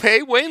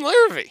pre-toupee Wayne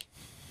Larrivee.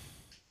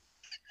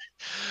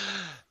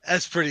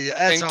 That's pretty.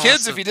 And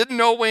kids, if you didn't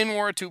know Wayne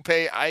wore a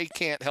toupee, I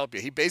can't help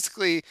you. He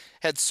basically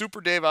had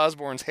Super Dave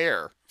Osborne's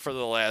hair for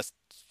the last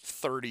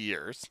 30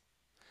 years.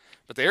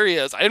 But there he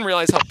is. I didn't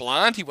realize how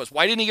blonde he was.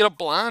 Why didn't he get a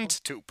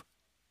blonde toupee?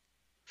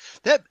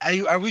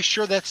 Are we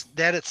sure that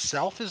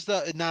itself is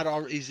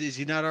is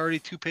he not already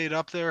toupeed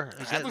up there?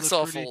 That looks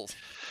awful.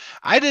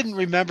 I didn't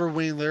remember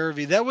Wayne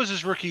Larrivee. That was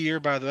his rookie year,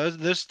 by the way.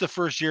 This is the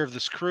first year of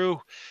this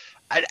crew.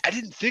 I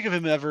didn't think of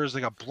him ever as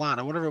like a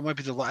blonde. I wonder if it might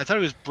be I thought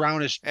he was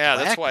brownish. Yeah,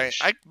 blackish. That's why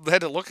I had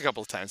to look a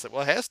couple of times.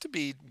 Well, it has to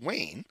be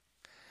Wayne.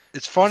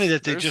 It's funny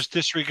that they just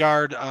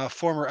disregard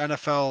former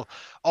NFL,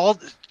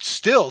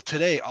 still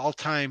today,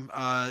 all-time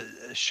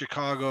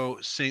Chicago,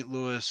 St.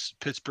 Louis,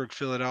 Pittsburgh,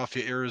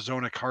 Philadelphia,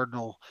 Arizona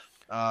Cardinal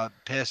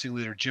passing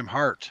leader Jim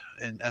Hart,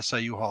 an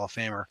SIU Hall of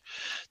Famer.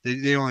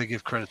 They only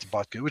give credit to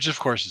Butkus, which of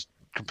course is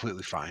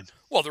completely fine.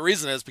 Well, the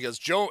reason is because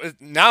Joe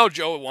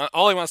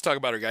all he wants to talk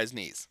about are guys'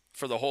 knees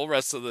for the whole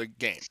rest of the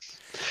game.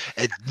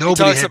 And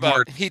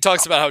he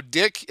talks about how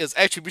Dick is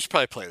actually. We should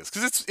probably play this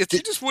because you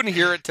just wouldn't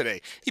hear it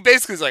today. He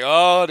basically is like,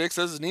 "Oh, Dick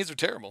says his knees are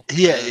terrible."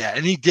 Yeah,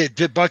 and he did.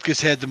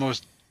 Butkus had the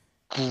most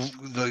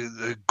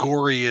the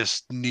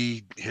goriest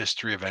knee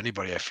history of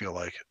anybody. I feel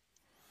like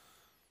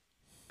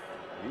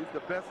he's the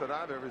best that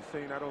I've ever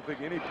seen. I don't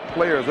think any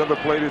player has ever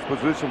played his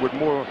position with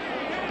more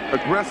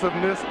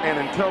aggressiveness and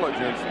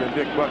intelligence than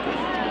Dick Butkus.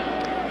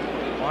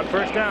 On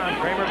first down,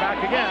 Kramer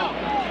back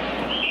again.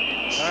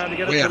 Trying to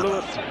get it to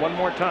Lewis one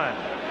more time.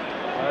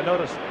 I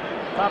noticed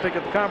the topic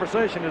of the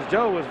conversation as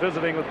Joe was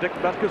visiting with Dick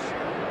Butkus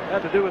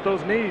had to do with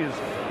those knees.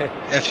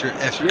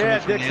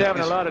 Yeah, Dick's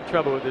having a lot of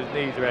trouble with his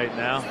knees right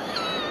now.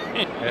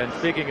 And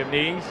speaking of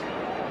knees,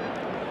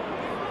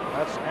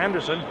 that's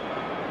Anderson.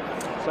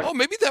 Oh,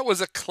 maybe that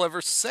was a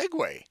clever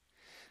segue.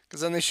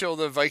 Because then they show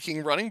the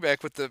Viking running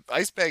back with the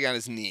ice bag on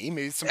his knee.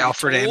 Maybe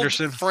Alfred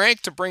Anderson.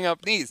 Frank to bring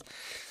up knees.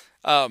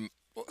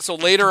 So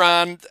later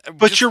on,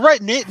 but you're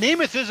right.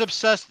 Namath is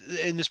obsessed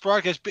in this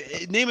broadcast.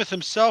 Namath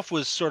himself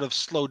was sort of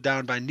slowed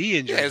down by knee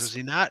injuries, was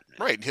he not?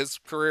 Right. His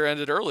career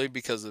ended early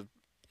because of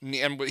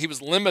knee, and he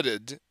was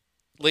limited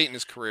late in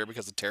his career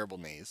because of terrible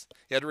knees.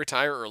 He had to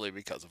retire early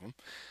because of them.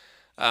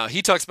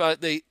 He talks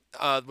about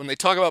when they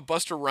talk about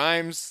Buster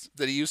Rhymes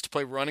that he used to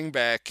play running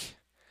back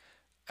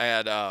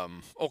at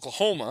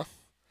Oklahoma.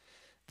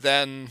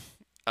 Then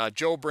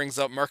Joe brings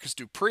up Marcus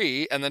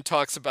Dupree and then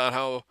talks about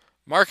how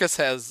Marcus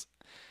has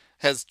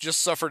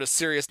just suffered a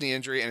serious knee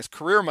injury and his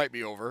career might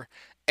be over.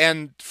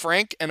 And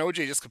Frank and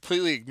OJ just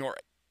completely ignore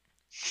it.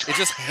 It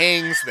just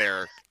hangs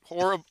there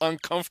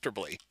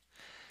uncomfortably.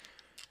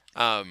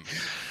 Yeah,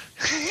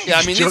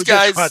 I mean, these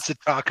guys just wants to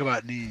talk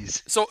about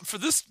knees. So for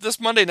this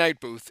Monday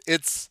night booth,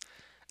 it's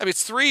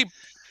three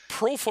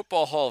Pro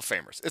Football Hall of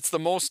Famers. It's the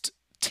most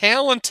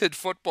talented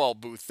football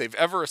booth they've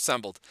ever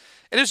assembled.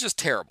 And it's just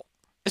terrible.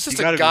 It's just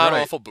a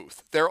god-awful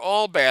booth. They're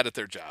all bad at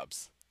their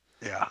jobs.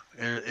 Yeah,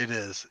 it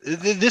is.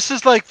 This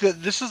is like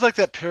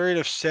that period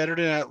of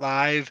Saturday Night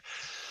Live,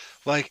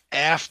 like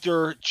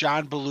after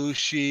John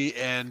Belushi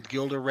and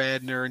Gilda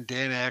Radner and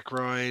Dan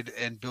Aykroyd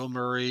and Bill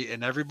Murray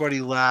and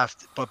everybody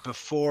left, but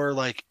before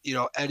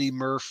Eddie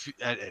Murphy,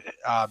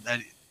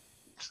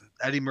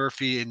 Eddie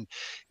Murphy and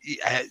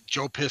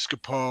Joe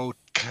Piscopo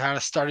kind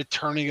of started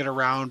turning it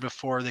around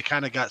before they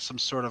kind of got some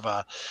sort of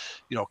a,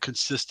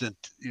 consistent,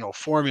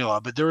 formula.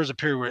 But there was a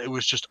period where it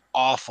was just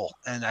awful.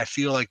 And I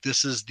feel like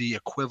this is the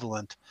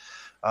equivalent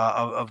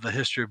of the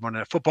history of Monday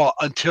Night Football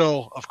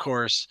until, of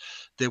course,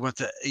 they went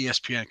to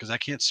ESPN, because I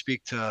can't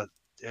speak to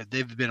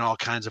they've been all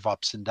kinds of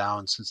ups and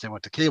downs since they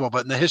went to cable.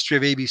 But in the history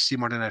of ABC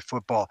Monday Night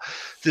Football,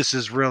 this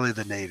is really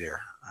the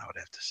nadir, I would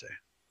have to say.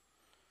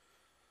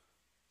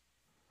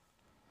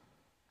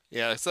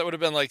 Yeah, so that would have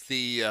been like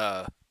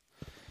the,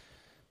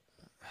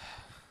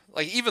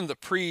 even the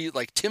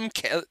Tim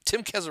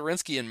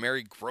Kazurinsky and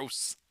Mary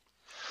Gross.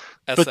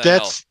 SNL. But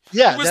that's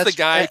who was the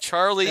guy?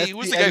 Charlie. Who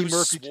was the guy who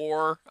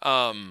swore?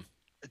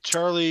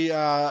 Charlie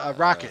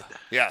Rocket.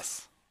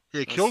 Yes.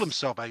 He killed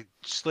himself by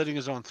slitting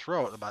his own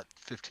throat about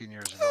 15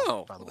 years ago.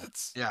 Oh, by the way.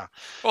 that's... Yeah.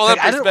 Well,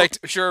 that brings back.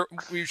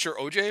 Were you sure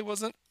OJ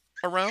wasn't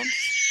around?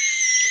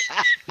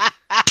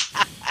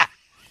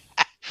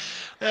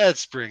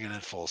 That's bringing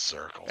it full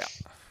circle. Yeah.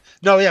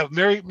 No, yeah,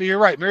 you're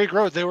right. Mary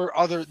Gross, they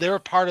were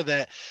part of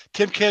that.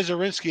 Tim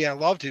Kazurinsky, I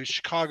loved him,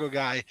 Chicago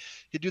guy.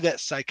 He'd do that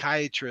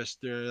psychiatrist.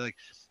 They're like,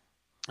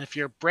 if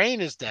your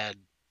brain is dead,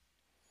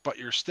 but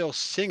you're still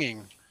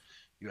singing,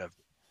 you have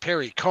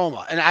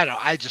pericoma. And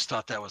I just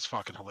thought that was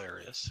fucking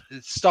hilarious.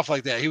 It's stuff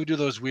like that. He would do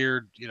those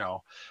weird,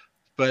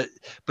 but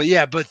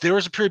there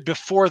was a period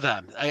before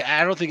them.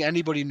 I don't think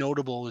anybody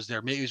notable was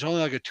there. Maybe it was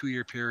only like a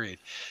 2-year period,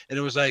 and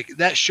it was like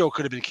that show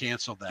could have been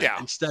canceled.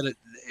 Instead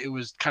it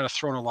was kind of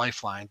thrown a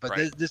lifeline. But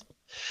right.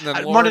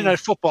 Monday Night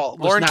Football.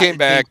 Lauren came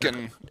back,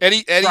 and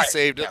Eddie right.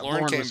 saved it. Yeah,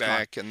 Lauren came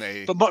back, and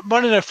they. But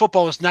Monday Night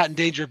Football was not in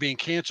danger of being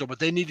canceled. But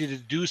they needed to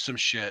do some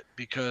shit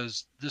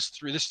because this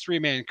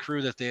 3-man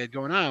crew that they had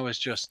going on was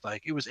just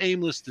like, it was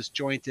aimless,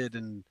 disjointed,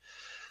 and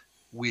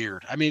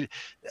weird. I mean,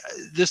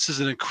 this is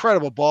an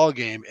incredible ball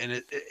game,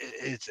 and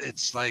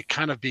it's like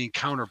kind of being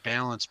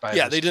counterbalanced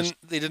by they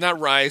did not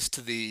rise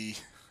to the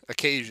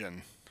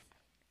occasion.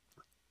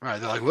 Right,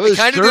 they're like, well, they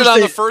kind of did on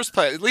the first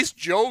play. At least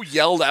Joe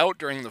yelled out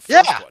during the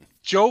first one.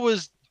 Joe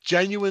was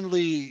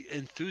genuinely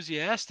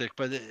enthusiastic,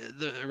 but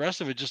the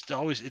rest of it just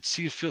always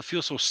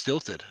feels so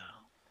stilted.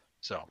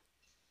 So.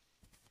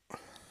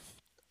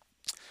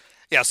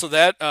 Yeah, so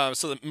the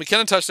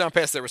McKinnon touchdown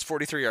pass there was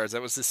 43 yards.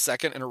 That was his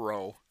second in a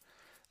row.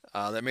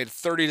 That made it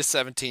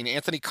 30-17.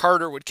 Anthony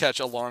Carter would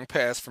catch a long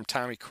pass from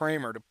Tommy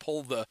Kramer to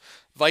pull the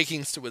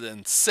Vikings to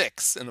within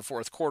 6 in the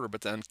fourth quarter,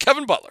 but then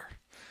Kevin Butler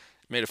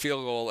made a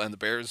field goal, and the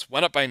Bears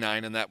went up by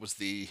 9, and that was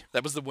the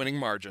winning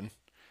margin.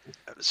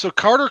 So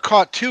Carter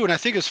caught 2, and I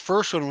think his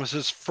first one was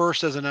his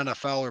first as an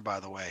NFLer, by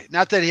the way.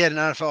 Not that he had an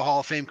NFL Hall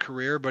of Fame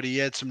career, but he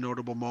had some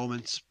notable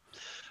moments.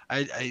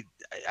 I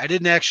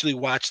didn't actually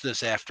watch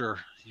this after.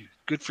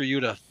 Good for you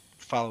to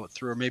follow it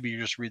through, or maybe you're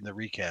just reading the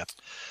recap.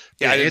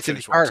 Yeah,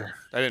 Anthony Carter.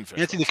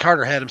 Anthony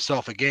Carter had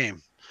himself a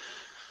game,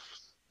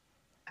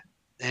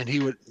 and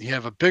he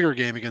have a bigger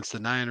game against the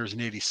Niners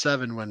in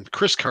 '87 when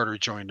Chris Carter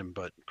joined him,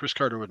 but Chris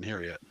Carter wasn't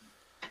here yet.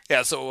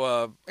 Yeah,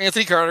 so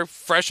Anthony Carter,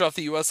 fresh off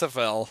the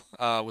USFL,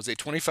 was a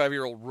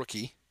 25-year-old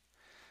rookie.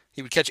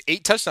 He would catch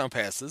 8 touchdown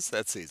passes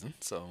that season.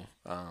 So,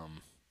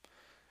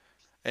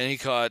 and he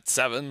caught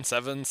 7,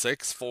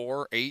 6,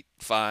 4, 8,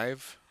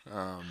 5.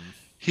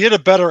 He had a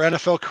better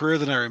NFL career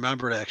than I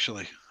remembered,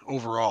 actually,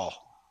 overall.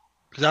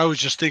 Because I was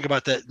just thinking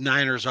about that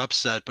Niners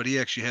upset, but he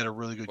actually had a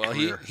really good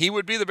career. He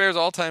would be the Bears'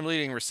 all-time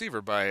leading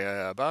receiver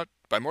by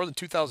more than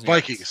 2,000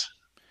 Vikings. Yards.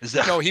 Is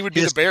that? No, he would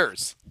be the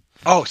Bears.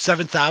 Oh,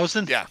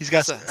 7,000? Yeah, he's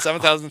got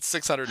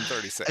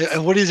 7,636.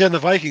 And what is he on the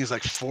Vikings?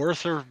 Like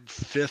 4th or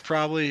 5th,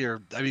 probably.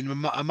 Or I mean,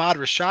 Ahmad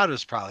Rashad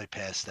was probably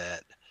past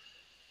that.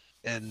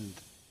 And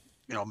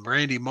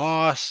Randy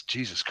Moss.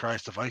 Jesus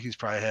Christ, the Vikings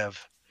probably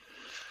have.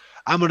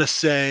 I'm gonna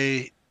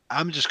say.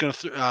 I'm just going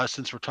to,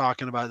 since we're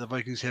talking about it, the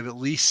Vikings have at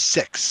least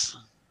 6.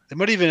 They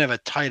might even have a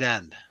tight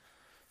end.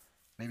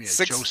 Maybe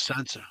Joe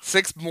Sensa.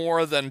 6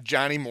 more than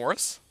Johnny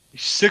Morris?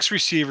 6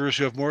 receivers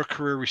who have more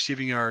career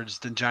receiving yards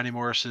than Johnny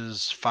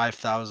Morris's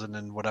 5,000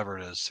 and whatever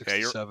it is,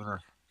 67.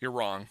 You're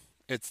wrong.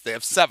 They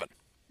have 7.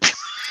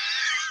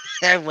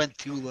 That went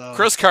too low.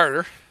 Chris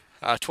Carter,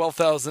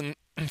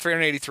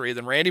 12,383.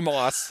 Then Randy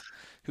Moss,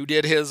 who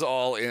did his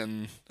all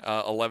in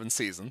 11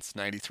 seasons,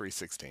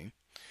 93-16.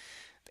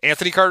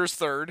 Anthony Carter's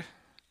 3rd.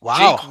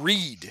 Wow. Jake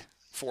Reed,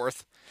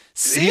 4th.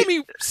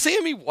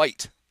 Sammy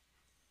White.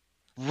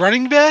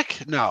 Running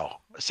back? No.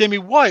 Sammy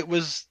White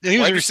was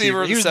wide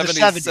receiver of the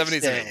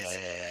 70s.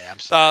 Yeah, I'm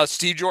sorry.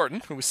 Steve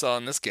Jordan, who we saw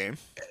in this game,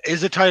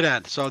 is a tight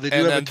end. So they do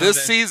have a tight end.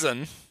 This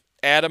season,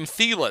 Adam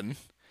Thielen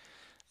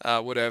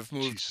would have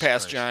moved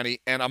past Johnny,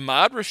 and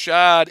Ahmad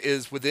Rashad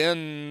is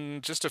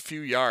within just a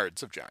few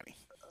yards of Johnny.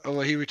 Oh,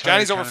 well, he retired.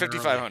 Johnny's over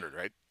 5,500,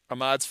 right?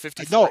 Ahmad's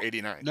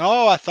 54.89.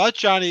 No, I thought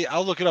Johnny.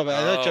 I'll look it up.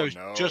 I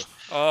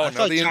thought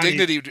Johnny the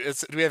indignity. Do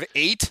we have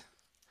 8?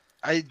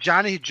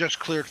 Johnny just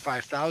cleared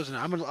 5,000.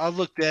 I'll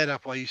look that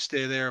up while you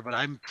stay there, but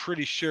I'm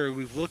pretty sure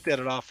we've looked at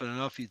it often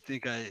enough. You'd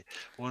think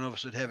one of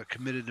us would have it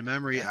committed to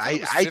memory. I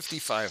thought it was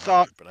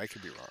 5,500, but I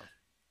could be wrong.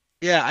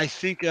 Yeah, I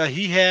think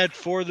he had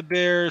for the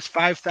Bears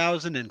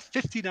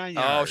 5,059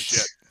 yards. Oh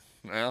shit!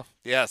 Well,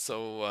 yeah.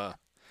 So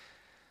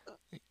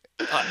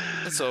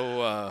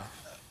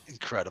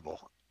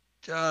incredible,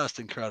 just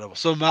incredible.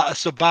 So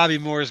Bobby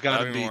Moore's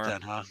got to beat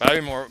then, huh? Bobby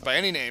Moore by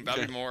any name.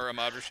 Bobby Moore,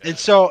 Ahmad Rashad. And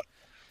so,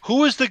 who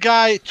was the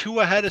guy 2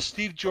 ahead of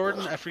Steve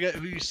Jordan? I forget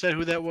who you said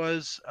who that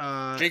was.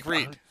 Jake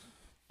Reed.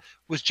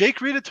 Was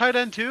Jake Reed a tight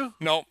end too?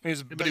 No,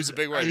 he's a big wide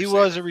receiver. He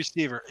was a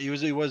receiver.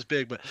 He was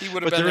big, but he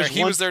would have been there.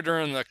 He was there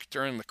during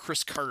the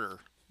Chris Carter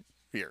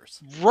years.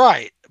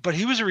 Right, but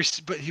he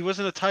was but he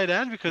wasn't a tight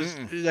end because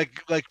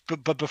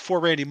but before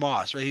Randy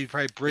Moss, right? He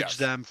probably bridged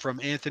them from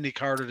Anthony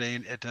Carter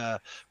to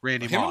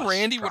Randy Moss. Him and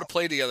Randy would have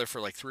played together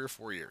for like 3 or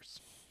 4 years.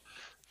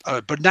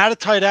 But not a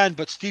tight end.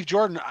 But Steve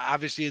Jordan,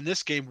 obviously, in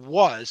this game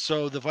was.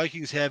 So the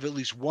Vikings have at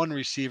least one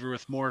receiver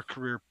with more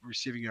career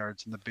receiving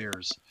yards than the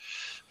Bears,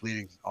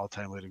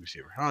 all-time leading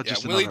receiver.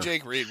 Willie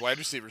Jake Reed, wide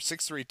receiver,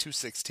 6'3",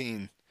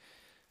 216,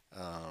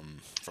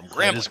 from Grambling.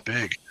 That is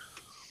big.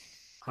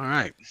 All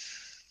right.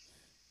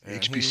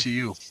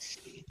 HBCU.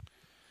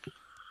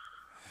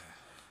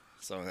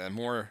 So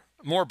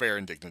more Bear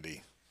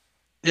indignity.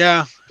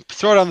 Yeah,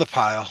 throw it on the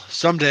pile.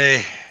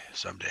 Someday,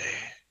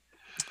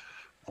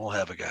 we'll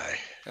have a guy.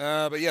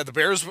 But yeah, the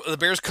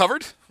Bears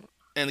covered,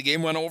 and the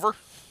game went over.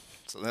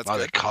 So that's good.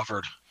 They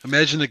covered.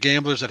 Imagine the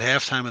gamblers at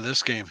halftime of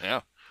this game.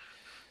 Yeah,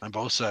 on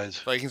both sides.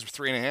 Vikings were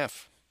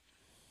 3.5.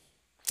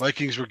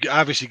 Vikings were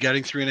obviously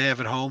getting 3.5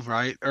 at home,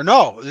 right? Or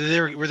no,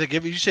 were they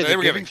giving? You said they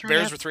were giving.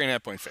 Bears were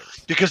 3.5 point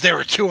favorites because they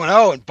were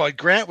 2-0, and Bud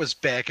Grant was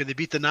back, and they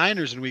beat the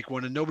Niners in Week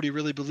 1, and nobody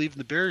really believed in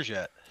the Bears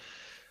yet.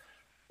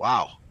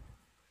 Wow.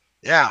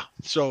 Yeah.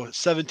 So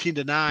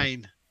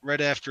 17-9,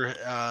 right after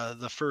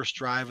the first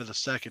drive of the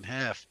second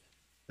half,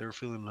 they were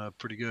feeling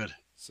pretty good.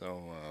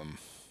 So,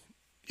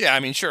 yeah, I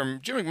mean, sure,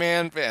 Jim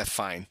McMahon,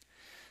 fine.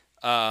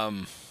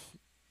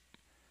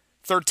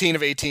 13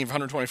 of 18 for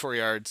 124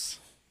 yards.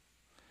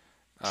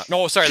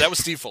 No, sorry, that was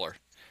Steve Fuller.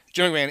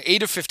 Jim McMahon,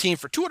 8 of 15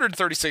 for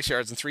 236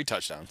 yards and 3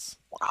 touchdowns.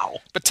 Wow.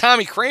 But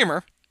Tommy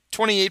Kramer,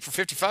 28 for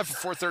 55 for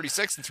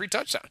 436 and 3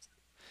 touchdowns.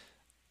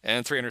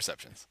 And 3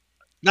 interceptions.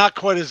 Not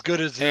quite as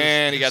good as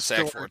and he got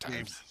sacked 4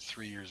 times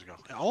 3 years ago.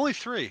 Only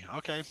 3.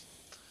 Okay.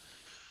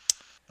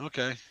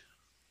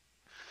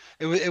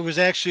 It was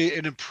actually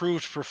an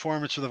improved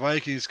performance for the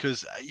Vikings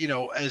because,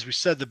 as we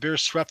said, the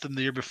Bears swept them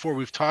the year before.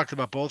 We've talked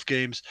about both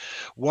games,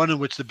 one in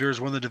which the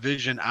Bears won the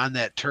division on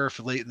that turf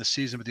late in the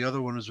season, but the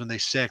other one was when they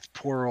sacked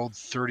poor old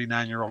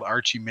 39-year-old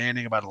Archie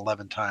Manning about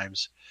 11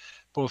 times.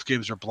 Both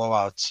games were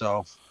blowouts.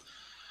 So,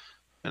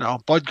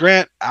 Bud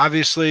Grant,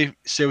 obviously,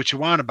 say what you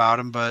want about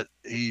him, but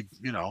he,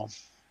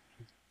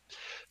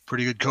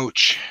 pretty good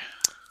coach.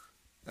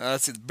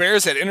 Let's see. The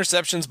Bears had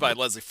interceptions by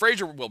Leslie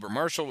Frazier, Wilbur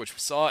Marshall, which we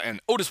saw, and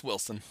Otis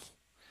Wilson.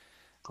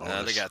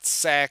 They got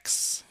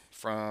sacks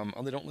from...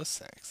 Oh, they don't list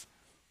sacks.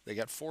 They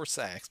got 4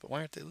 sacks, but why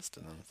aren't they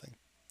listed on the thing?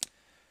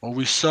 Well,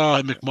 we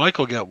saw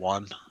McMichael get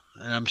one,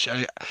 and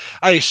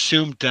I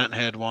assume Dent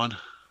had one.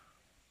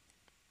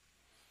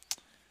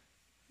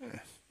 A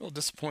little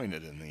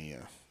disappointed in the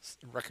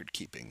record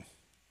keeping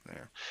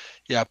there.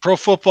 Yeah, Pro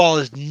Football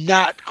is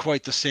not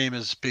quite the same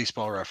as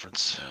Baseball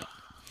Reference. Yeah.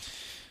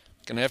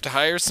 Gonna have to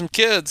hire some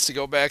kids to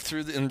go back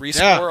through and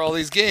rescore all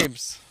these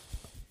games.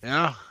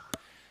 Yeah,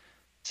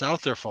 it's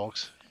out there,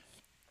 folks.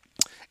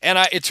 And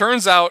it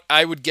turns out,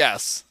 I would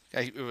guess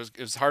it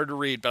was hard to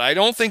read, but I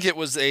don't think it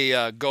was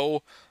a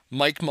Go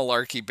Mike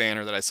Mularkey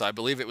banner that I saw. I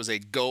believe it was a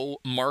Go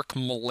Mark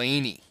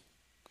Mullaney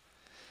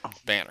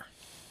banner.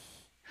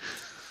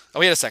 Oh,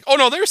 he had a sack. Oh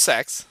no, there's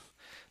sacks.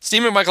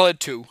 Steve McMichael had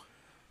 2.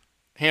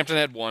 Hampton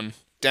had 1.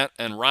 Dent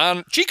and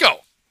Ron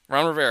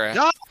Rivera.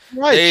 Yeah,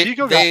 right.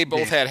 They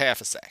both had half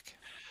a sack.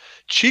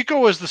 Chico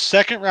was the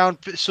second round.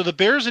 So the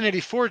Bears in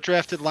 '84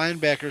 drafted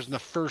linebackers in the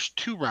first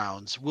 2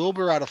 rounds.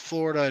 Wilbur out of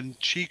Florida and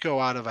Chico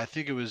out of, I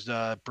think it was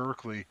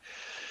Berkeley.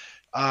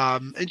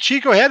 And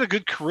Chico had a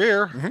good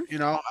career.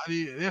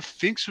 Mm-hmm.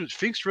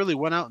 Finks really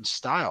went out in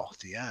style at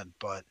the end.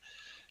 But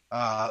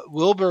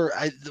Wilbur,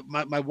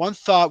 my one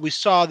thought, we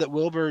saw that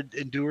Wilbur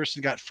and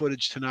Duerson got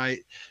footage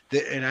tonight,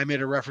 and I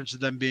made a reference to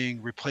them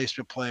being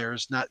replacement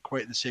players, not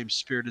quite in the same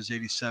spirit as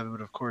 '87, but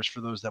of course,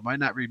 for those that might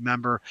not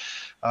remember,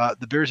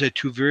 the Bears had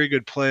 2 very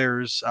good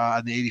players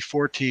on the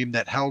 '84 team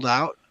that held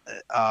out.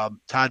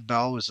 Todd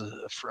Bell was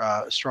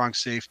a strong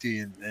safety,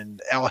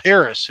 and Al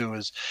Harris, who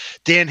was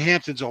Dan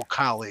Hampton's old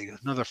colleague,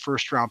 another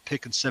first-round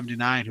pick in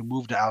 '79, who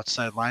moved to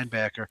outside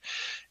linebacker.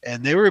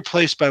 And they were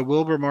replaced by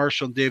Wilbur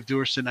Marshall and Dave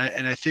Duerson.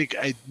 And I think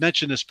I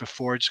mentioned this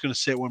before. I'm just going to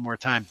say it one more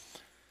time,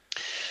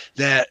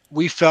 that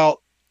we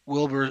felt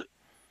Wilbur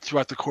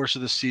throughout the course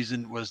of the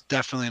season was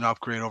definitely an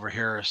upgrade over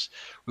Harris.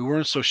 We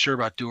weren't so sure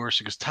about Duerson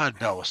because Todd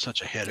Bell was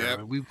such a hitter. Yep. I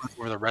mean, we went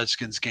over the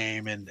Redskins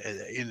game and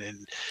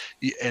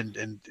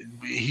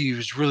he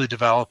was really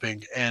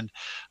developing. And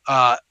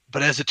but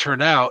as it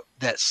turned out,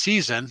 that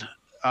season,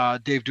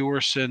 Dave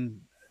Duerson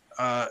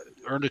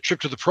earned a trip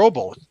to the Pro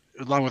Bowl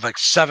along with like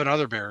 7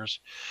 other Bears,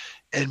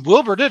 and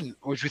Wilbur didn't,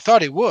 which we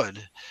thought he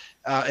would.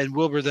 And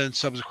Wilbur then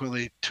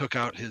subsequently took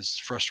out his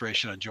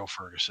frustration on Joe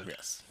Ferguson.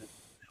 Yes.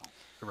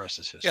 The rest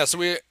is history. Yeah, so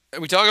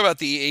we talk about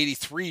the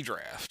 83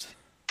 draft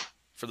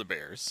for the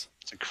Bears.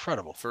 It's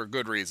incredible. For a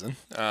good reason.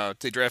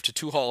 They drafted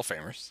 2 Hall of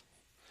Famers.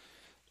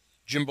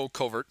 Jimbo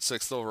Covert,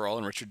 6th overall,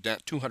 and Richard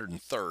Dent,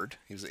 203rd.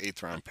 He was the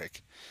 8th round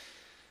pick.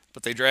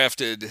 But they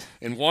drafted,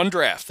 in one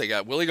draft, they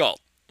got Willie Gault,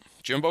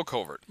 Jimbo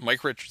Covert,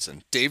 Mike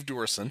Richardson, Dave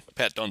Duerson,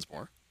 Pat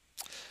Dunsmore,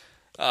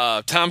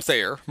 Tom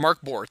Thayer,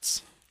 Mark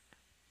Bortz,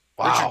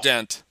 Richard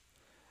Dent,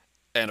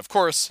 and of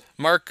course,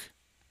 Mark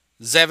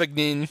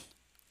Zavagnin,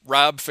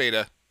 Rob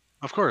Feda.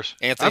 Of course.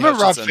 Anthony I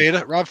remember Hutchinson,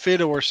 Rob Feda. Rob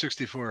Feda wore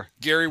 64.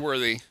 Gary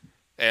Worthy,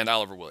 and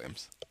Oliver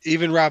Williams.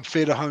 Even Rob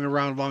Feda hung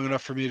around long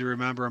enough for me to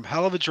remember him.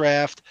 Hell of a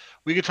draft.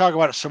 We could talk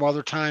about it some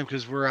other time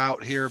because we're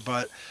out here,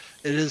 but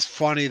it is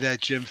funny that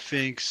Jim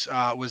Finks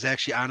was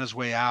actually on his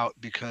way out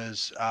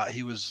because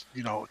he was,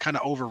 kind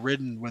of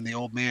overridden when the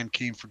old man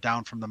came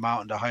down from the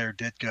mountain to hire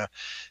Ditka.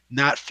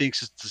 Not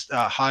Finks'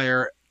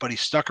 hire, but he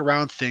stuck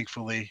around,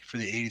 thankfully, for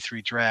the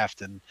 83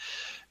 draft. And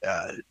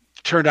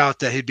turned out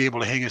that he'd be able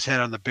to hang his head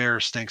on the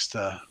Bears thanks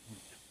to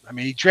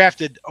he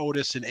drafted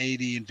Otis in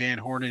 80 and Van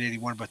Horn in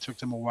 81, but it took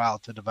them a while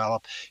to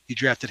develop. He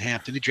drafted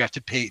Hampton. He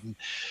drafted Peyton.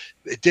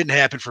 It didn't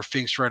happen for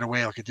Finks right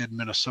away like it did in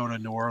Minnesota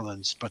and New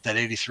Orleans, but that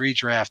 83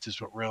 draft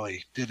is what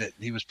really did it.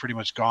 He was pretty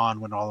much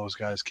gone when all those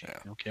guys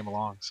came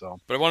along. So,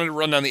 but I wanted to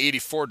run down the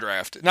 84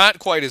 draft. Not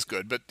quite as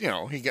good, but,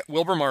 he got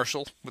Wilbur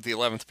Marshall with the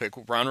 11th pick,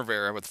 Ron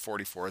Rivera with the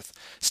 44th,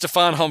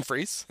 Stephon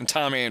Humphreys and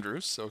Tom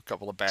Andrews, so a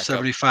couple of backup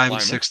 75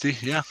 linemen. and 60,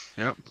 yeah.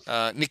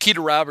 Yep.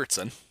 Nikita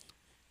Robertson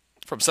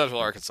from Central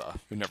Arkansas,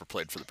 who never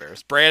played for the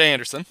Bears. Brad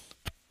Anderson.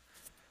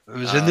 It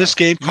was in this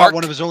game, caught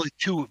one of his only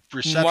 2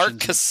 receptions. Mark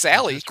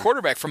Casale,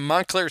 quarterback from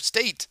Montclair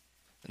State,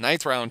 the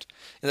 9th round.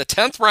 In the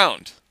 10th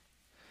round,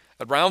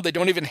 a round they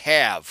don't even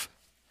have,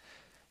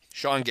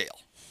 Sean Gale.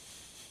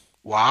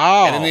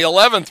 Wow. And in the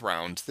 11th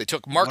round, they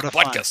took Mark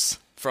Butkus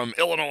from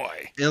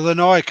Illinois.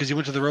 Because he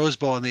went to the Rose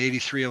Bowl in the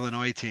 83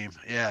 Illinois team.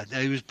 Yeah,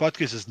 he was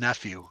Butkus'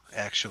 nephew,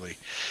 actually.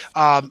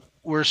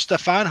 Were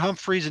Stephon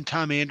Humphreys and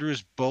Tom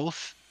Andrews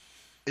both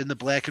in the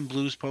Black and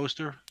Blues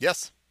poster?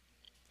 Yes.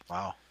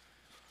 Wow.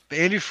 But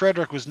Andy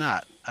Frederick was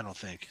not, I don't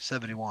think.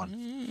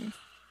 71.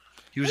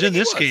 He was in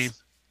this game.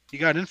 He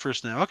got in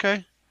first now.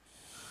 Okay.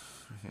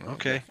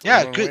 Okay.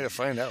 Yeah, good way to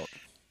find out.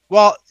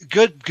 Well,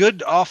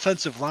 good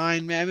offensive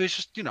line, man. It's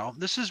just,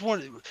 this is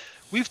one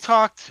we've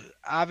talked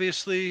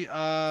obviously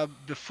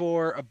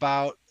before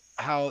about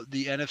how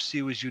the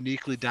NFC was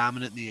uniquely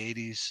dominant in the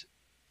 80s.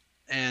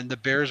 And the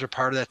Bears are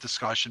part of that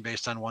discussion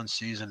based on one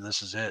season.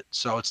 This is it.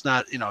 So it's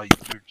not, you're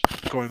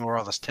going over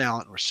all this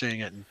talent. We're seeing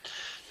it, and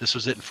this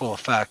was it in full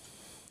effect.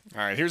 All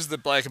right, here's the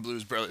Black and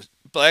Blues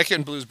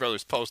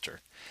Brothers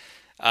poster.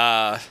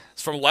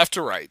 It's from left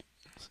to right.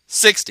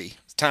 60,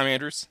 Tom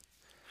Andrews,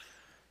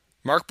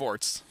 Mark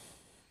Bortz,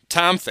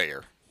 Tom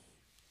Thayer,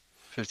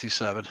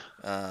 57,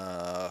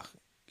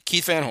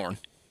 Keith Van Horn,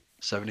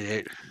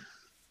 78,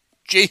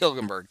 Jay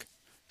Hilgenberg,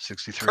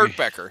 63, Kurt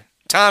Becker,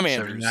 Tom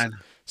Andrews, 79.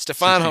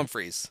 Stephon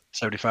Humphreys,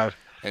 75,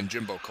 and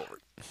Jimbo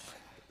Covert,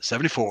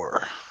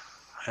 74.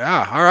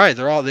 Yeah, all right,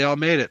 they all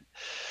made it.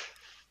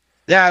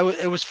 Yeah,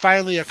 it was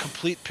finally a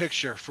complete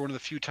picture for one of the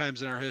few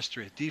times in our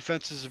history.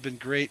 Defenses have been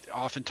great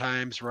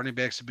oftentimes, running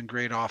backs have been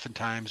great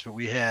oftentimes, but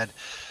we had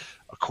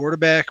a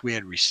quarterback, we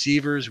had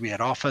receivers, we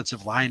had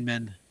offensive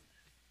linemen.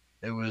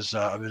 It was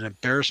an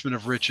embarrassment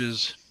of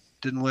riches.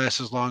 Didn't last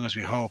as long as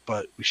we hoped,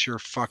 but we sure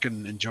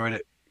fucking enjoyed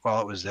it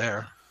while it was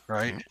there,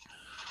 right? Mm-hmm.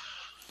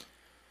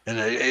 And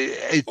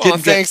it didn't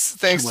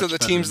thanks to the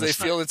teams they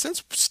fielded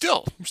since.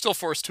 We're still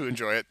forced to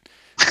enjoy it.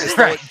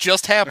 Right. It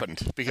just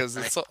happened because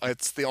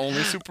it's the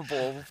only Super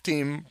Bowl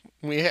team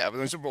we have, the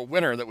only Super Bowl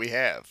winner that we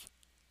have.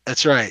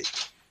 That's right.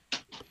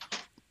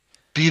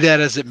 Be that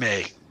as it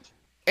may.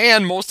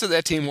 And most of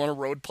that team won a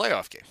road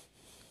playoff game.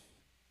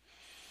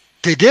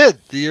 They did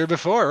the year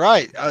before,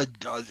 right?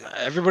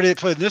 Everybody that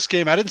played in this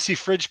game, I didn't see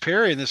Fridge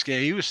Perry in this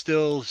game. He was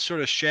still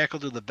sort of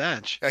shackled to the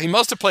bench. He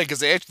must have played because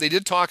they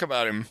did talk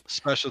about him.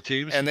 Special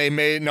teams, and they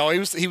made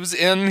he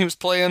was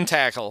playing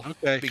tackle.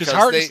 Okay, because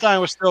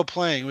Hartenstein was still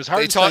playing. It was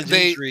Hartenstein's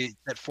injury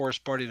that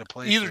forced Buddy to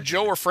play. Either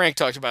Joe or Frank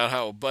talked about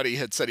how Buddy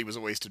had said he was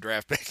a wasted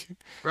draft pick,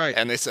 right?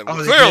 And they said,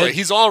 well, clearly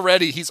he's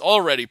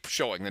already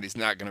showing that he's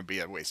not going to be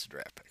a wasted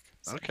draft pick.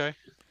 So. Okay,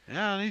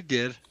 yeah, and he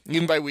did.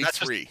 Even by week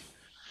 3.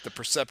 The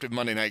perceptive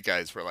Monday night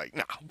guys were like,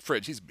 no,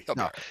 Fridge, he'll be all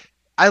right.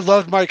 I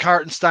loved Mike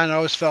Hartenstein. I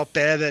always felt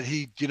bad that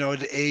he,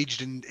 had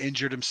aged and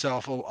injured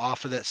himself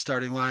off of that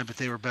starting line, but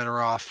they were better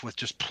off with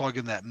just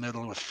plugging that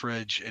middle with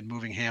Fridge and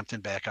moving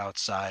Hampton back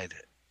outside.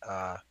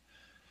 I'm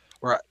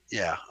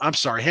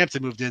sorry.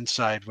 Hampton moved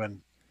inside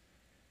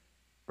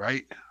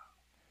right?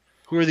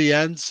 Who are the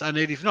ends on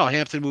 80? No,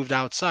 Hampton moved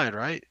outside,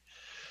 right?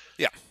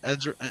 Yeah.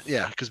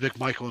 Because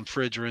McMichael and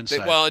Fridge were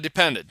inside. It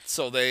depended.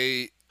 So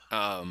they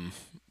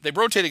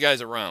rotated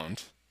guys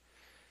around.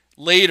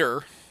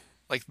 Later,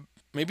 like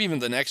maybe even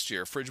the next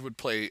year, Fridge would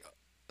play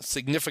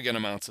significant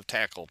amounts of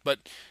tackle, but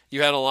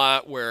you had a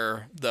lot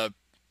where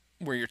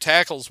your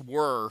tackles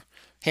were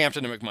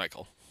Hampton and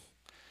McMichael.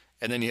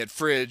 And then you had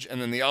Fridge, and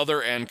then the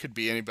other end could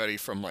be anybody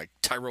from like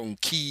Tyrone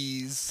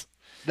Keys.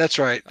 That's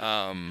right.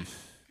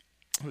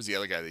 Who's the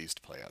other guy that used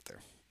to play out there?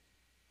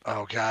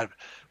 Oh God,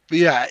 but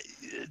yeah,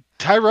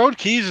 Tyrone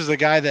Keys is the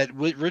guy that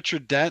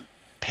Richard Dent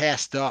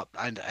passed up.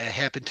 I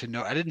happened to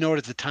know. I didn't know it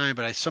at the time,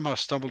 but I somehow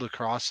stumbled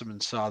across him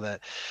and saw that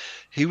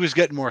he was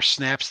getting more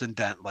snaps than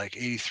Dent, like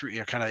 83,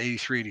 kind of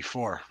 83,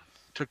 84.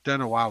 Took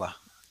Dent a while to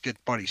get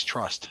Buddy's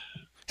trust.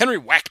 Henry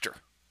Wachter.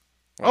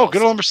 Oh,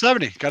 good old number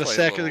 70. Got a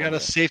sack and got a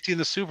safety in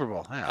the Super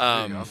Bowl.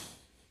 Yeah, there you go.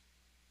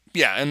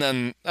 Yeah, and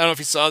then I don't know if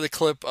you saw the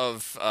clip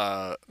of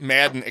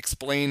Madden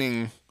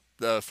explaining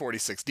the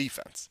 46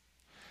 defense.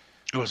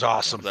 It was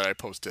awesome that I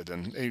posted,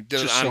 and he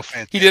did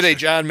he did a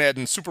John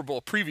Madden Super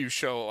Bowl preview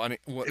show on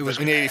it was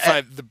in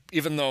 '85,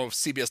 even though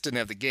CBS didn't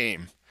have the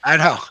game. I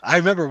know. I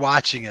remember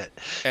watching it.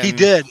 And he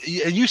did,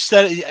 and you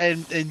said it,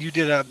 and you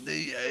did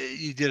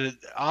an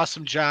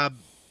awesome job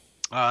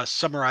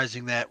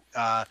summarizing that.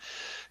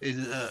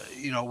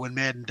 When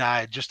Madden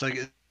died, just like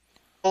the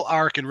whole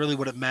arc and really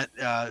what it meant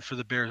for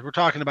the Bears. We're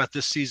talking about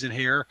this season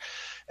here,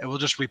 and we'll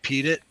just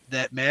repeat it.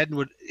 That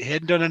Madden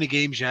hadn't done any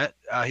games yet.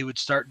 He would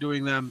start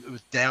doing them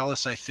with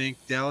Dallas, I think.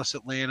 Dallas,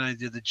 Atlanta. He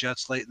did the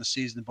Jets late in the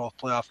season in both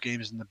playoff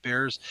games, and the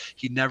Bears.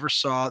 He never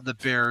saw the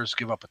Bears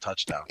give up a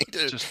touchdown. He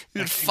did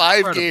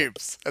 5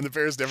 games, and the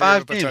Bears never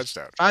gave up a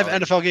touchdown. 5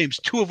 NFL games,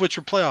 2 of which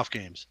were playoff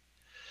games.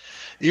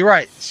 You're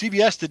right.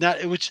 CBS did not.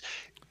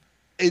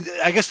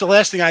 I guess the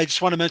last thing I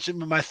just want to mention,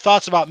 my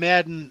thoughts about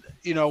Madden,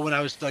 when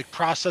I was like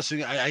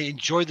processing, I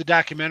enjoyed the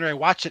documentary. I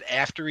watched it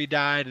after he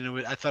died,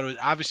 and I thought it was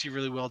obviously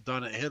really well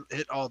done. It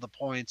hit all the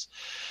points.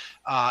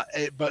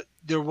 But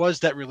there was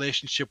that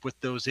relationship with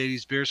those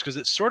 80s Bears because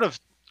it sort of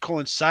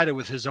coincided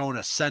with his own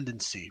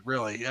ascendancy,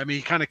 really. I mean,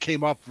 he kind of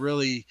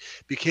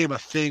became a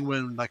thing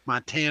when like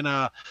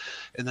Montana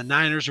and the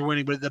Niners are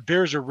winning, but the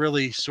Bears are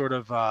really sort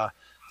of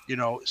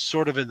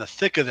in the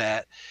thick of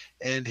that.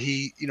 And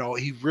he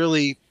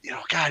really,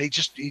 God, he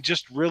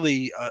just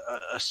really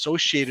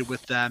associated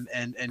with them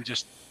and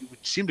just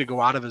seemed to go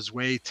out of his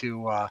way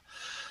to,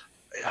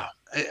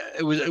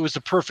 it was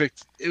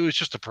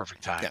just a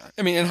perfect time. Yeah.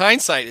 I mean, in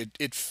hindsight,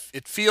 it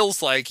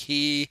feels like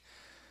he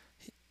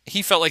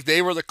felt like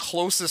they were the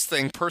closest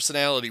thing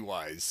personality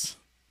wise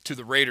to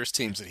the Raiders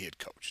teams that he had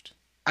coached.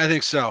 I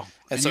think so.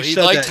 And so he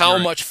liked how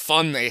much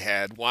fun they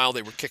had while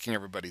they were kicking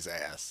everybody's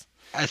ass.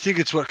 I think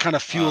it's what kind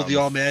of fueled the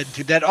All-Madden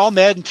team. That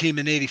All-Madden team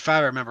in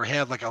 '85, I remember,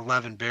 had like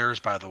 11 Bears.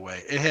 By the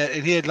way,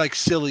 he had like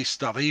silly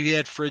stuff. He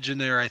had Fridge in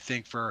there, I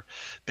think, for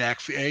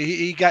back.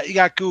 He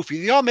got goofy.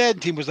 The All-Madden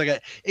team was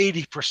like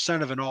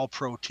 80% of an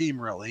All-Pro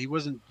team. Really, he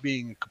wasn't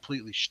being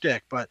completely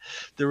shtick, but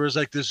there was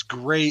like this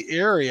gray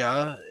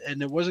area,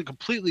 and it wasn't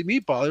completely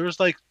meatball. There was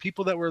like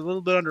people that were a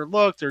little bit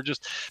underlooked, or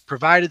just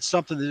provided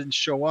something that didn't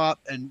show up,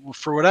 and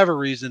for whatever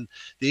reason,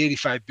 the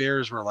 '85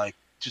 Bears were like.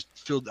 Just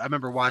filled. I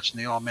remember watching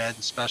the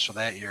All-Madden special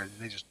that year, and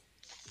they just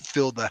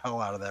filled the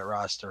hell out of that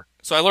roster.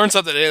 So I learned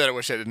something today that I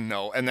wish I didn't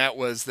know, and that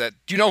was that.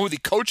 Do you know who the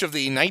coach of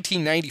the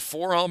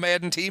 1994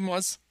 All-Madden team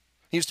was?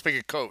 He used to pick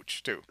a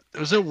coach too.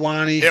 Was it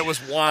Wani? It was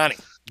Wani.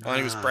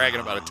 Wani was bragging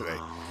about it today.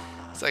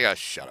 It's like,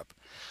 shut up.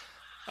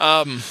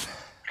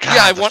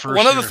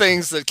 One of the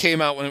things that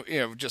came out when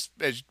just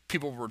as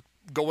people were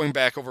going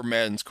back over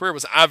Madden's career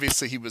was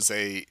obviously he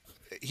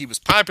was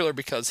popular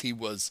because he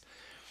was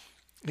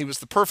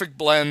the perfect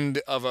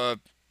blend of a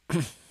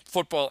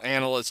football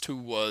analyst who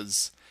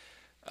was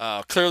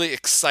clearly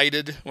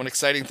excited when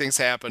exciting things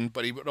happened,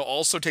 but he would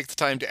also take the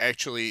time to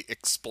actually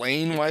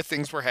explain why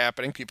things were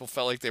happening. People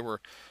felt like they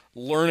were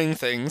learning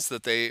things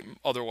that they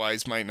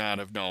otherwise might not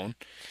have known.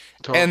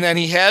 Totally. And then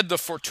he had the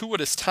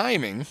fortuitous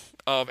timing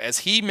of, as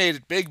he made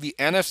it big, the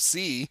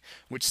NFC,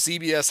 which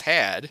CBS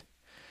had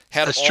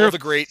all the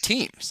great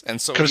teams,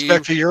 and so comes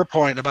back to your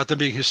point about them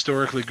being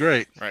historically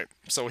great. Right.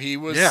 So he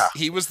was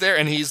there,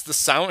 and he's the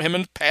sound. Him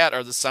and Pat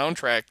are the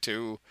soundtrack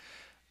to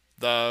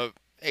the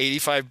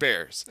 '85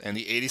 Bears and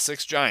the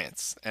 '86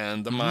 Giants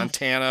and the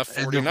Montana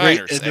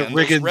 49ers and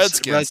the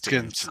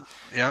Redskins.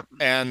 Yep.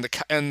 And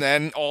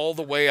then all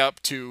the way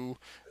up to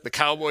the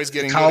Cowboys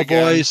getting good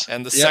again,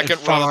 and the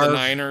second run of the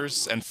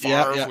Niners and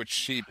Favre, which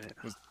he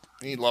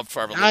loved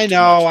Favre. I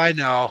know.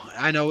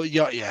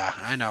 Yeah,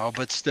 I know,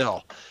 but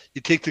still. You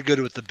take the good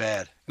with the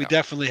bad. We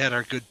definitely had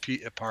our good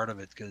part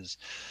of it because,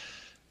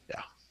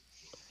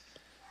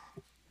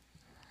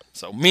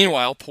 So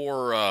meanwhile,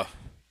 poor, I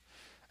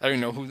don't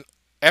even know who,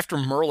 after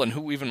Merlin,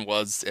 who even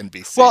was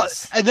NBC. Well,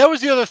 and that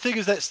was the other thing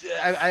is that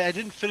I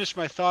didn't finish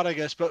my thought, I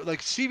guess, but like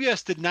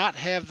CBS did not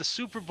have the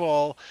Super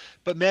Bowl,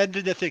 but Madden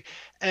did that thing.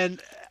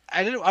 And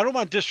I don't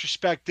want to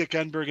disrespect Dick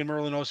Enberg and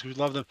Merlin Olsen, who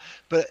love them,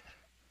 but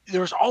there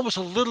was almost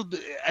a little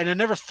bit, and I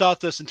never thought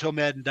this until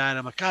Madden died.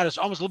 I'm like, God, it's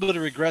almost a little bit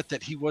of regret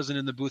that he wasn't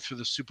in the booth for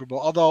the Super Bowl.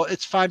 Although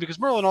it's fine because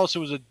Merlin also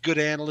was a good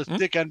analyst. Mm-hmm.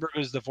 Dick Enberg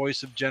was the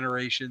voice of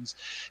generations.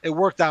 It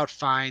worked out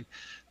fine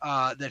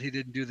that he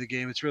didn't do the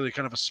game. It's really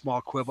kind of a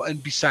small quibble.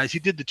 And besides, he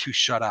did the 2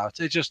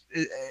 shutouts.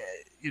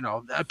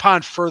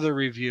 Upon further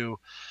review,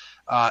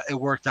 it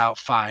worked out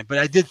fine. But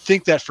I did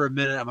think that for a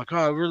minute. I'm like,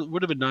 oh, it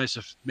would have been nice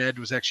if Madden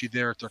was actually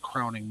there at their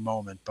crowning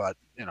moment. But,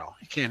 you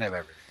can't have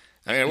everything.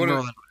 I mean, it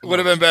would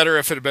have been better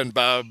if it had been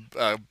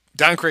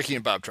Don Criqui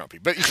and Bob Trumpy.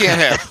 But you can't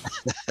have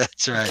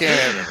That's right. You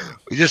can't have everything.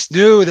 We just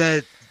knew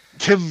that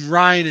Tim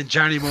Ryan and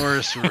Johnny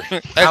Morris were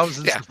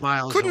thousands of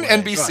miles Couldn't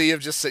away. NBC have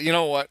just said, you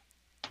know what,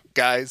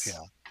 guys,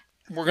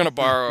 we're gonna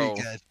borrow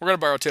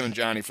Tim and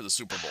Johnny for the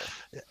Super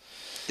Bowl.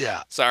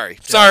 Yeah. Sorry,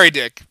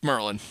 Dick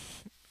Merlin.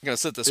 I'm gonna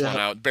sit this one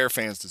out. Bear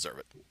fans deserve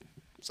it.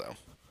 So,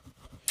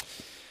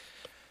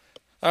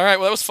 all right,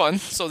 well that was fun.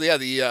 So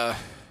I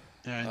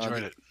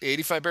enjoyed it.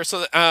 85 Bears.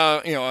 So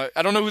I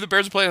don't know who the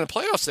Bears are playing in the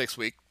playoffs next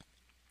week.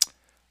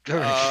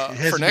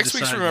 For next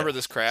week's Remember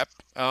This Crap.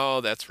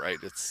 Oh, that's right.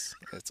 It's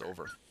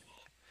over.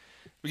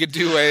 We could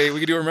do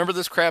Remember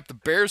This Crap. The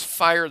Bears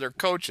fire their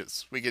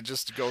coaches. We could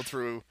just go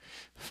through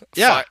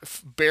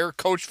Bear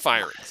coach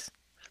firings.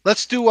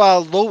 Let's do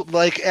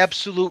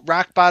absolute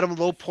rock bottom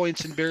low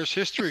points in Bears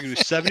history. We do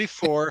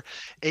 74,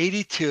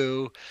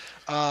 82.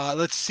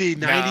 Let's see,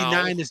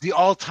 99 is the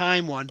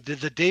all-time one.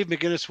 The Dave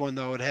McGinnis one,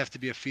 though, would have to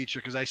be a feature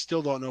because I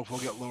still don't know if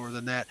we'll get lower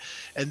than that.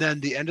 And then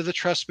the end of the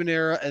Trustman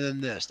era, and then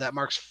this. That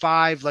marks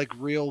 5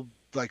 real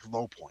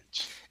low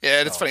points. Yeah,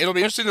 and it's funny. It'll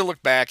be interesting to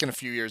look back in a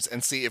few years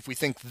and see if we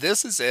think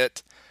this is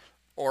it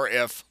or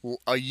if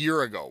a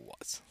year ago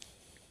was.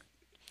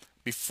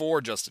 Before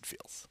Justin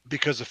Fields.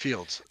 Because of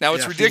Fields. Now,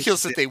 it's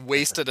ridiculous that they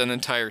wasted an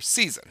entire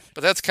season,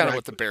 but that's kind of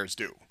what the Bears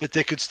do. But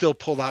they could still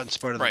pull out in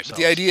spite of themselves. Right,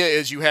 but the idea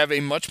is you have a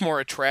much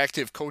more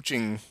attractive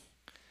coaching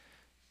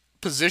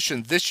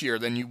position this year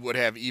than you would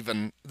have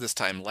even this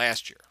time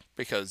last year,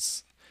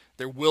 because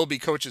there will be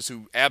coaches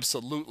who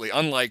absolutely,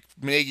 unlike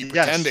Nagy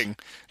pretending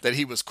that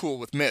he was cool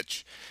with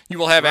Mitch, you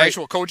will have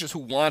actual coaches who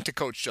want to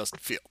coach Justin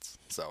Fields.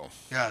 So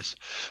yes,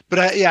 but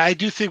I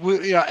do think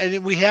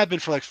and we have been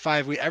for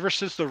 5 weeks ever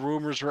since the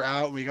rumors were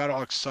out. We got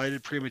all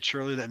excited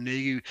prematurely that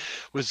Nagy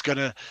was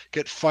gonna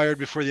get fired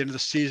before the end of the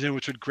season,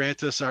 which would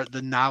grant us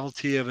the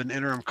novelty of an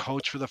interim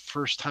coach for the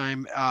first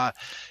time.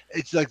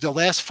 It's like the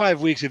last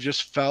 5 weeks have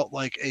just felt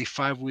like a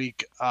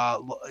 5-week,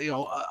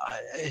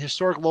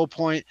 historic low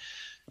point.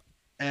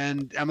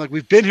 And I'm like,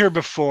 we've been here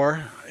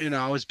before,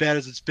 as bad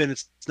as it's been.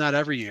 It's not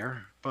every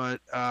year,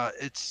 but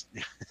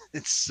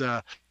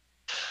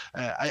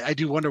I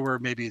do wonder where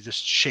maybe this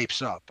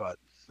shapes up, but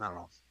I don't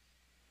know.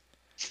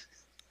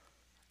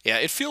 Yeah,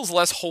 it feels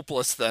less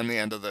hopeless than the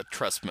end of the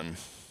Trustman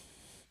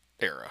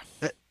era.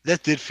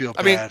 That did feel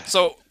bad. I mean,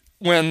 so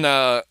when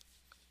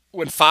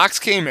Fox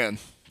came in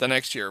the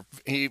next year,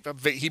 he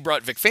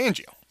brought Vic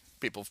Fangio.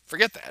 People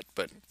forget that,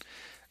 but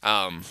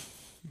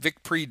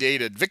Vic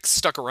predated. Vic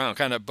stuck around,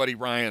 kind of Buddy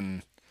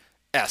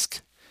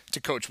Ryan-esque,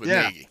 to coach with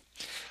Nagy.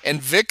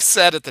 And Vic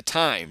said at the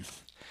time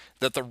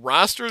that the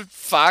roster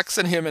Fox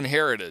and him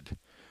inherited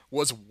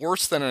was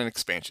worse than an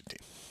expansion team.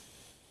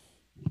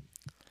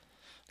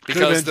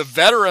 Because the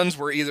veterans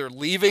were either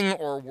leaving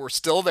or were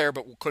still there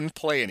but couldn't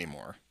play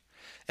anymore.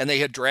 And they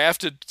had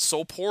drafted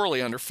so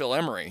poorly under Phil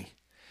Emery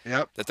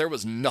that there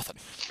was nothing.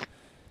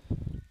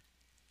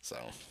 So,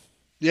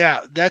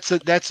 yeah, that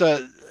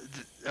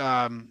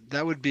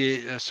would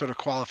be a sort of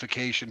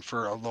qualification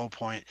for a low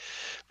point.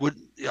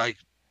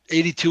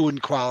 82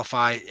 wouldn't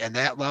qualify in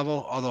that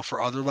level, although for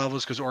other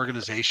levels, because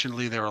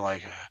organizationally they were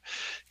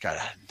got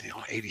a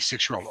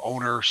 86-year-old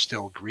owner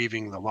still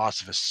grieving the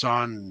loss of his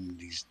son.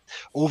 He's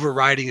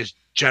overriding his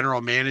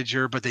general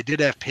manager, but they did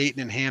have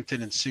Peyton and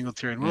Hampton and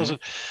Singletary and Wilson.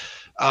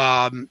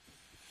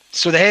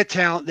 So they had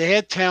talent. They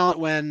had talent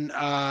when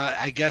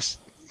I guess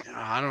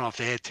I don't know if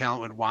they had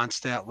talent when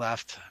Wannstedt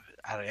left.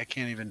 I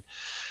can't even.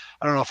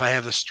 I don't know if I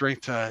have the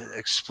strength to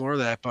explore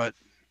that, but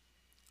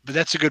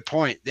that's a good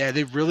point. Yeah,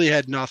 they really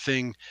had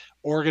nothing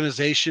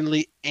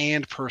organizationally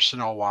and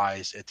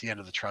personnel-wise at the end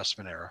of the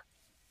Trustman era.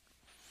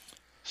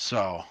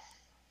 So,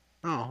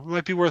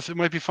 it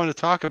might be fun to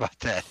talk about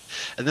that.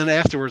 And then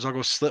afterwards, I'll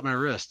go slit my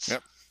wrists.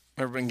 Yep.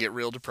 Everyone get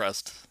real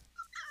depressed.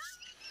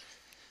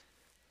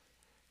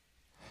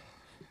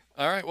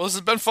 All right. Well, this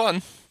has been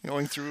fun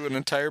going through an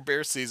entire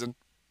Bears season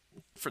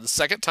for the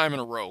second time in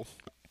a row.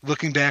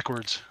 Looking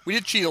backwards. We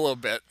did cheat a little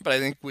bit, but I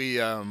think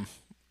we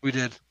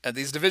did.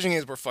 These division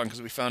games were fun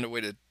because we found a way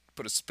to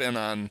put a spin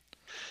on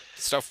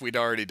stuff we'd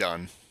already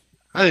done.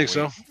 I think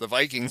so. The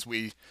Vikings,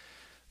 we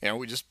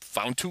just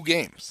found 2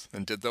 games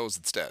and did those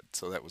instead.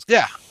 So that was good.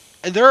 Yeah.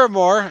 And there are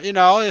more,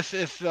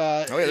 if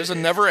there's a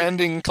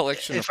never-ending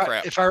collection of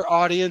crap. If our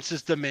audience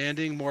is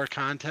demanding more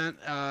content,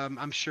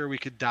 I'm sure we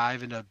could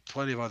dive into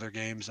plenty of other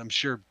games. I'm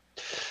sure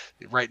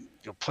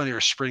plenty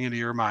are springing into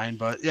your mind,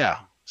 but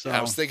yeah. So I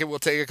was thinking we'll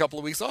take a couple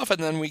of weeks off,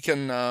 and then we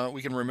can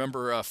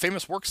remember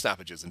famous work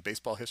stoppages in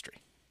baseball history.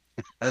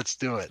 Let's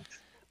do it.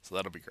 So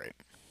that'll be great.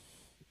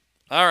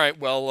 All right.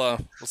 Well, we'll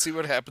see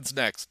what happens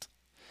next.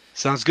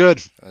 Sounds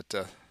good.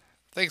 But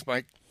thanks,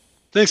 Mike.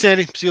 Thanks,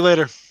 Andy. See you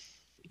later.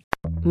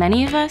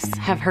 Many of us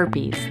have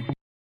herpes.